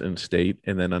purse and state,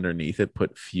 and then underneath it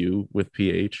put few with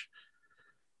PH?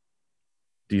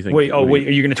 Do you think? Wait, are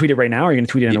you going to tweet it right now, or are you going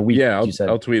to tweet it in a week? Yeah,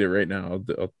 I'll tweet it right now. I'll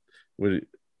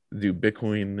do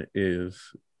Bitcoin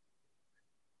this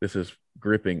is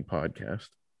gripping podcast.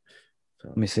 So,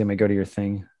 let me see. Let me go to your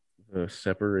thing. The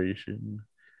separation.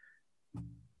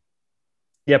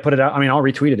 Yeah, put it out. I mean, I'll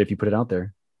retweet it if you put it out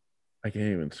there. I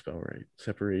can't even spell right.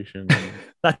 Separation.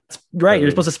 That's right. You're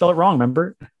supposed to spell it wrong,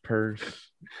 remember? Purse.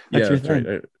 That's your thing.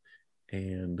 Right.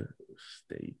 And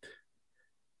state.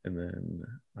 And then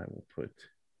I will put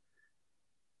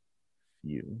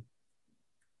few.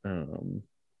 How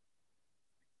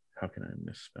can I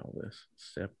misspell this?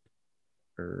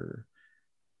 Separation.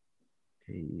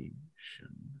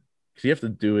 Because you have to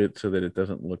do it so that it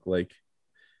doesn't look like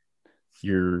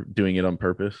you're doing it on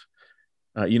purpose.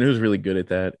 Who's really good at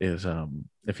that is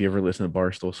if you ever listen to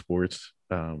Barstool Sports,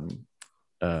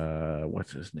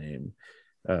 what's his name?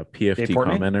 PFT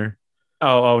commenter.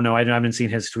 Oh no, I haven't seen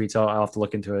his tweets. I'll have to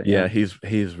look into it. Yeah, he's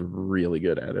really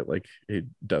good at it. Like he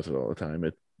does it all the time.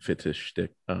 It fits his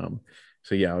shtick.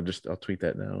 So yeah, I'll tweet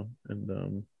that now,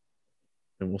 and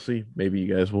we'll see. Maybe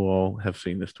you guys will all have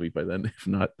seen this tweet by then. If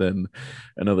not, then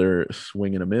another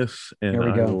swing and a miss. And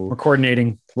there we go. We're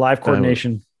coordinating, live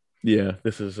coordination. Yeah,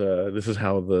 this is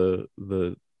how the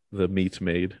meat's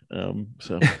made.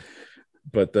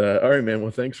 But all right, man. Well,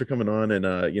 thanks for coming on. And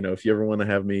if you ever want to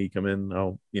have me come in,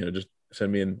 I'll just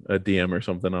send me a DM or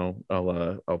something.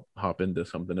 I'll hop into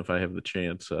something if I have the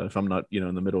chance. If I'm not,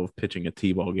 in the middle of pitching a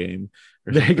T-ball game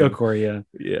or There you something. go, Corey. Yeah.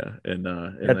 Yeah. And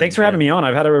Yeah, thanks for having me on.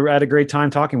 I've had a great time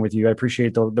talking with you. I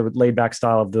appreciate the laid back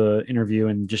style of the interview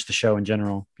and just the show in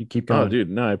general. You keep going. Oh, dude,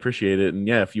 no, I appreciate it. And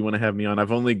yeah, if you want to have me on,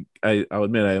 I'll admit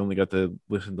I only got to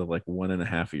listen to like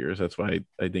 1.5 years. That's why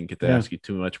I didn't get to ask you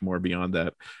too much more beyond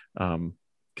that.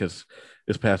 Because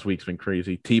this past week's been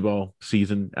crazy. T-ball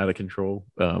season out of control.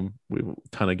 We have a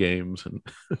ton of games and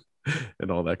and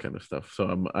all that kind of stuff.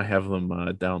 So I have them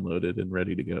downloaded and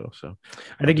ready to go. So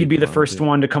I think you'd be the first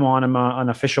one to come on an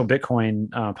official Bitcoin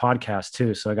podcast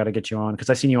too. So I got to get you on because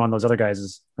I seen you on those other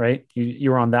guys's, right?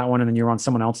 You were on that one and then you were on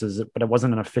someone else's, but it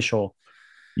wasn't an official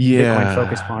Bitcoin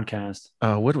focused podcast.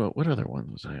 What other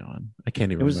one was I on? I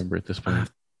can't even remember at this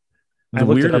point.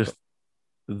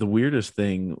 The weirdest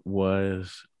thing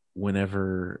was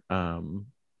whenever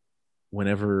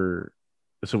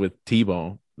so with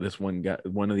T-ball, this one guy,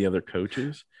 one of the other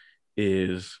coaches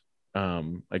is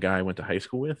a guy I went to high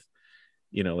school with.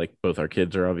 Like both our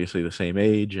kids are obviously the same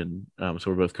age, and so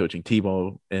we're both coaching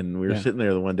T-ball, and we were sitting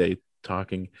there the one day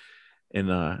talking,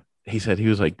 and he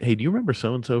was like, "Hey, do you remember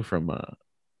so and so from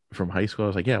high school?" I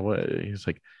was like, "Yeah, what?" He's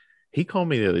like, he called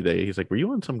me the other day. He's like, "Were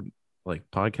you on some like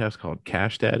podcast called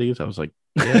Cash Daddies?" I was like,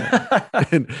 "Yeah."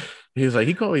 And he's like,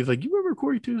 he called me. He's like, "You remember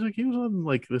Corey too?" He's like, "He was on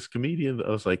like this comedian." I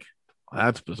was like,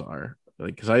 "That's bizarre."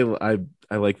 Like, because I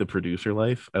like the producer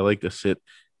life. I like to sit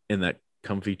in that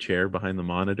comfy chair behind the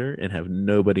monitor and have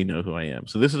nobody know who I am.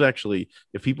 So this is actually,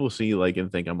 if people see like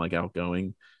and think I'm like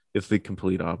outgoing, it's the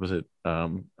complete opposite.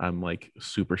 I'm like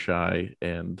super shy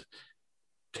and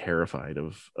terrified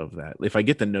of that. If I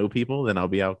get to know people, then I'll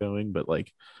be outgoing. But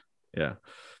like, yeah,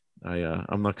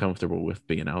 I'm not comfortable with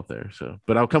being out there. So,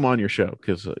 but I'll come on your show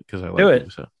because I like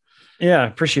you. So, yeah,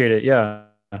 appreciate it. Yeah.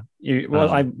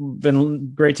 I've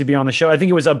been great to be on the show. I think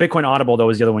it was a Bitcoin Audible though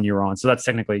was the other one you were on. So that's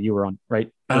technically you were on, right?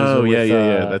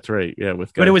 Yeah. That's right. Yeah,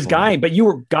 but it was Guy. But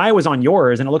Guy was on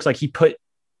yours, and it looks like he put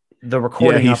the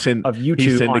recording of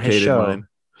YouTube on his show. Mine.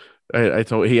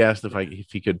 He asked if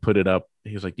he could put it up.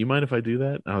 He was like, "Do you mind if I do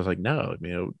that?" And I was like, "No,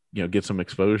 get some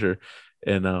exposure."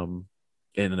 And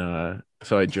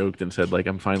so I joked and said like,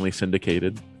 "I'm finally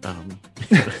syndicated."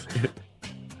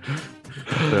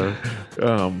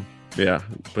 Yeah,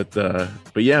 but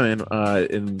yeah, man,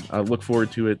 and I look forward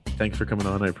to it. Thanks for coming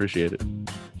on. I appreciate it.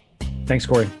 Thanks,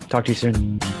 Corey. Talk to you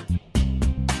soon.